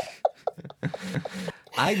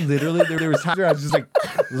 I literally, there was times where I was just like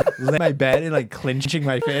laying in my bed and like clenching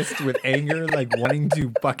my fist with anger, like wanting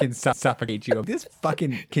to fucking suffocate you. This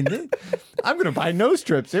fucking, I'm going to buy nose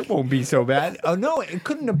strips. It won't be so bad. Oh no, it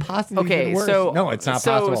couldn't have possibly Okay, been worse. so No, it's not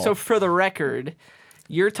possible. So for the record,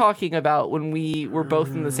 you're talking about when we were both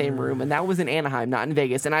in the same room, and that was in Anaheim, not in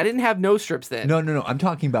Vegas, and I didn't have nose strips then. No. I'm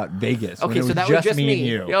talking about Vegas. when Okay, it so was that was just me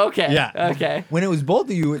me. and you. Okay, Yeah. okay. When it was both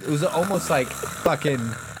of you, it was almost like fucking,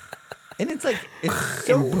 and it's like, it's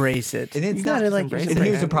so Embrace it. And it's You not gotta, like, embrace and it.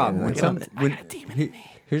 here's the problem. When I some, got a when, demon in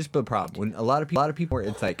me. here's the problem. When a lot of people,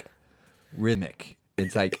 it's like rhythmic.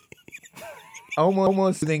 It's like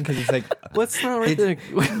almost thing because it's like What's not right It's-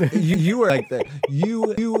 there? you were like the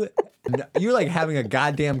you're like having a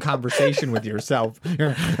goddamn conversation with yourself.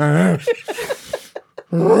 I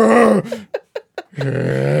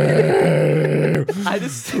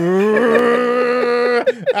just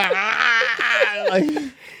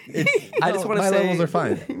I just want to my say levels are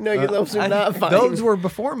fine. No, your levels are not fine. Those were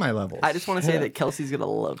before my levels. I just want to say that Kelsey's gonna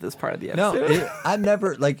love this part of the No, episode. I've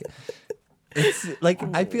never like It's like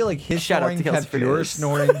I feel like his Shout out snoring to Kelsey kept your Fernandez.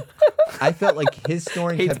 snoring. I felt like his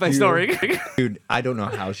snoring Hates kept my your- snoring. Dude, I don't know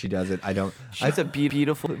how she does it. I don't. She's a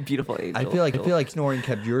beautiful, beautiful angel. I feel like snoring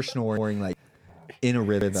kept your snoring like in a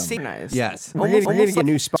rhythm. Synchronized. Yes. We're gonna Almost get a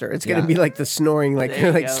new sponsor. It's gonna Yeah. be like the snoring, like There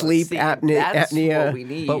you like go. sleep See, apnea. that's apnea. what we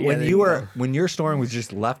need. But when there you you were when your snoring was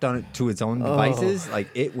just left on it to its own devices, like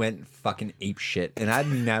it went fucking ape shit. And I'd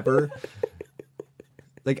never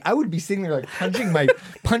like I would be sitting there like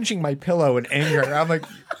punching my pillow in anger. I'm like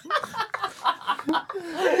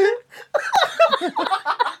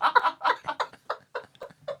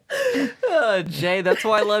Jay, that's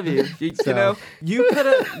why I love you. You know, you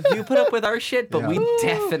put up with our shit, but we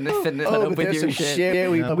definitely put up but with there's your some shit.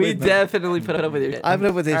 shit we We definitely put up with your shit. I've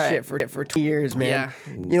lived with this All right. shit for 2 years, man.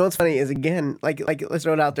 Yeah. You know what's funny is again, like let's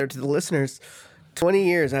throw it out there to the listeners. 20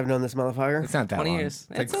 years I've known this motherfucker. it's not that 20 long. years.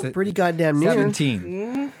 It's like That's a Pretty goddamn near.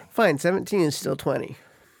 17. Fine, 17 is still 20.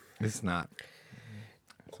 It's not.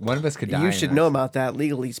 One of us could die. You in should this. know about that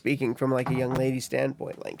legally speaking from like a young lady's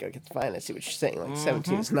standpoint. Like, okay, it's fine. I see what you're saying. Like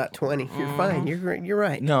 17 is not 20. You're fine. You're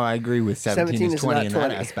right. No, I agree with 17 is 20 not in 20.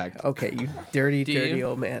 that aspect. Okay, you dirty, Do dirty you?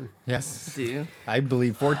 old man. Yes. Do you? I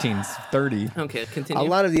believe 14's 30. Okay, continue. A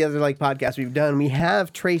lot of the other like podcasts we've done, we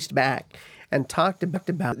have traced back and talked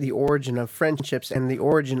about the origin of friendships and the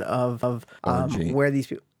origin of Orgy. where these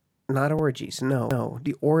people, not orgies, no,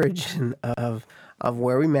 the origin of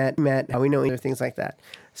where we met, how we know each other, things like that.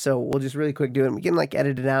 So we'll just really quick do it. We can like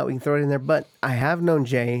edit it out. We can throw it in there. But I have known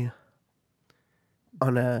Jay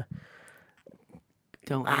on a.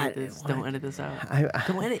 Don't edit this. Don't edit this out.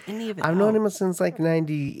 Don't edit any of it I've out. known him since like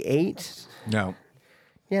 98. No.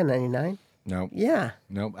 Yeah, 99. No. Yeah.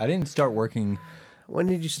 No. I didn't start working When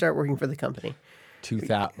did you start working for the company?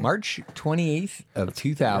 2000 March 28th of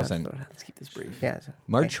 2000. Let's keep this brief. Yeah.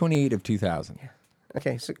 March 28th of 2000.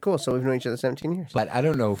 Okay, so cool. So we've known each other 17 years. But I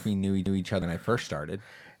don't know if we knew each other when I first started.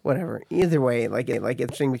 Whatever. Either way, like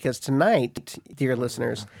interesting because tonight, dear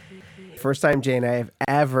listeners, first time Jay and I have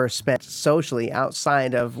ever spent socially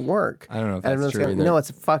outside of work. I don't know if And that's everyone's true going, either. no,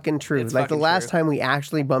 it's fucking true. It's like the fucking last true. time we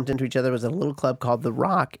actually bumped into each other was at a little club called The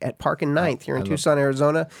Rock at Park and Ninth here in Tucson,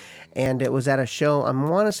 Arizona, and it was at a show. I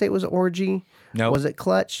want to say it was Orgy. No. Was it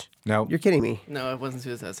Clutch? No. You're kidding me. No, it wasn't as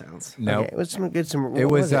soon as that sounds. No. Okay, it was some good. It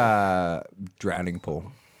what was Drowning Pool.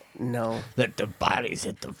 no, Let the bodies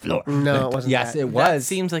hit the floor. no, it wasn't. Yes, that. it That was.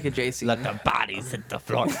 seems like a JC. Let the bodies hit the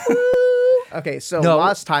floor. Okay, so No.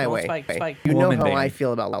 Lost Highway. Spike. You know Woman, how baby. I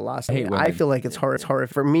feel about Lost hate Highway. I women. feel like it's horror. It's horror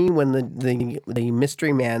for me when the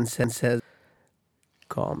mystery man says,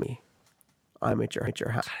 "Call me. I'm at your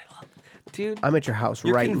house. Dude, I'm at your house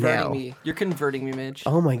you're right converting now." me. You're converting me, Mitch.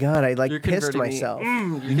 Oh my god, I like You're pissed converting me. myself.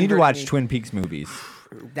 You need to watch Twin Peaks movies.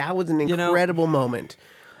 That was an You know- incredible moment.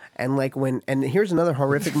 And like and here's another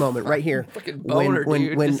horrific moment right here. Fucking boner,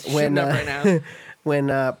 dude. Just shooting up right now. when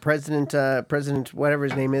President whatever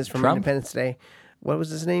his name is from Trump? Independence Day, what was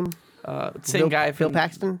his name? Same guy Bill from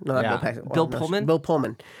Paxton? No, not Yeah. Bill Paxton. Bill no, Pullman? Bill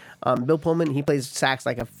Pullman. Bill Pullman, he plays sax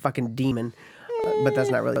like a fucking demon. But that's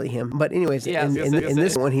not really him. But anyways, Yeah, I was in gonna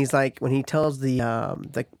this say. one, he's like, when he tells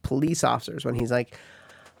the police officers, when he's like,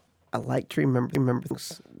 I like to remember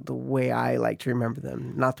things the way I like to remember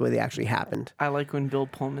them, not the way they actually happened. I like when Bill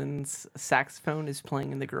Pullman's saxophone is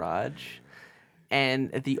playing in the garage, and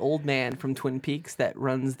the old man from Twin Peaks that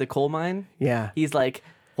runs the coal mine. Yeah. He's like,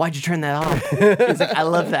 "Why'd you turn that off?" He's like, "I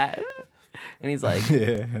love that," and he's like,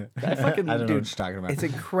 I fucking don't know what dude, you're talking about. It's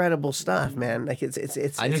incredible stuff, man. Like it's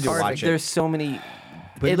I need it's to hard. watch it. "There's so many."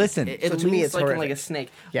 But listen, it So to me, leans it's like horrific. a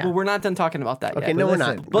snake. Yeah. Well, we're not done talking about that Okay, yet. no, we're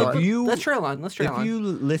listen, not. But if you let's trail on. Let's trail if on. you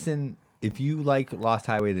listen, if you like Lost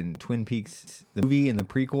Highway, then Twin Peaks, the movie and the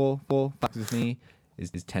prequel, Fucks With Me,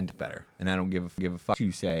 is 10th better. And I don't give a fuck what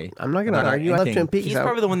you say. I'm not gonna about argue. I love anything. Twin Peaks. He's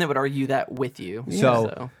probably the one that would argue that with you.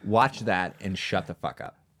 So watch that and shut the fuck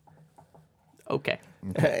up. Okay.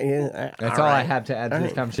 That's all I have to add to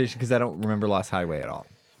this conversation because I don't remember Lost Highway at all.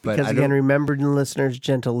 But Because I again, don't, remember, listeners,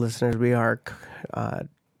 gentle listeners, we are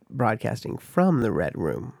broadcasting from the Red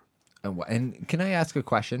Room. and can I ask a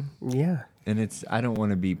question? Yeah. And I don't want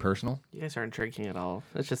to be personal. You guys aren't drinking at all.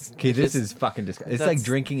 It's just Okay, it's this just- is fucking disgusting. It's like that's-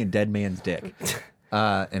 drinking a dead man's dick.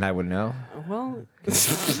 And I would know. well,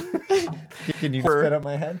 Can you spit up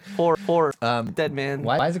my head? poor dead man.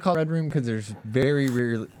 Why is it called Red Room? Because there's very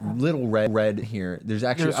little red here. There's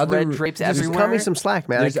actually There's other red drapes Just everywhere. cut me some slack,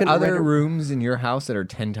 man. There's I couldn't other render- rooms in your house that are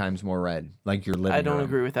 10 times more red, like your living room. I don't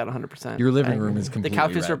agree with that 100%. Your living room is The completely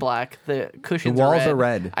couches red. are black. The cushions The walls are are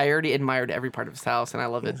red. I already admired every part of his house, and I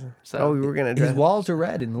love it. So Oh, we were gonna His address. walls are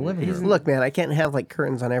red in the living room. Look, man, I can't have like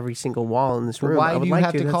curtains on every single wall in this room. Why I would do you like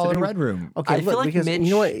have to That's call the it a thing. red room? Okay, I feel look, like because Mitch-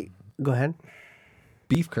 you know what? Go ahead.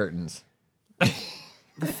 Beef curtains.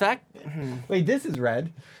 The fact Wait, this is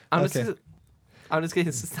red. I'm Okay. I'm just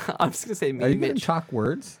gonna say Are me, you gonna Mitch. talk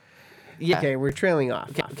words? Yeah. Okay, we're trailing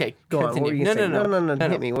off. Okay. Go on. What were Continue. you No, saying? No.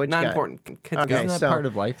 Hit me. What you Not got? important. Continue. Okay, Isn't that so part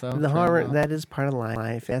of life, though? The Trailing horror, off? that is part of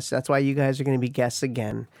life. Yes, that's why you guys are going to be guests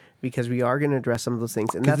again, because we are going to address some of those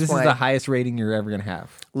things. And Because that's this why, is the highest rating you're ever gonna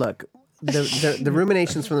have. look, the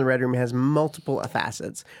ruminations from the Red Room has multiple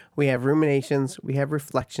facets. We have ruminations, we have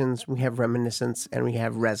reflections, we have reminiscence, and we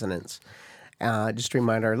have resonance. Just to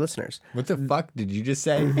remind our listeners, What the fuck did you just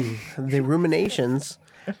say? the ruminations,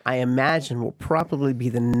 I imagine, will probably be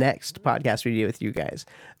the next podcast we do with you guys.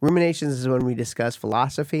 Ruminations is when we discuss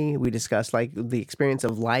philosophy. We discuss like the experience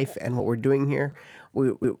of life and what we're doing here.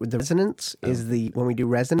 The resonance is when we do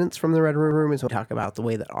resonance from the Red Room is when we talk about the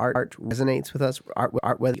way that art resonates with us.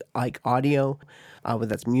 Art whether like audio, whether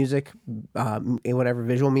that's music, in whatever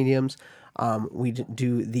visual mediums. We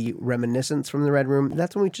do the reminiscence from the Red Room.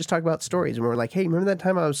 That's when we just talk about stories. And we're like, hey, remember that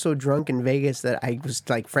time I was so drunk in Vegas that I was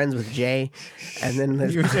like friends with Jay? And then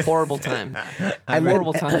there's Horrible time. and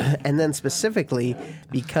Horrible then, time. And then specifically,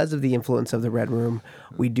 because of the influence of the Red Room,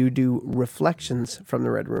 we do reflections from the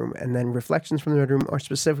Red Room. And then reflections from the Red Room are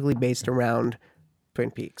specifically based around Twin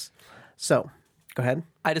Peaks. So, go ahead.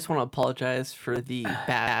 I just want to apologize for the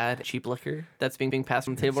bad cheap liquor that's being passed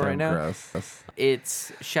from the table So right now. gross.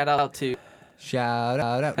 It's shout out to. Shout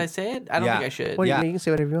out. Can I say it? I don't Yeah. think I should. Well, Yeah. you can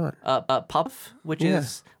say whatever you want. Puff, which Yeah.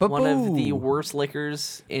 is one of the Ba-boo. worst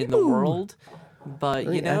liquors in the world.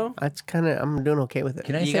 But you know, That's kind of, I'm doing okay with it.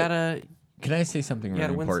 Can I you say? gotta Can I say something really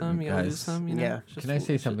win important, some. You gotta guys? lose some. You know? Yeah. Just Can I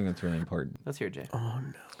say just- something that's really important? Let's hear it, Jay. Oh,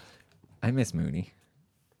 no. I miss Mooney.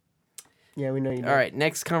 Yeah, we know you do. All right,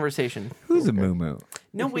 next conversation. Who's a Moo Moo?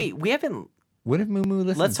 No, wait, we haven't. What if Moo Moo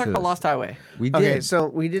listens Let's talk to about this? Lost Highway. We did. Okay, so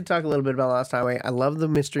we did talk a little bit about Lost Highway. I love the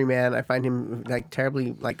mystery man. I find him like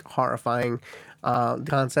terribly like horrifying. The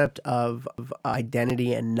concept of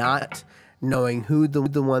identity and not knowing who the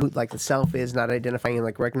one who, like the self is, not identifying and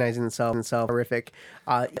like recognizing the self and self horrific.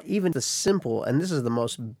 Even the simple, and this is the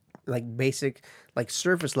most like basic like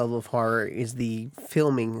surface level of horror is the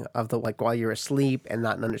filming of the like while you're asleep and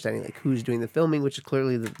not understanding like who's doing the filming, which is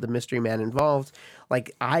clearly the mystery man involved.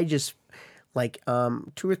 Like I just. Like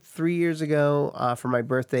 2 or 3 years ago, for my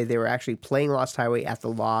birthday, they were actually playing Lost Highway at the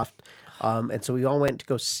Loft, and so we all went to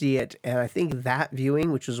go see it. And I think that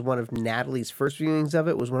viewing, which was one of Natalie's first viewings of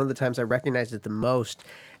it, was one of the times I recognized it the most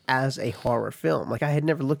as a horror film. Like I had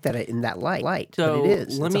never looked at it in that light, So but it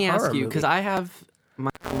is. let It's a me ask horror you, because movie. I have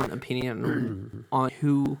my own opinion on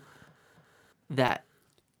who that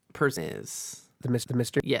person is. the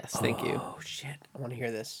mystery. Yes, thank you. Oh shit! I want to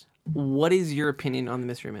hear this. What is your opinion on the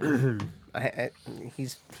mystery man?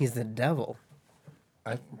 He's the devil.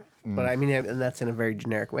 I- But I mean, and that's in a very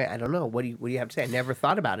generic way. I don't know. What do you have to say? I never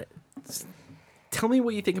thought about it. Tell me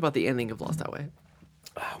what you think about the ending of Lost Highway.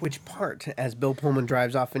 Which part? As Bill Pullman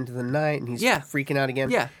drives off into the night and he's Yeah. freaking out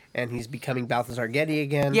again. Yeah. And he's becoming Balthazar Getty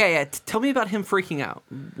again. Yeah. Tell me about him freaking out.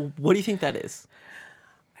 What do you think that is?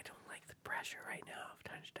 I don't like the pressure right now of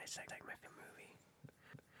trying to dissect my movie.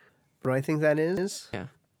 What do I think that is? Yeah.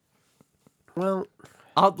 Well,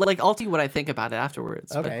 I'll tell you what I think about it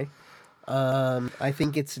afterwards. but- okay. I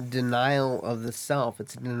think it's denial of the self.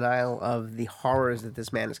 It's denial of the horrors that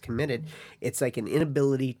this man has committed. It's like an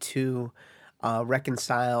inability to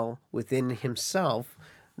reconcile within himself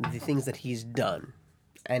the things that he's done,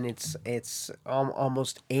 and it's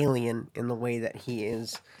almost alien in the way that he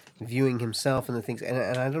is viewing himself and the things. And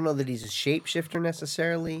I don't know that he's a shapeshifter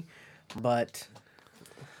necessarily, but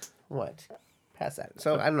what? Past that.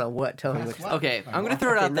 So I don't know what. Tell me what. Okay, I'm gonna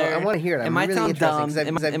throw it out No, there. I want to hear it. It I'm might really sound interested, dumb. 'cause that- It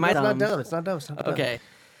 'cause might- that- it might it's not dumb. dumb. It's not dumb. It's not dumb. Okay.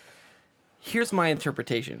 Here's my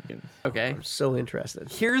interpretation. Okay. I'm so interested.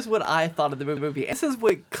 Here's what I thought of the movie. This is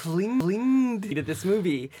what clinged me to this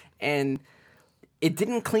movie, and it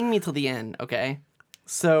didn't cling me till the end. Okay,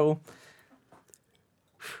 so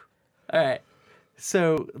all right.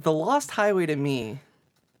 So the Lost Highway to me,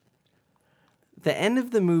 the end of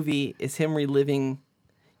the movie is him reliving.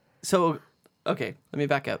 So okay, let me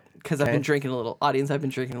back up because I've been drinking a little. Audience, I've been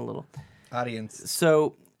drinking a little. Audience.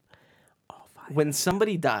 So when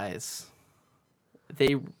somebody dies,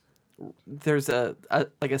 there's a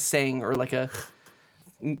like a saying or like a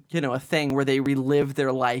thing where they relive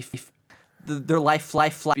their life, their life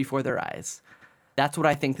before their eyes. That's what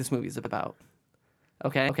I think this movie is about.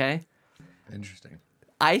 Okay. Interesting.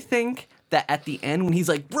 I think that at the end when he's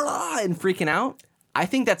like "Rah!" and freaking out, I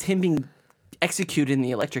think that's him being executed in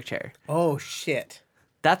the electric chair. Oh shit!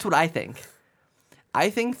 That's what I think. I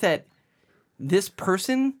think that this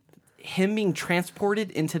person, him being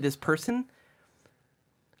transported into this person,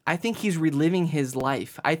 I think he's reliving his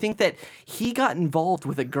life. I think that he got involved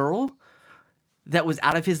with a girl that was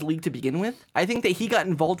out of his league to begin with. I think that he got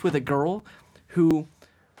involved with a girl who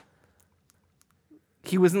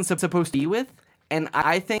he wasn't supposed to be with, and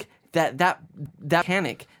I think that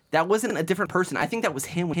mechanic, that wasn't a different person. I think that was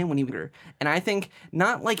him when he was younger. And I think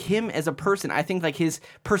not like him as a person. I think like his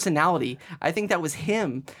personality. I think that was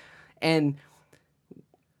him, and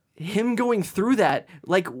him going through that.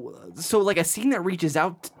 Like, so like a scene that reaches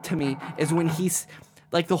out to me is when he's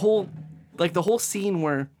like the whole scene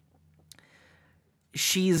where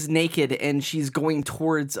she's naked and she's going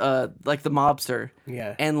towards like the mobster.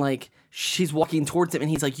 Yeah. And like she's walking towards him and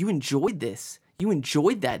he's like, "You enjoyed this. You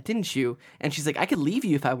enjoyed that, didn't you?" And she's like, "I could leave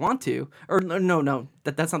you if I want to." Or no,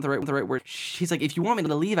 that's not the right word. She's like, "If you want me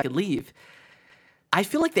to leave, I could leave." I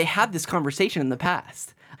feel like they had this conversation in the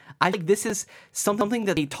past. I think this is something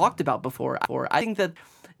that they talked about before. I think that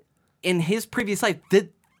in his previous life,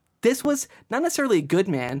 this was not necessarily a good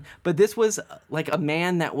man, but this was like a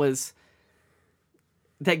man that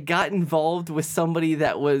got involved with somebody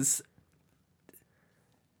that was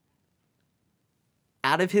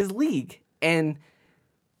out of his league. And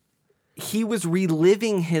he was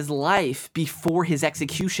reliving his life before his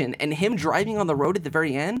execution. And him driving on the road at the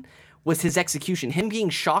very end was his execution. Him being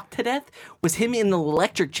shocked to death was him in the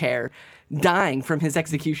electric chair dying from his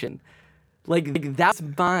execution. Like that's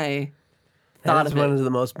my thought of it. That's one of the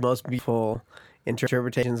most beautiful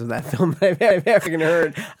interpretations of that film that I've ever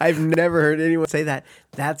heard. I've never heard anyone say that.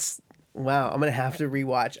 That's... Wow, I'm gonna have to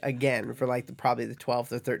rewatch again for like probably the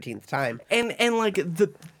 12th or 13th time. And like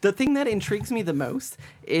the thing that intrigues me the most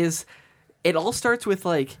is it all starts with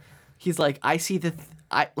like he's like, I see the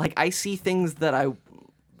things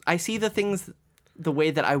the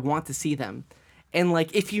way that I want to see them. And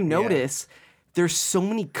like if you notice, there's so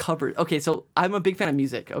many covers. Okay, so I'm a big fan of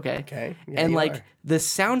music, okay? Okay. Yeah, and you like are. the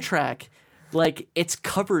soundtrack, like it's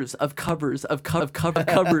covers of covers of covers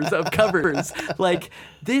of covers. Like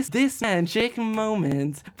this magic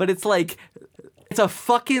moment, but it's like it's a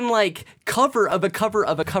fucking like cover of a cover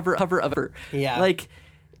of a cover of a. Yeah. Like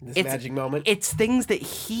This magic moment. It's things that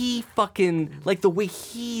he fucking like the way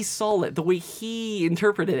he saw it, the way he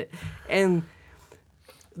interpreted it, and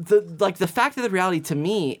the fact of the reality to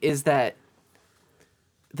me is that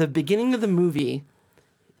the beginning of the movie,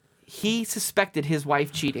 he suspected his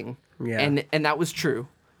wife cheating. Yeah. And that was true.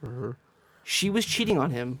 Mm-hmm. She was cheating on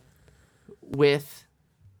him with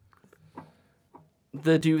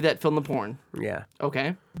the dude that filmed the porn. Yeah.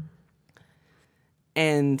 Okay.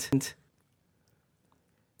 And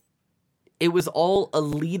it was all a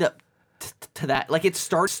lead up to that. Like it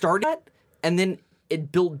started that, and then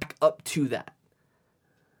it built back up to that.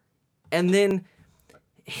 And then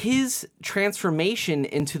his transformation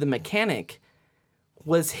into the mechanic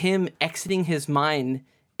was him exiting his mind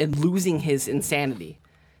and losing his insanity.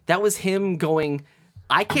 That was him going,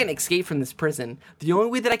 I can't escape from this prison. The only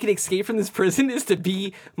way that I can escape from this prison is to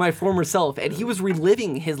be my former self. And he was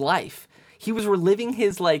reliving his life. He was reliving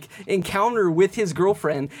his like encounter with his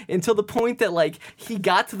girlfriend until the point that like he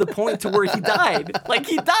got to the point to where he died. Like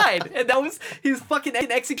he died, and that was his fucking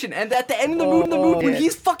execution. And at the end of the movie, when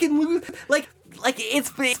he's fucking like it's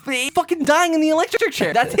fucking dying in the electric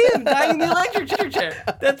chair. That's him dying in the electric chair.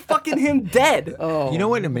 That's fucking him dead. You know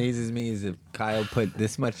what amazes me is if Kyle put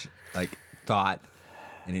this much like thought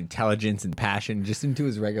and intelligence and passion just into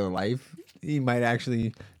his regular life, he might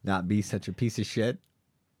actually not be such a piece of shit.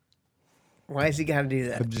 Why has he got to do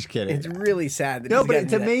that? I'm just kidding. It's really sad. That No, he's but gotta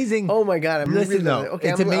it's do that. amazing. Oh my god! I'm Listen, really though, okay.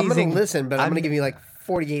 it's I'm going amazing. to listen, but I'm going to give you like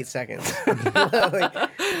 48 seconds.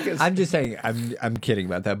 I'm just saying, I'm kidding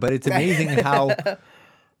about that, but it's amazing how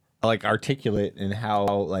like articulate and how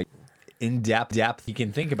like in depth you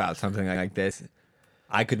can think about something like this.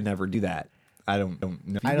 I could never do that. I don't know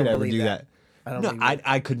if you I could don't ever believe do that. that. I don't No, believe that.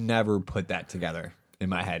 I could never put that together in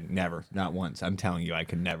my head. Never, not once. I'm telling you, I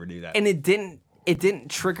could never do that. And it didn't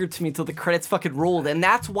trigger to me until the credits fucking rolled, and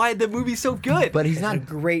that's why the movie's so good. But he's It's not a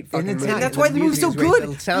great fucking and it's movie. not- that's why the movie's music so is great. good,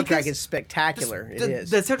 The soundtrack because is spectacular. It is.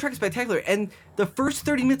 The soundtrack is spectacular, and the first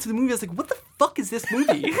 30 minutes of the movie, I was like, "What the fuck is this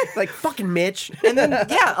movie?" like fucking Mitch. And then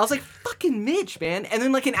I was like, "Fucking Mitch, man!" And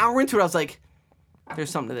then like an hour into it, I was like, "There's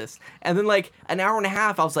something to this." And then like an hour and a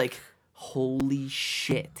half, I was like, "Holy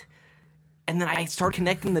shit!" And then I started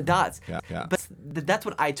connecting the dots. Yeah. But that's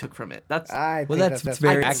what I took from it. That's I Well, think that's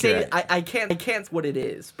very I'd say accurate. I can't what it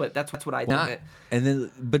is, but that's what I took not, from it. and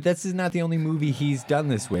then, but this is not the only movie he's done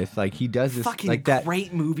this with. Like he does this, Fucking like that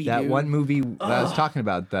great movie, That dude. one movie that I was talking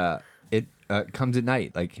about, it comes at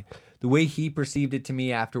night. Like the way he perceived it to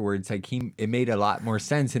me afterwards, like it made a lot more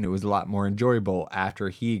sense and it was a lot more enjoyable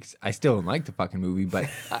after I still don't like the fucking movie, but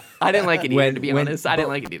I didn't like it either, When- to be when- honest. I didn't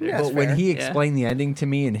like it either. Yeah. but when fair. he Yeah. explained the ending to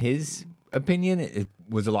me in his opinion,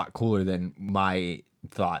 was a lot cooler than my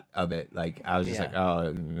thought of it. Like I was just like,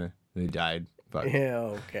 oh, they died. But Yeah,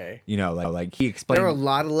 okay. you know, like he explained. There are a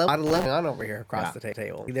lot of level going on over here across the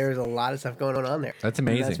table. There's a lot of stuff going on there. That's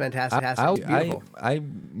amazing. That's fantastic. It's beautiful. I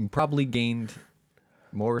probably gained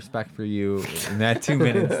more respect for you in that 2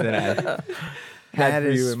 minutes than I had for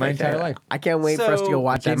you in my entire life. I can't wait for us to go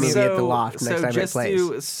watch that movie at the Loft next time it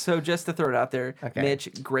plays. So just to throw it out there, Okay. Mitch,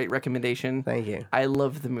 great recommendation. Thank you. I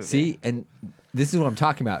love the movie. See, and this is what I'm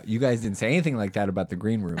talking about. You guys didn't say anything like that about the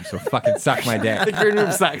green room, so fucking suck my dick. The green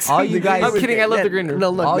room sucks. All you guys- I'm kidding. I love the green room. No,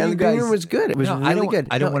 look, All man, you the green guys- room was good. It was No, really good.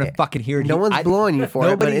 I don't want to fucking hear it. No one's blowing you for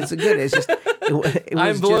it, but nobody- it's good. It's just it I'm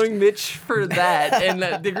was blowing Mitch for that, and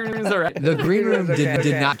the green room's all right. The green room Okay.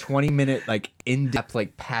 did not 20-minute like in-depth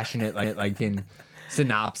like passionate like in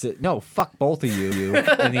synopsis. No, fuck both of you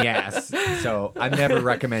in the ass. So I'm never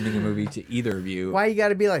recommending a movie to either of you. Why you got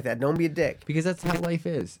to be like that? Don't be a dick. Because that's how life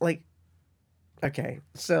is. Like, okay,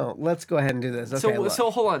 so let's go ahead and do this. Okay, look. So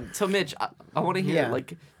hold on. So Mitch, I want to hear Yeah.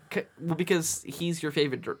 like, well, because he's your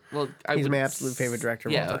favorite. Well, He's my absolute favorite director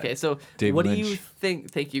of all Yeah. time. Okay. So David what do you Lynch.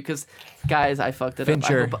 think? Thank you. Because guys, I fucked it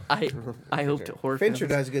Fincher. up. I hope to horror. Fincher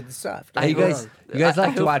fans- does good stuff. Hey, you Don't get guys, me you guys I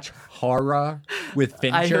like to hope- watch horror with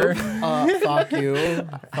I Fincher? wrong. Fuck you.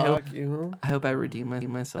 Fuck you. I hope I redeem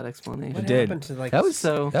myself. That explanation. What Did happened to, like, that was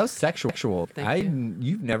so- that was sexual. Thank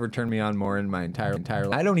You've never turned me on more in my entire life.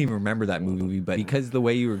 I don't even remember that movie, but because the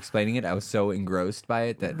way you were explaining it, I was so engrossed by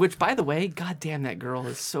it that. Which, by the way, goddamn, that girl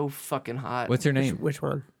is so fucking hot. What's her name? Which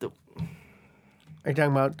one? The- Are you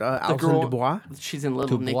talking about Alison girl- Dubois? She's in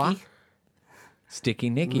Little Dubois? Nicky. Sticky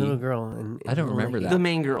Nicky. Little girl. I don't remember The that.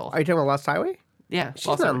 main girl. Are you talking about Lost Highway? Yeah. She's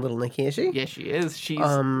also- not in Little Nicky, is she? Yeah, she is. She's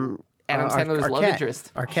Ar- Adam Sandler's love Arquette.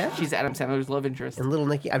 interest. Arquette? She's Adam Sandler's love interest. In Little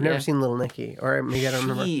Nicky? I've never Yeah. seen Little Nicky. Or maybe I don't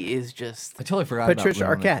remember. She is just. I totally forgot Patricia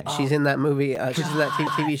about Little Arquette. She's in that movie. She's in that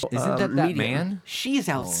TV show. Isn't that Medium. man? She's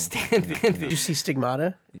outstanding. Did you see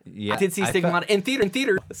Stigmata? Yeah, I did see I Stigmata in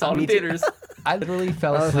theater. Saw it Me in too. theaters. I literally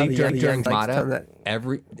fell how asleep the during young likes to Stigmata tell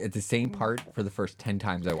that. at the same part for the first 10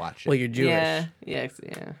 times I watched it. Well, you're Jewish. Yeah.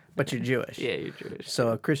 But you're Jewish. Yeah, you're Jewish. So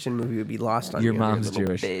a Christian movie would be lost on Your you. mom's little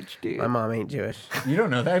Jewish. Bitch, dude. My mom ain't Jewish. You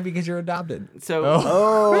don't know that because you're adopted. So.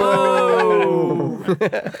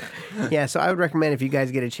 Yeah, so I would recommend if you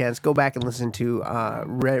guys get a chance, go back and listen to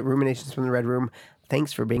Ruminations from the Red Room.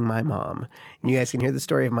 Thanks for being my mom. And you guys can hear the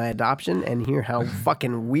story of my adoption and hear how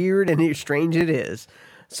fucking weird and strange it is.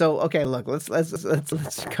 So okay, look, let's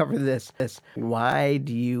cover this. Why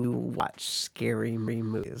do you watch scary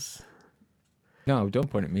movies? No, don't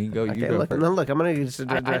point at me. Go. You Okay, go look, first. no, look, I'm gonna just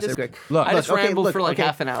address I it just, quick. Look, I just okay, rambled look, for like okay,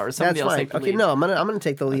 half an hour. Somebody That's else fine. take the Okay, lead. no, I'm gonna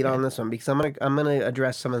take the lead on this one because I'm gonna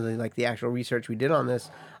address some of the actual research we did on this.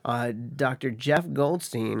 Dr. Jeff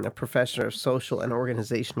Goldstein, a professor of social and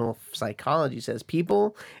organizational psychology, says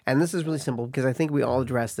people, and this is really simple because I think we all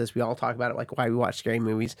address this. We all talk about it, like why we watch scary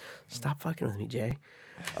movies. Stop fucking with me, Jay.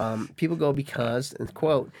 People go because, and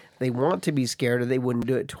quote, they want to be scared or they wouldn't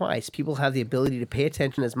do it twice. People have the ability to pay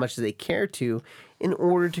attention as much as they care to in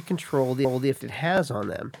order to control the effect it has on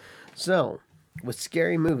them. So, with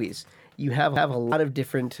scary movies, you have a lot of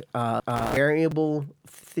different variable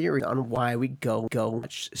theory on why we go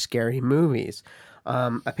watch scary movies.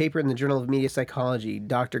 A paper in the Journal of Media Psychology,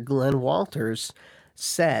 Dr. Glenn Walters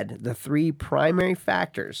said the three primary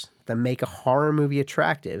factors that make a horror movie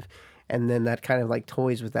attractive, and then that kind of like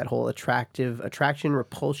toys with that whole attraction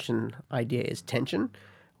repulsion idea, is tension,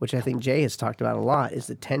 which I think Jay has talked about a lot, is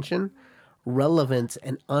the tension, relevance,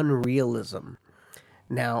 and unrealism.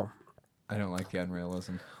 Now, I don't like the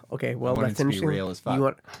unrealism. okay, well, I want that's it to be interesting. real as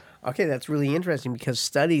fuck. Okay, that's really interesting because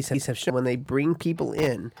studies have shown when they bring people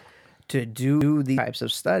in to do these types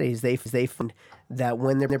of studies, they find that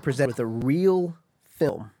when they're presented with a real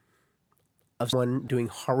film of someone doing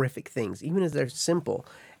horrific things, even if they're simple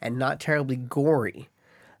and not terribly gory,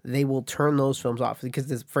 they will turn those films off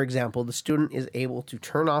because, for example, the student is able to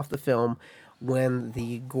turn off the film when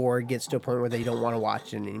the gore gets to a point where they don't want to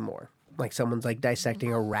watch it anymore. Like someone's like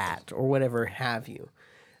dissecting a rat or whatever have you.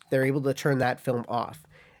 They're able to turn that film off.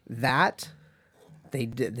 That they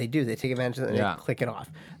do. They take advantage of it and Yeah. they click it off.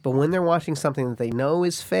 But when they're watching something that they know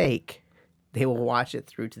is fake, they will watch it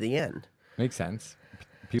through to the end. Makes sense.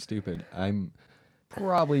 People are stupid. I'm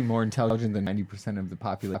probably more intelligent than 90% of the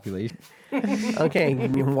population. Okay,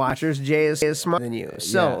 watchers, Jay is smarter than you.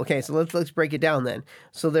 So, Yeah. okay, so let's break it down then.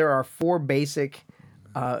 So there are four basic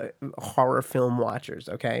horror film watchers.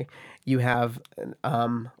 Okay, you have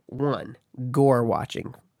one, gore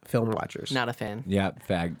watching film watchers. Not a fan. Yeah,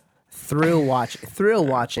 fag. Thrill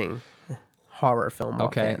watching horror film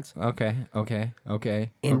Okay, fans.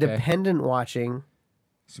 okay. Independent watching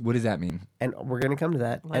So what does that mean? And we're going to come to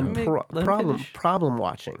that. And me finish. problem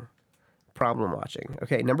watching. Problem watching.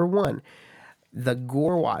 Okay, number 1, the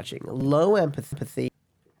gore watching, low empathy.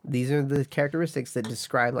 These are the characteristics that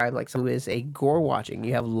describe like someone who is a gore watching.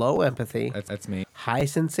 You have low empathy, That's me. high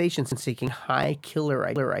sensation seeking, high killer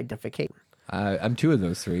identification. I'm 2 of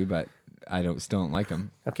those 3, but I still don't like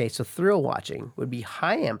them. Okay, so thrill watching would be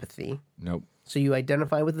high empathy. Nope. So you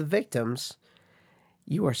identify with the victims.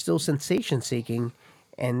 You are still sensation seeking,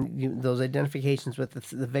 and those identifications with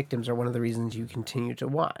the victims are one of the reasons you continue to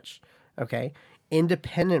watch. Okay,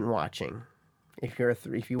 independent watching.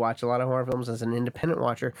 If you watch a lot of horror films as an independent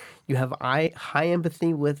watcher, you have high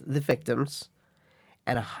empathy with the victims,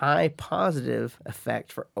 and a high positive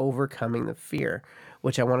effect for overcoming the fear,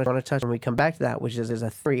 which I want to touch when we come back to that, which is a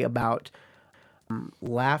theory about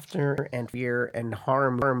laughter and fear and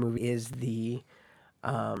horror movie is the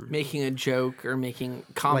Making a joke or making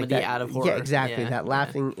comedy that, out of horror. Yeah, exactly. Yeah, That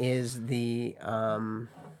laughing is the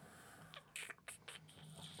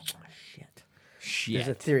shit. There's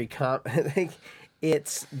a theory. I think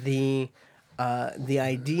it's the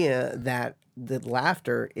idea that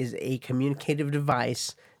laughter is a communicative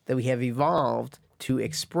device that we have evolved to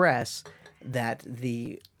express that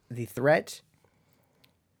the threat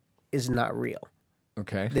is not real.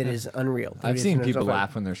 Okay. That is unreal. I've seen people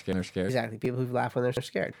laugh when they're scared. Exactly. People who laugh when they're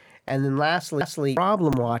scared. And then lastly,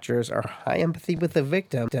 problem watchers are high empathy with the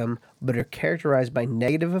victim, but are characterized by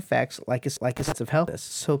negative effects like a sense of helplessness.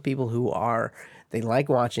 So people who they like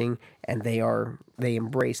watching and they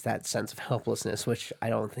embrace that sense of helplessness, which I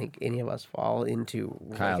don't think any of us fall into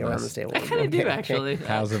Kyle around does. this table. I kind of do actually.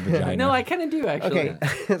 Kyle's a vagina. No, I kind of do actually.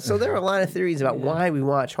 Okay, so there are a lot of theories about why we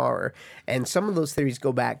watch horror, and some of those theories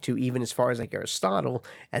go back to even as far as like Aristotle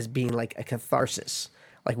as being like a catharsis.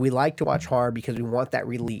 Like we like to watch horror because we want that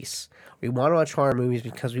release. We want to watch horror movies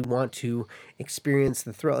because we want to experience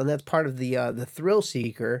the thrill, and that's part of the thrill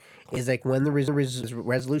seeker. Is like when the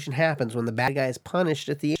resolution happens, when the bad guy is punished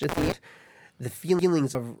at the end, the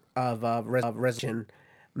feelings of resolution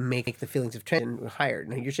make the feelings of tension higher.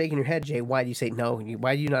 Now you're shaking your head, Jay. Why do you say no?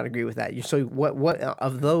 Why do you not agree with that? So what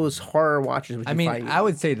of those horror watchers would you find? I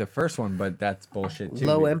would say the first one, but that's bullshit too.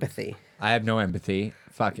 Low empathy. I have no empathy.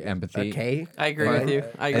 Fuck empathy. Okay, I agree with you.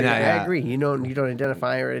 I agree. And I agree. You don't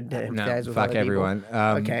identify or empathize with fuck other everyone. people.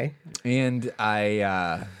 Okay. And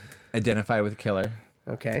I identify with killer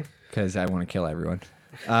Okay. because I want to kill everyone.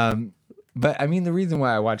 But I mean, the reason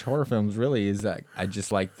why I watch horror films really is that I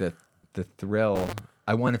just like the thrill.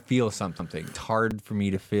 I want to feel something. It's hard for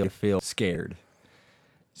me to feel scared.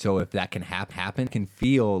 So if that can happen, I can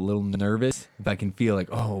feel a little nervous. If I can feel like,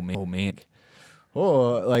 oh man.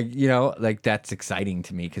 Oh, like that's exciting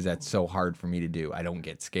to me because that's so hard for me to do. I don't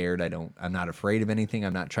get scared. I'm not afraid of anything.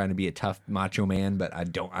 I'm not trying to be a tough macho man, but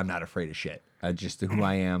I'm not afraid of shit. Just who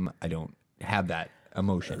I am. I don't have that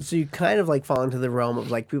emotion. So you kind of like fall into the realm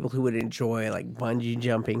of like people who would enjoy like bungee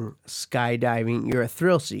jumping, skydiving. You're a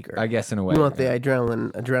thrill seeker. I guess in a way. You want the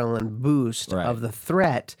adrenaline boost Right. of the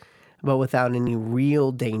threat, but without any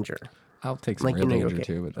real danger. I'll take some real danger okay.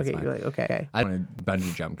 too, but that's Okay, fine. you're like, okay. I don't want to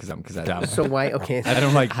bungee jump because I'm dumb. So why? Okay, I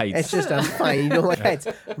don't like heights. it's just I'm fine. You don't like heights,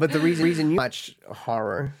 but the reason you watch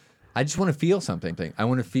horror. I just want to feel something. I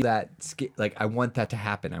want to feel that. Like I want that to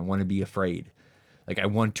happen. I want to be afraid. Like I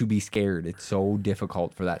want to be scared. It's so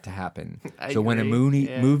difficult for that to happen. I So when a agree.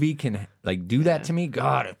 movie can like do that to me,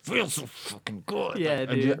 God, it feels so fucking good. Yeah, I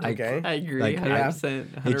dude. Okay. I agree. Like,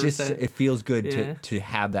 100%. It just it feels good Yeah. to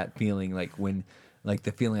have that feeling like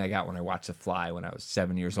the feeling I got when I watched The Fly when I was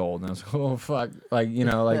 7 years old and I was like, oh fuck, like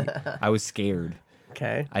I was scared.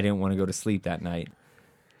 Okay. I didn't want to go to sleep that night.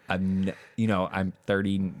 I'm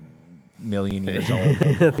 30 million years old.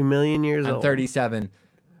 3 million years I'm old. 37.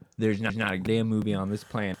 There's not a damn movie on this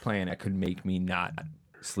planet that could make me not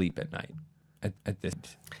sleep at night. At this,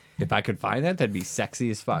 if I could find that, that'd be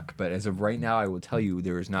sexy as fuck. But as of right now, I will tell you,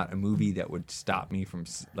 there is not a movie that would stop me from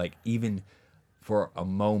like even for a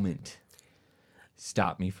moment.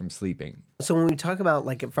 Stop me from sleeping. So when we talk about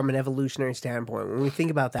like from an evolutionary standpoint, when we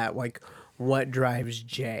think about that, like what drives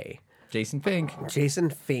Jay? Jason Fink.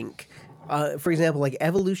 Jason Fink. For example, like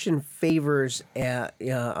evolution favors a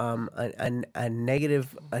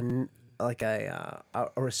negative, a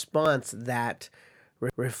response that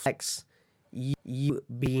reflects you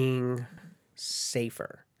being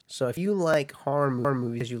safer. So if you like horror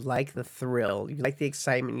movies, you like the thrill, you like the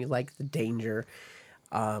excitement, you like the danger.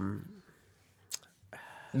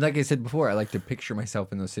 Like I said before, I like to picture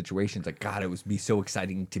myself in those situations. Like, God, it would be so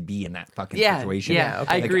exciting to be in that fucking situation. Yeah,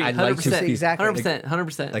 okay. I agree. I'd like to 100%. see- Exactly. 100%.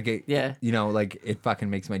 100%. Like it, yeah. like it fucking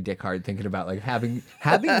makes my dick hard thinking about like having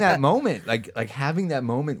that moment, like having that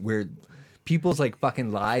moment where people's like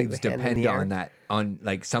fucking lives the hand in depend the air. on that, on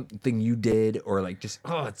like something you did, or like just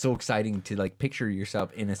it's so exciting to like picture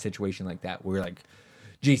yourself in a situation like that where like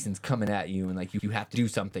Jason's coming at you and like you have to do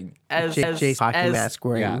something. Jason hockey mask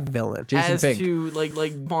wearing yeah. villain. Jason as Fink. to like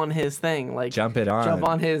on his thing, like Jump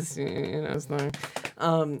on his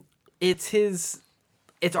thing.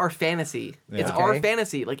 It's our fantasy. It's our Okay.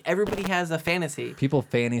 fantasy. Like everybody has a fantasy. People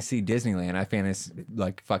fantasy Disneyland. I fantasy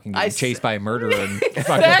like fucking I getting s- chased by a murderer and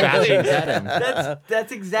fucking bashing his head in.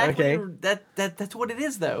 That's exactly Okay. that's what it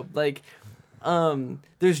is though. Like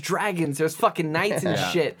there's dragons, there's fucking knights and Yeah.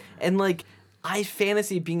 shit. And like I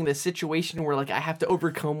fantasy being in a situation where like I have to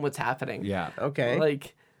overcome what's happening. Yeah. Okay.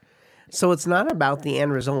 Like So it's not about the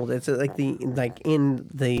end result. It's like in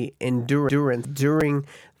the endurance during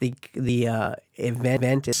the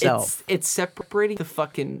event itself. it's separating the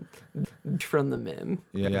fucking from the men.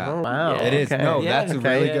 Yeah. Oh, wow. It is. Okay. No, Yeah. that's a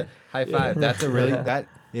Okay. really Yeah. good high five. That's a really that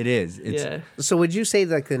it is. It's Yeah. So would you say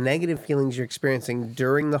like the negative feelings you're experiencing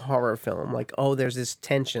during the horror film, like there's this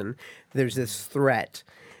tension, there's this threat.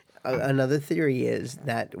 Another theory is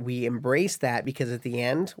that we embrace that because at the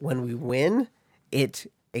end, when we win, it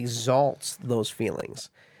exalts those feelings.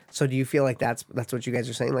 So do you feel like that's what you guys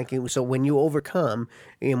are saying? Like, so when you overcome,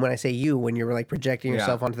 and when I say you, when you're like projecting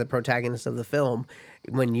yourself Yeah. onto the protagonist of the film,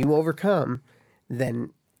 when you overcome,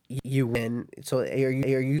 then you win. So are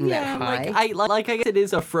you Yeah, that high? I guess it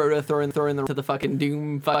is a Frodo throwing the to the fucking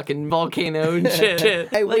doom fucking volcano and shit.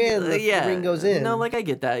 I Like, win, the ring goes in. No, like I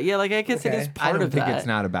get that. Yeah, like I guess it is Okay. I part don't of think that. it's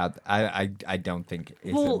not about I don't think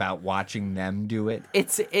it's Well, about watching them do it.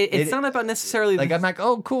 It's not about necessarily Like I'm like,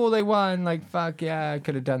 oh cool, they won. Like fuck yeah, I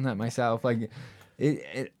could have done that myself. Like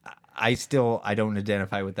I don't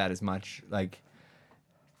identify with that as much. Like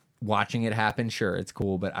watching it happen, sure, it's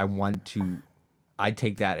cool, but I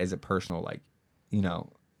take that as a personal, like, you know,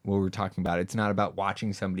 what we're talking about. It's not about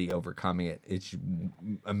watching somebody overcoming it. It's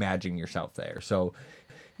imagining yourself there. So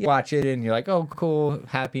you watch it and you're like, oh, cool,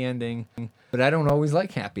 happy ending. But I don't always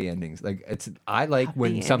like happy endings. Like I like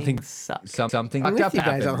when endings something suck. something I'm fucked with up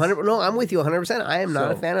you guys. happens. 100. No, I'm with you 100%. I am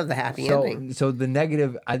not a fan of the happy ending. So the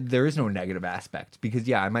negative, there is no negative aspect because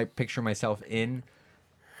I might picture myself in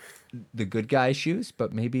the good guy's shoes,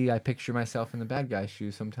 but maybe I picture myself in the bad guy's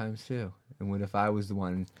shoes sometimes too. And what if I was the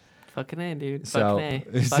one? fucking A, dude. So-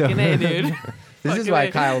 Fucking A, dude. This is why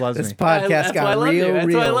A. Kyle loves This me. podcast That's why I got love you. real, That's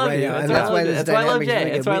real why I love right you. now, That's and why I that's love why you. this That's why I love dynamic is Jay.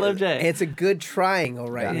 really That's good. why I love Jay. It's a good triangle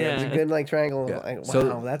right here. It's a Yeah. good like triangle. Like, wow,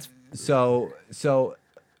 So- that's So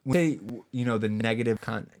say the negative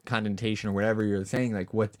connotation or whatever you're saying,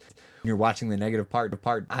 like what you're watching the negative part.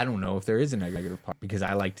 I don't know if there is a negative part because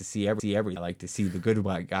I like to see every. I like to see the good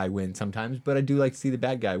guy win sometimes, but I do like to see the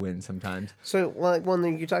bad guy win sometimes. so. Well, like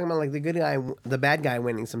when you're talking about like the good guy, the bad guy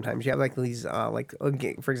winning. Sometimes you have like these like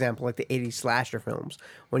okay, for example, like the '80s slasher films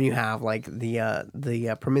when you have like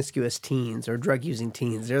the promiscuous teens or drug using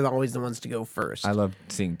teens. They're always the ones to go first. I love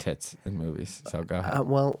seeing tits in movies, so go ahead.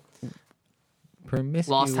 Well, Promiscuous.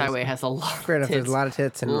 Lost Highway has a lot fair of enough. tits. There's a lot of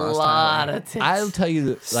tits and lot of tits. I'll tell you,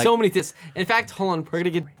 like, so many tits. In fact, hold on. We're gonna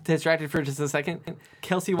get distracted for just a second.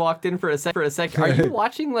 Kelsey walked in for a sec. Are you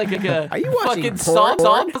watching like a Are you watching fucking porn?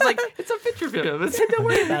 song? I was like, it's a picture film. Don't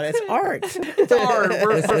worry about It's art. It's art.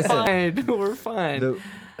 We're fine. We're fine.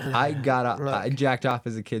 I jacked off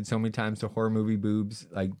as a kid so many times to horror movie boobs,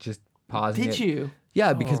 like just pausing Did it. you?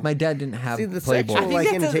 Yeah, because my dad didn't have See the Playboy. sexual like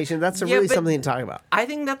that's a- invitation. That's yeah, really but- something to talk about. I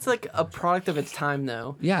think that's like a product of its time,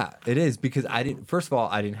 though. Yeah, it is because I didn't. First of all,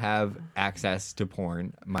 I didn't have access to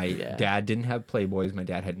porn. My Yeah. dad didn't have Playboys. My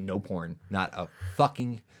dad had no porn, not a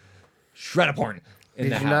fucking shred of porn. In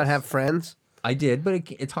Did the you house. not have friends? I did, but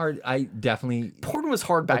it's hard. I definitely Porn was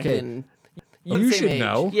hard back Okay. then. You the same should age.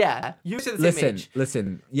 know. Yeah, you were the same age.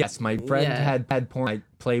 listen. Yes, my friend Yeah. had porn, like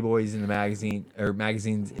Playboys in the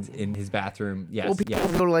magazines in his bathroom. Yes, Well, people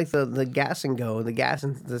yes. go to like the gas and go, the gas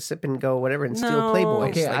and the sip and go, whatever, and steal No. Playboys.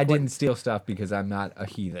 Okay, Like, I what- didn't steal stuff because I'm not a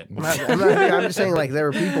heathen. I'm just saying, like there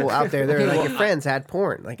were people out there. They're like your friends had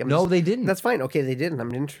porn. Like No, they didn't. That's fine. Okay, they didn't.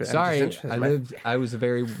 I'm interested. Sorry, I was a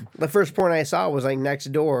very The first porn I saw was like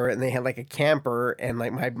next door, and they had like a camper, and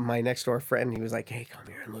like my next door friend, he was like, "Hey, come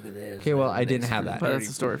here and look at this." okay. Well, And I they didn't have that. But that's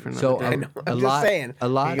a story for another So day. I know, I'm a just lot, saying. a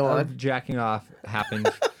lot Go on. of jacking off happened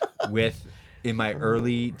in my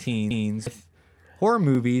early teens, with horror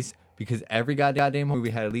movies because every goddamn movie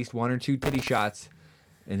had at least one or two titty shots,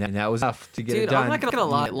 and that was enough to get it Dude, done. I'm not gonna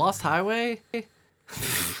lie. Lost Highway?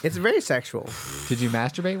 It's very sexual. Did you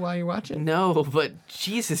masturbate while you're watching? No, but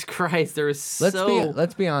Jesus Christ, there was Let's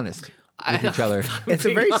so. be honest. with each other? It's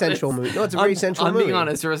a very sensual movie. No, it's a very sensual I'm movie. being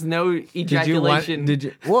honest. There was no Did you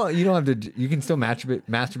ejaculation. Well, you don't have to. You can still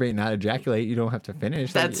masturbate and not ejaculate. You don't have to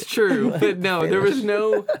finish. Like, That's true, but no, there was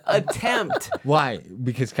no attempt. why?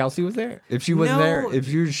 Because Kelsey was there. If she wasn't No. there,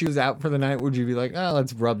 if she was out for the night, would you be like, oh,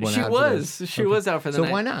 let's rub one She out? for was. this? She Okay. was out for the So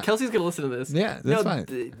night. why not? Kelsey's gonna listen to this. Yeah, that's no,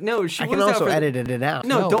 fine. No, she I was can out also for edit it out.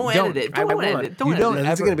 No, don't don't. edit it. I Don't won't. edit it. Don't You edit don't it.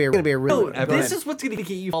 This is ever- gonna be a real. No, ever this edit. is what's gonna get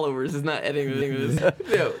you followers. Is not editing this.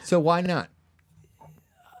 No, So why not?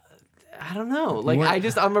 I don't know. Like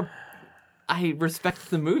I respect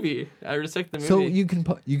the movie. I respect the movie. So you can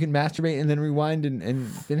masturbate and then rewind and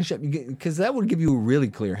finish up because that would give you a really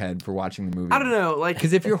clear head for watching the movie. I don't know. Like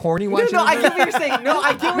Because if you're horny No, watching, no, I the get what you're saying. No,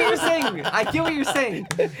 I get what you're saying. I get what you're saying.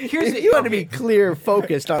 Here's If you want to be clear,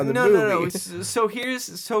 focused on the movie. no. So here's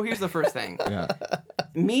the first thing. yeah.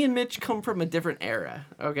 Me and Mitch come from a different era.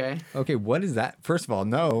 Okay. Okay, what is that? First of all,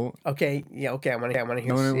 no. Okay, yeah, okay. I want to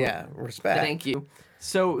hear. No, Yeah, respect. Thank you.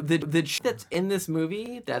 So the chick that's in this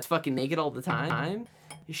movie that's fucking naked all the time,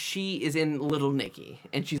 she is in Little Nicky,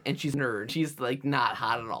 and she's a nerd. She's like not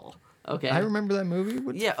hot at all. Okay. I remember that movie.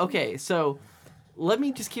 What- Yeah. Okay. So let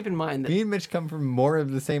me just keep in mind that Me and Mitch come from more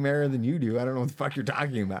of the same era than you do. I don't know what the fuck you're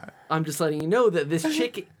talking about. I'm just letting you know that this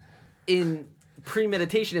chick in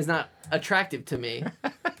premeditation is not attractive to me.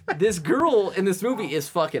 This girl in this movie is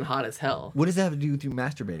fucking hot as hell. What does that have to do with you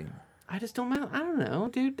masturbating? I just don't know. I don't know,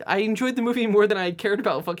 dude. I enjoyed the movie more than I cared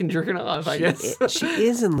about fucking jerking off, I guess. She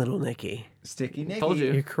is in Little Nicky. Sticky Nicky. Told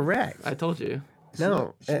you. You're correct. I told you.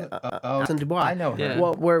 No, Alison Dubois. I know her. Yeah.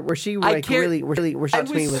 Well, where she like cared- really, where she I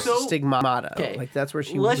to me was was so- Stigmata. Okay. Like that's where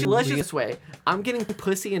she. Let's really, just this way. I'm getting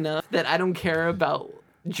pussy enough that I don't care about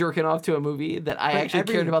jerking off to a movie that I actually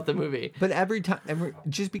cared about the movie. But every time,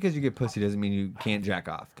 just because you get pussy doesn't mean you can't jack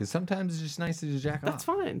off. Because sometimes it's just nice to just jack That's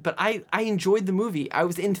off. fine. But I enjoyed the movie. I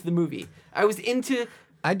was into the movie. I was into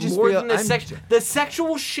I just more feel- than the I'm- the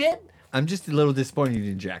sexual shit. I'm just a little disappointed you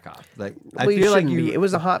didn't jack off. Like I Well, you feel like shouldn't you. be. It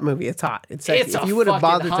was a hot movie. It's hot. It's sexy. It's if a you would have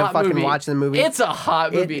fucking bothered to hot fucking movie. watch the movie, It's a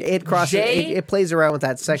hot movie. It crosses. Jay, It plays around with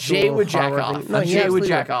that sexual. Jay would jack horror off. thing. No, he Jay would absolutely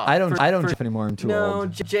jack off. I don't jack anymore. I'm too No,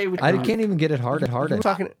 old. Jay would. I can't even get it hard. We're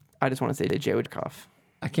talking. I just want to say that Jay would jack off.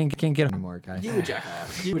 I can't get it anymore, guys. You would jack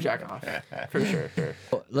off. You would jack off for sure.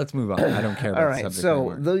 Well, let's move on. I don't care about All the right, subject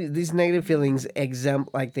so anymore. these negative feelings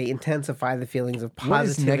like they intensify the feelings of What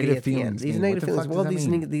does positivity negative at the end. feelings These mean? negative What the feelings, fuck well,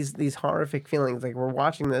 does that these horrific feelings, like we're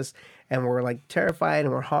watching this and we're like terrified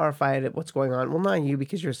and we're horrified at what's going on. Well, not you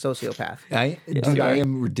because you're a sociopath. Dude, I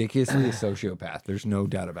am ridiculously a sociopath. There's no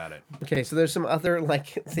doubt about it. Okay, so there's some other like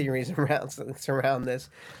theories around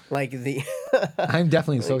this, like the I'm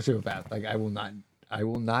definitely a sociopath. Like I will not.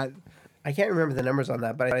 I can't remember the numbers on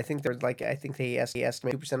that, but I think there's like I think they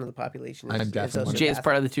estimate 2% of the population. I'm Is definitely- Jay is sociopath.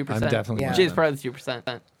 part of the 2%. I'm definitely one of Jay's them. part of the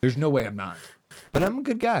 2%. There's no way I'm not. But I'm a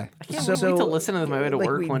good guy. I can't wait to listen to my way to like,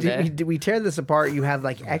 work one day. we tear this apart. You have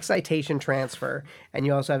like excitation transfer, and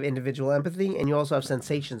you also have individual empathy, and you also have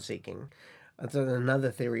sensation seeking. That's another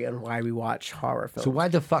theory on why we watch horror films. So why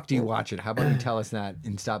the fuck do you watch it? How about you tell us that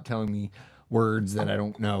and stop telling me words that I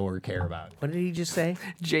don't know or care about? What did he just say?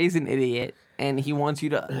 Jay's an idiot, and he wants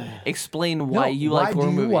you to explain why you why like horror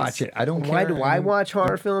do you movies. watch it? I don't care. Why do I watch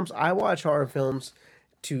horror films? I watch horror films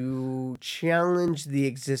to challenge the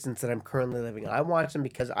existence that I'm currently living. I watch them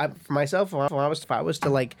because for myself, if I was to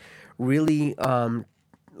like really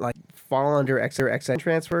like fall under excitation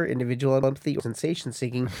transfer, individual empathy, or sensation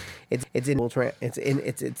seeking, it's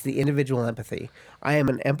the individual empathy. I am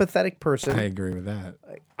an empathetic person. I agree with that.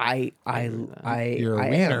 You're a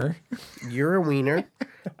wiener. You're a wiener.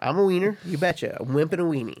 I'm a wiener. You betcha. A wimp and a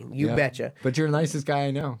weenie. You Yeah. betcha. But you're the nicest guy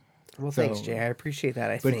I know. Well, thanks, So- Jay. I appreciate that.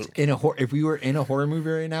 I But think. if we were in a horror movie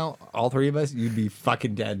right now, all three of us, you'd be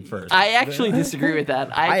fucking dead first. I actually disagrey with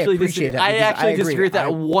that. I appreciate that I because I actually agree. disagree with that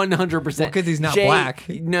 100%. Well, 'cause he's not Jay, black.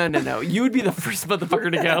 No. You would be the first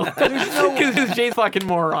motherfucker to go. Because Jay's fucking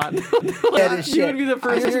moron. Dead as You would be the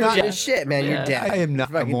first You're to dead go. as shit, man. You're Yeah. dead. I am not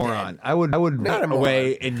a Fucking moron. dead. I would Not a run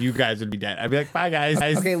away and you guys would be dead. I'd be like, bye guys.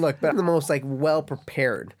 Okay, look, but I'm the most like well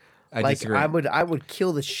prepared. I like disagree. I would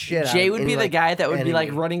kill the shit out Jay of would any, be the like, guy that would be like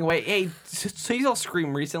enemy. running away. Hey, so you saw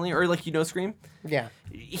Scream recently, or like Scream? Yeah.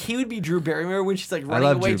 He would be Drew Barrymore when she's like running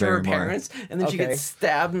love away Drew to her Barrymore. parents, and then she Okay. gets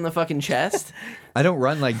stabbed in the fucking chest, I don't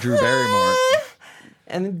run like Drew Barrymore.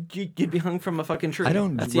 and then you'd be hung from a fucking tree. I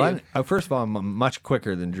don't That's run. You. First of all, I'm much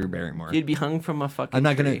quicker than Drew Barrymore. You'd be hung from a fucking. I'm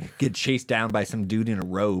not tree. gonna get chased down by some dude in a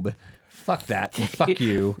robe. Fuck that. Fuck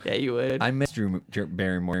you. Yeah, you would. I miss Drew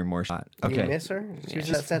Barrymore shot. You Okay. miss her? She was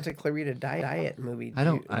in that Santa Clarita Diet movie. I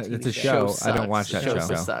don't. TV It's a show. show. I don't watch that Show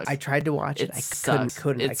show. sucks. I tried to watch it. It I sucks.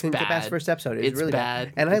 couldn't. I It's couldn't get past the bad. first episode. It was It's really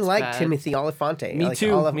bad. And I It's like bad. Timothy Oliphante. Me I like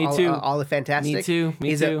too. Me too. Olifantastic. Me too. Me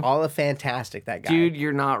He's too. Olifantastic, that guy. Dude,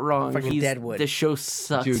 you're not wrong. Fucking He's, Deadwood. The show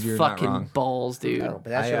sucks. Dude, you're not fucking wrong. balls, dude. No, but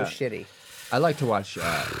that I, show's shitty. I like to watch,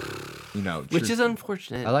 Which is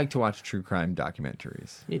unfortunate. I like to watch true crime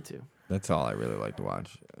documentaries. Me too. That's all I really like to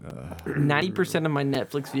watch. 90% of my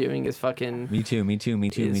Netflix viewing is fucking Me too.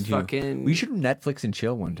 Is fucking- We should Netflix and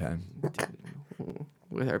chill one time.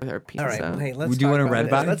 with our pizza. All right, hey, let's Do you talk want a about red this.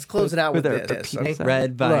 vine? Let's close it out with With our this. pizza. Okay?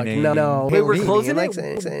 Red vine. Look, no. Wait, we're believe me, closing like,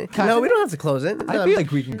 it? no, we don't have to close it. I feel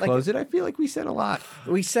like we can close it. I feel like we said a lot.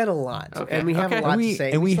 We said a lot, Okay, and we have okay. a lot and to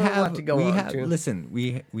say. and we still have a lot to go we on have to. listen.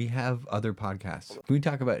 We have other podcasts. Can we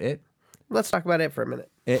talk about it? Let's talk about it for a minute.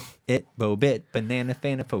 It Bobit banana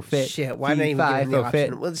fana fo fit. Shit, why didn't I even give him the Fee-fi-fo fit.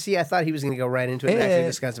 option? Well, see, I thought he was going to go right into it and actually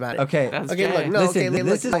discuss about it. Okay. That's Okay, gay. look, no, Listen, okay,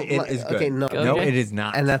 this look, is it is good. okay, no, no, Okay. it is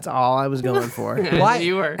not. and that's all I was going for. Why? I knew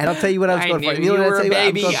you were. And I'll tell you what I was I going for. knew You know you what I'll were tell a you what I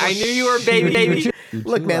was baby. going for? I knew you were a baby.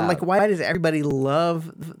 Look, man, like, why does everybody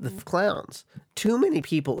love the clowns? Too many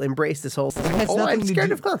people embrace this whole thing. has Oh, nothing I'm to scared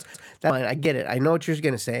do- of clowns. That's fine. I get it. I know what you're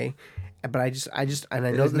going to say. But I just, and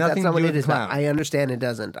I know has that that's nothing not to what do it with is. clown. I understand it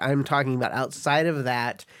doesn't. I'm talking about outside of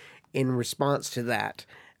that, in response to that,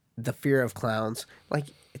 the fear of clowns. Like,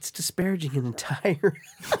 it's disparaging an entire.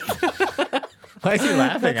 Why is he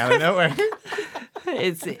laughing out of nowhere?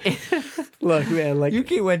 It's Look, man, like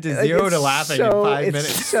Yuki went to like, 0 it's to laughing so- in 5 it's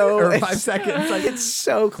minutes so- or it's- 5 seconds. Like, it's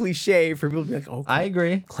so cliche for people to be like, "Oh, I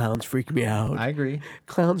agree. clowns freak me out." I agree.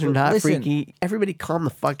 Clowns are not Listen. freaky. Everybody, calm the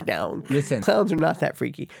fuck down. Listen. clowns are not that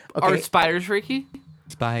freaky. Are Okay, spiders freaky?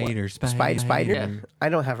 Spider. spider. Yeah. I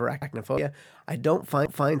don't have arachnophobia. I don't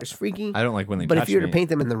find spiders freaky. I don't like when they But touch if you were to me. paint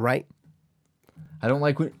them in the right, I don't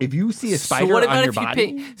like when if you see a So spider what about on your if you body.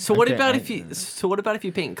 paint? So what Okay, about I- if you? So what about if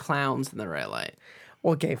you paint clowns in the right light?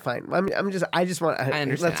 okay, fine. I just want. I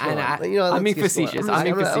understand. Let's go I- on. You know, I'm let's being get slow. facetious. I'm I'm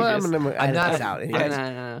being gonna facetious. edit not- this out. I anyways.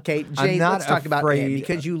 know. Okay, I'm Jay, not let's talk about afraid- it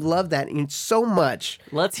because you love that so much.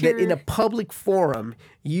 Let's that in hear- a public forum,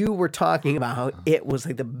 you were talking about how it was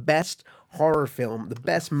like the best horror film, the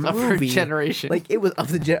best Of our movie generation. Like it was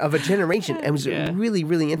of a generation. And it was Yeah. really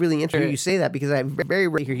interesting to hear you say that because I very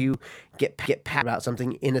rarely hear you get pat about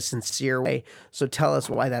something in a sincere way. So tell us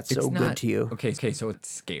why that's so It's good not- to you. Okay, so it's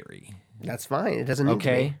scary. That's fine. It doesn't need to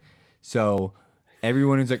Okay, be. so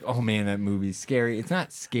everyone is like, "Oh man, that movie's scary." It's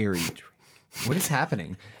not scary. What is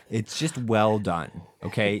happening? It's just well done.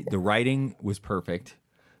 Okay, the writing was perfect.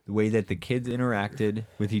 The way that the kids interacted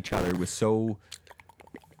with each other was so.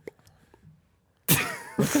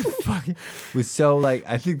 Was so like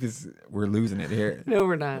I think we're losing it here. No,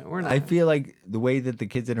 we're not. We're not. I feel like the way that the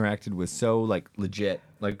kids interacted was so like legit.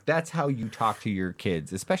 Like that's how you talk to your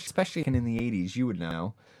kids, especially in the 80s. You would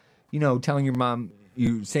know, telling your mom,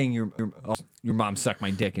 saying your mom sucked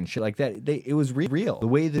my dick and shit like that. It was real. The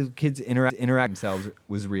way the kids interact themselves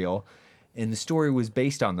was real, and the story was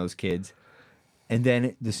based on those kids. And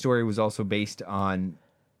then the story was also based on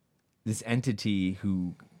this entity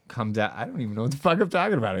who comes out. I don't even know what the fuck I'm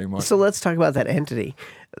talking about anymore. So let's talk about that entity.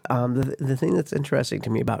 The thing that's interesting to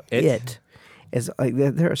me about it is like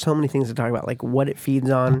there are so many things to talk about, like what it feeds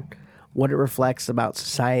on, what it reflects about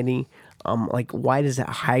society, like why does it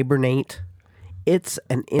hibernate? It's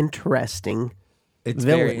an interesting. It's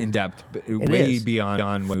villain. very in depth, way is. beyond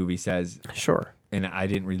what the movie says. Sure. And I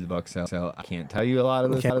didn't read the book, so I can't tell you a lot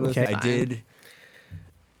of this. Okay. I did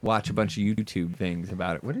watch a bunch of YouTube things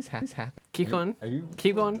about it. What is happening? Keep going.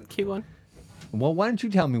 Keep going. Keep going. Well, why don't you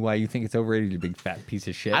tell me why you think it's overrated, you big fat piece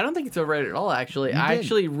of shit? I don't think it's overrated at all. Actually, I did.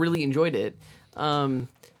 actually really enjoyed it.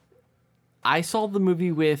 I saw the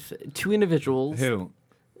movie with two individuals. Who?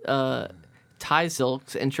 Ty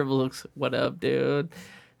Silks and Triple Silks. What up, dude?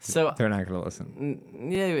 So They're not going to listen.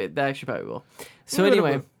 yeah, they actually probably will. So Yeah,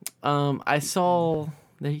 anyway, I saw.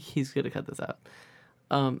 He's gonna cut this out.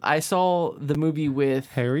 I saw the movie with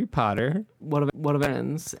Harry Potter. one of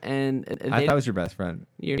friends, and I thought it was your best friend.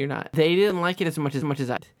 you're not. They didn't like it as much as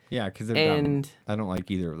I did. Yeah, because they're And dumb. I don't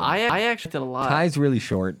like either of them. I actually did a lot. Ty's really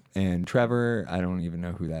short, and Trevor, I don't even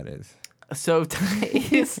know who that is. So Ty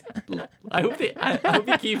is. I hope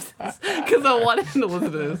he keeps this because I want him to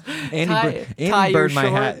listen to this. Ty, Andy you're burned my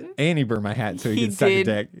short. hat. Andy burned my hat so he He could suck a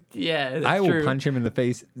did. dick. Yeah, that's I will true. punch him in the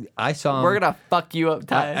face. I saw him. We're gonna fuck you up,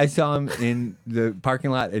 Ty. I saw him in the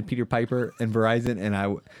parking lot at Peter Piper and Verizon, and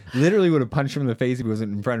I literally would have punched him in the face if he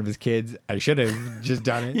wasn't in front of his kids. I should have just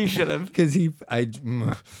done it. You should have. Because Yeah,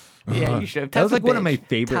 you should have. That was Ty's a like one of bitch. my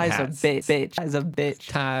favorite Ty's hats. a bitch. Ty's a bitch.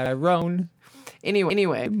 Tyrone.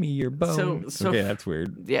 Anyway, Give me your bone. So Okay, that's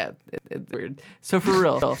weird. yeah, it's weird. So for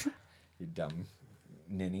real, You dumb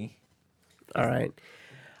ninny.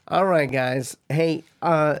 All right, guys. Hey,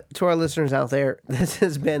 to our listeners out there, this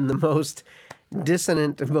has been the most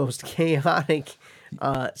dissonant, most chaotic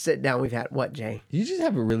sit down we've had. What, Jay? You just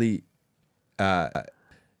have a really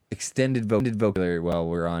extended vocabulary while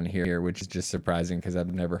we're on here, which is just surprising because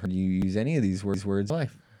I've never heard you use any of these words in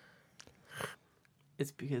life.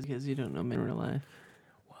 it's because you don't know me in real life.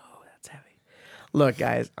 That's heavy. Look,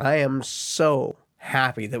 guys, I am so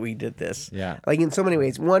happy that we did this. Yeah. Like in so many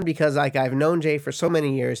ways. One, because like I've known Jay for so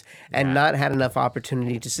many years and not had enough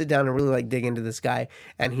opportunity to sit down and really like dig into this guy.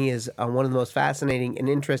 And he is one of the most fascinating and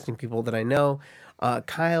interesting people that I know.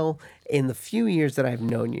 Kyle, in the few years that I've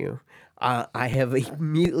known you, I have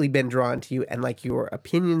immediately been drawn to you and like your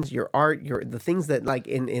opinions, your art, the things that like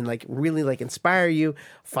in like really like inspire you.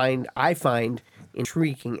 I find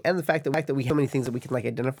intriguing, and the fact that we have so many things that we can like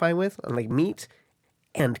identify with and like meet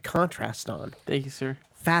and contrast on. Thank you, sir.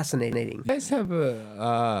 Fascinating. You guys have you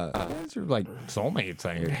guys are like soulmates.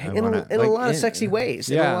 In a lot of sexy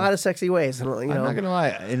ways. In a lot of sexy ways. And, you know, I'm not gonna lie,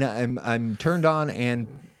 and I'm turned on and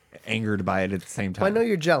angered by it at the same time. I know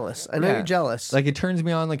you're jealous. You're jealous. Like it turns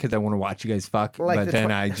me on, like because I want to watch you guys fuck, Like but the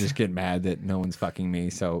then I just get mad that no one's fucking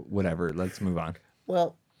me. So whatever, let's move on.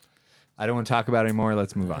 Well, I don't want to talk about it anymore.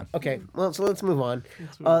 Let's move on. okay. Well, so let's move on.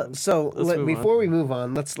 move Before we move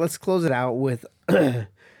on, let's close it out with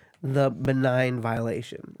the benign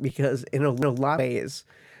violation, because in a lot of ways,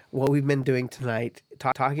 what we've been doing tonight,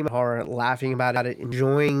 talking about horror, laughing about it,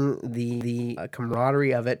 enjoying the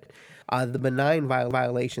camaraderie of it, the benign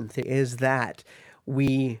violation is that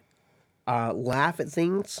we laugh at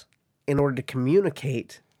things in order to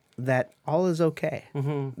communicate that all is okay,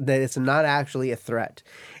 that it's not actually a threat,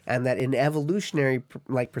 and that in evolutionary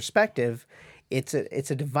perspective, it's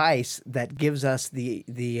a device that gives us the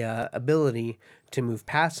ability to move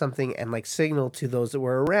past something and like signal to those that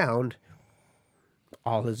were around,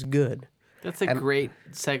 all is good. That's a great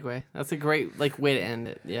segue. That's a great way to end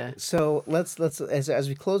it. Yeah. So let's as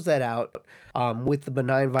we close that out with the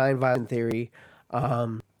benign violent theory.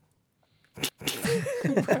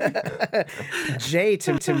 Jay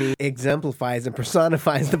to me exemplifies and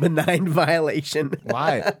personifies the benign violation.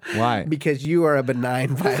 Why? Why? Because you are a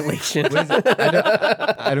benign violation.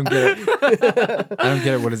 I don't get it. I don't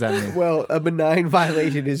get it. What does that mean? Well, a benign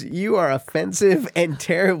violation is you are offensive and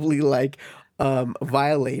terribly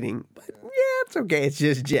violating. But yeah, it's okay. It's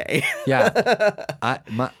just Jay. Yeah,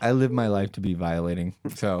 I live my life to be violating,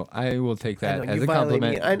 so I will take that as a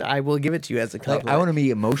compliment. And I will give it to you as a compliment. I want to be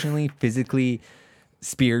emotionally, physically,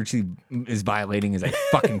 spiritually as violating as I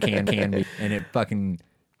fucking can be, and it fucking.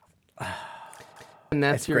 And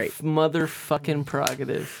that's your great. Motherfucking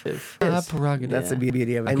prerogative. Prerogative. That's the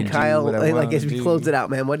beauty of it. can And do Kyle, what I like wanna as we do. close it out,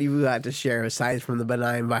 man, what do you got to share aside from the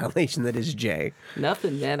benign violation that is Jay?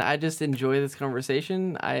 Nothing, man. I just enjoy this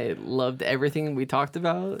conversation. I loved everything we talked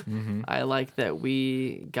about. Mm-hmm. I like that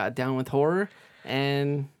we got down with horror,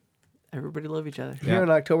 and everybody love each other. Here on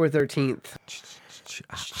October 13th.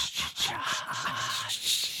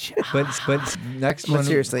 But next one,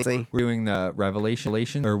 seriously. we're doing the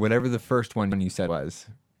revelation or whatever the first one you said was.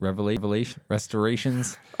 Revelation,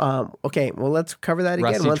 restorations. Okay, well, let's cover that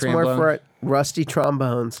again Rusty once more trombone. for our rusty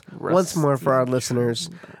trombones. Once more for our listeners.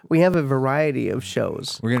 We have a variety of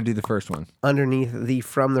shows We're gonna do the first one. underneath the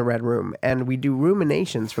From the Red Room, and we do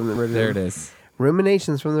ruminations from the Red Room. There it is.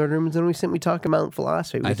 Ruminations from the Red Room, and we talk about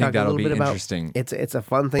philosophy. We I think talk a that'll little be bit about interesting. It's a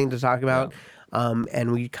fun thing to talk about,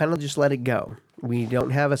 and we kind of just let it go. We don't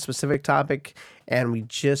have a specific topic, and we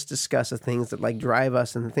just discuss the things that like drive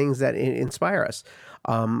us and the things that inspire us.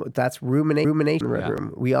 That's rumination Red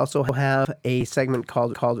Room. We also have a segment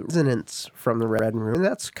called Resonance from the Red Room. And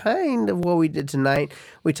that's kind of what we did tonight.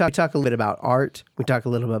 We talk a little bit about art. We talk a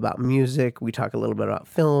little bit about music. We talk a little bit about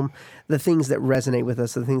film, the things that resonate with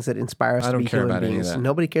us, the things that inspire us I to don't be care human about any of beings. that.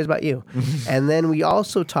 Nobody cares about you. And then we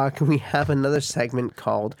also we have another segment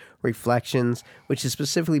called Reflections, which is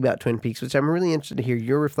specifically about Twin Peaks, which I'm really interested to hear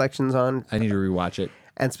your reflections on. I need to rewatch it.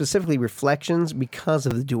 And specifically reflections because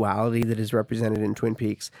of the duality that is represented in Twin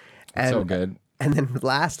Peaks. And, So good. And then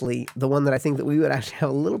lastly, the one that I think that we would actually have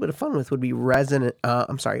a little bit of fun with would be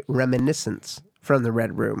Reminiscence from the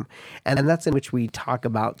Red Room. And that's in which we talk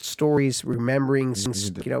about stories, remembering,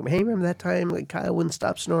 hey, remember that time like Kyle wouldn't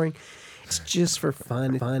stop snoring? It's just for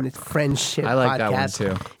fun. It's friendship. I like podcast. that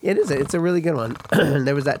one too. It is. It's a really good one.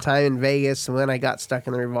 There was that time in Vegas when I got stuck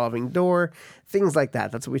in the revolving door. Things like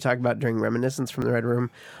that. That's what we talk about during Reminiscence from the Red Room.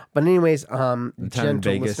 But anyways, time in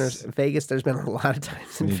gentle Vegas. listeners, Vegas, there's been a lot of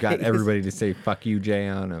times in You've got Vegas. everybody to say "fuck you, Jay"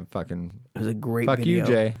 on a fucking was a great Fuck video. you,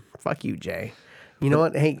 Jay. Fuck you, Jay. You know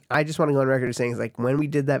what? Hey, I just want to go on record as saying, like, when we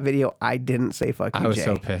did that video, I didn't say fuck you, I was Jay.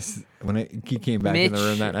 so pissed when he came back Mitch, in the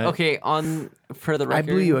room that night. okay, for the I record,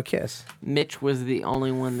 blew you a kiss. Mitch was the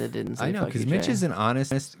only one that didn't say I know, fuck because you, Mitch Jay. is an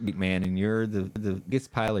honest man, and you're the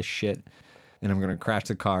biggest pile of shit. And I'm gonna crash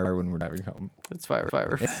the car when we're driving home. It's fire.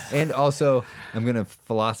 And also, I'm gonna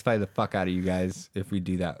philosophize the fuck out of you guys if we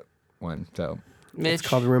do that one. So Mitch, It's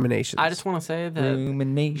called Ruminations. I just want to say that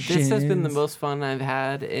ruminations. this has been the most fun I've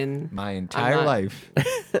had in my entire not- life.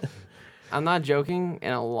 I'm not joking,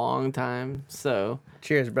 in a long time. So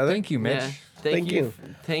Cheers, brother. Thank you, Mitch. yeah, Thank you.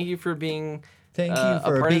 Thank you for being. Thank a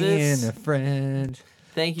you for part of being this. a friend.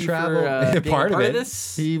 Thank you Travel for being part a of part it. of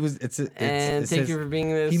this. He was. It's and it thank says- you for being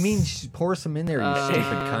this. He means pour some in there, you stupid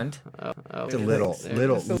cunt. It's a little.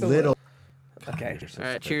 Okay. All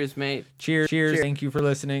right, cheers, mate. Cheers. Thank you for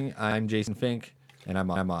listening. I'm Jason Fink, and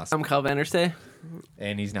I'm awesome. I'm Kyle Vanderstay.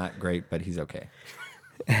 And he's not great, but he's okay.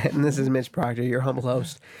 And this is Mitch Proctor, your humble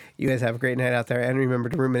host. You guys have a great night out there. And remember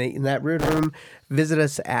to ruminate in that red room. Visit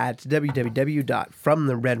us at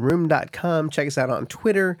www.fromtheredroom.com. Check us out on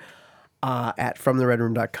Twitter at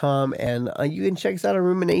fromtheredroom.com. And you can check us out on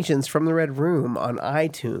Ruminations from the Red Room on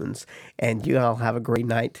iTunes. And you all have a great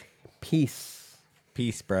night. Peace.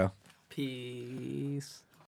 Peace, bro. Peace.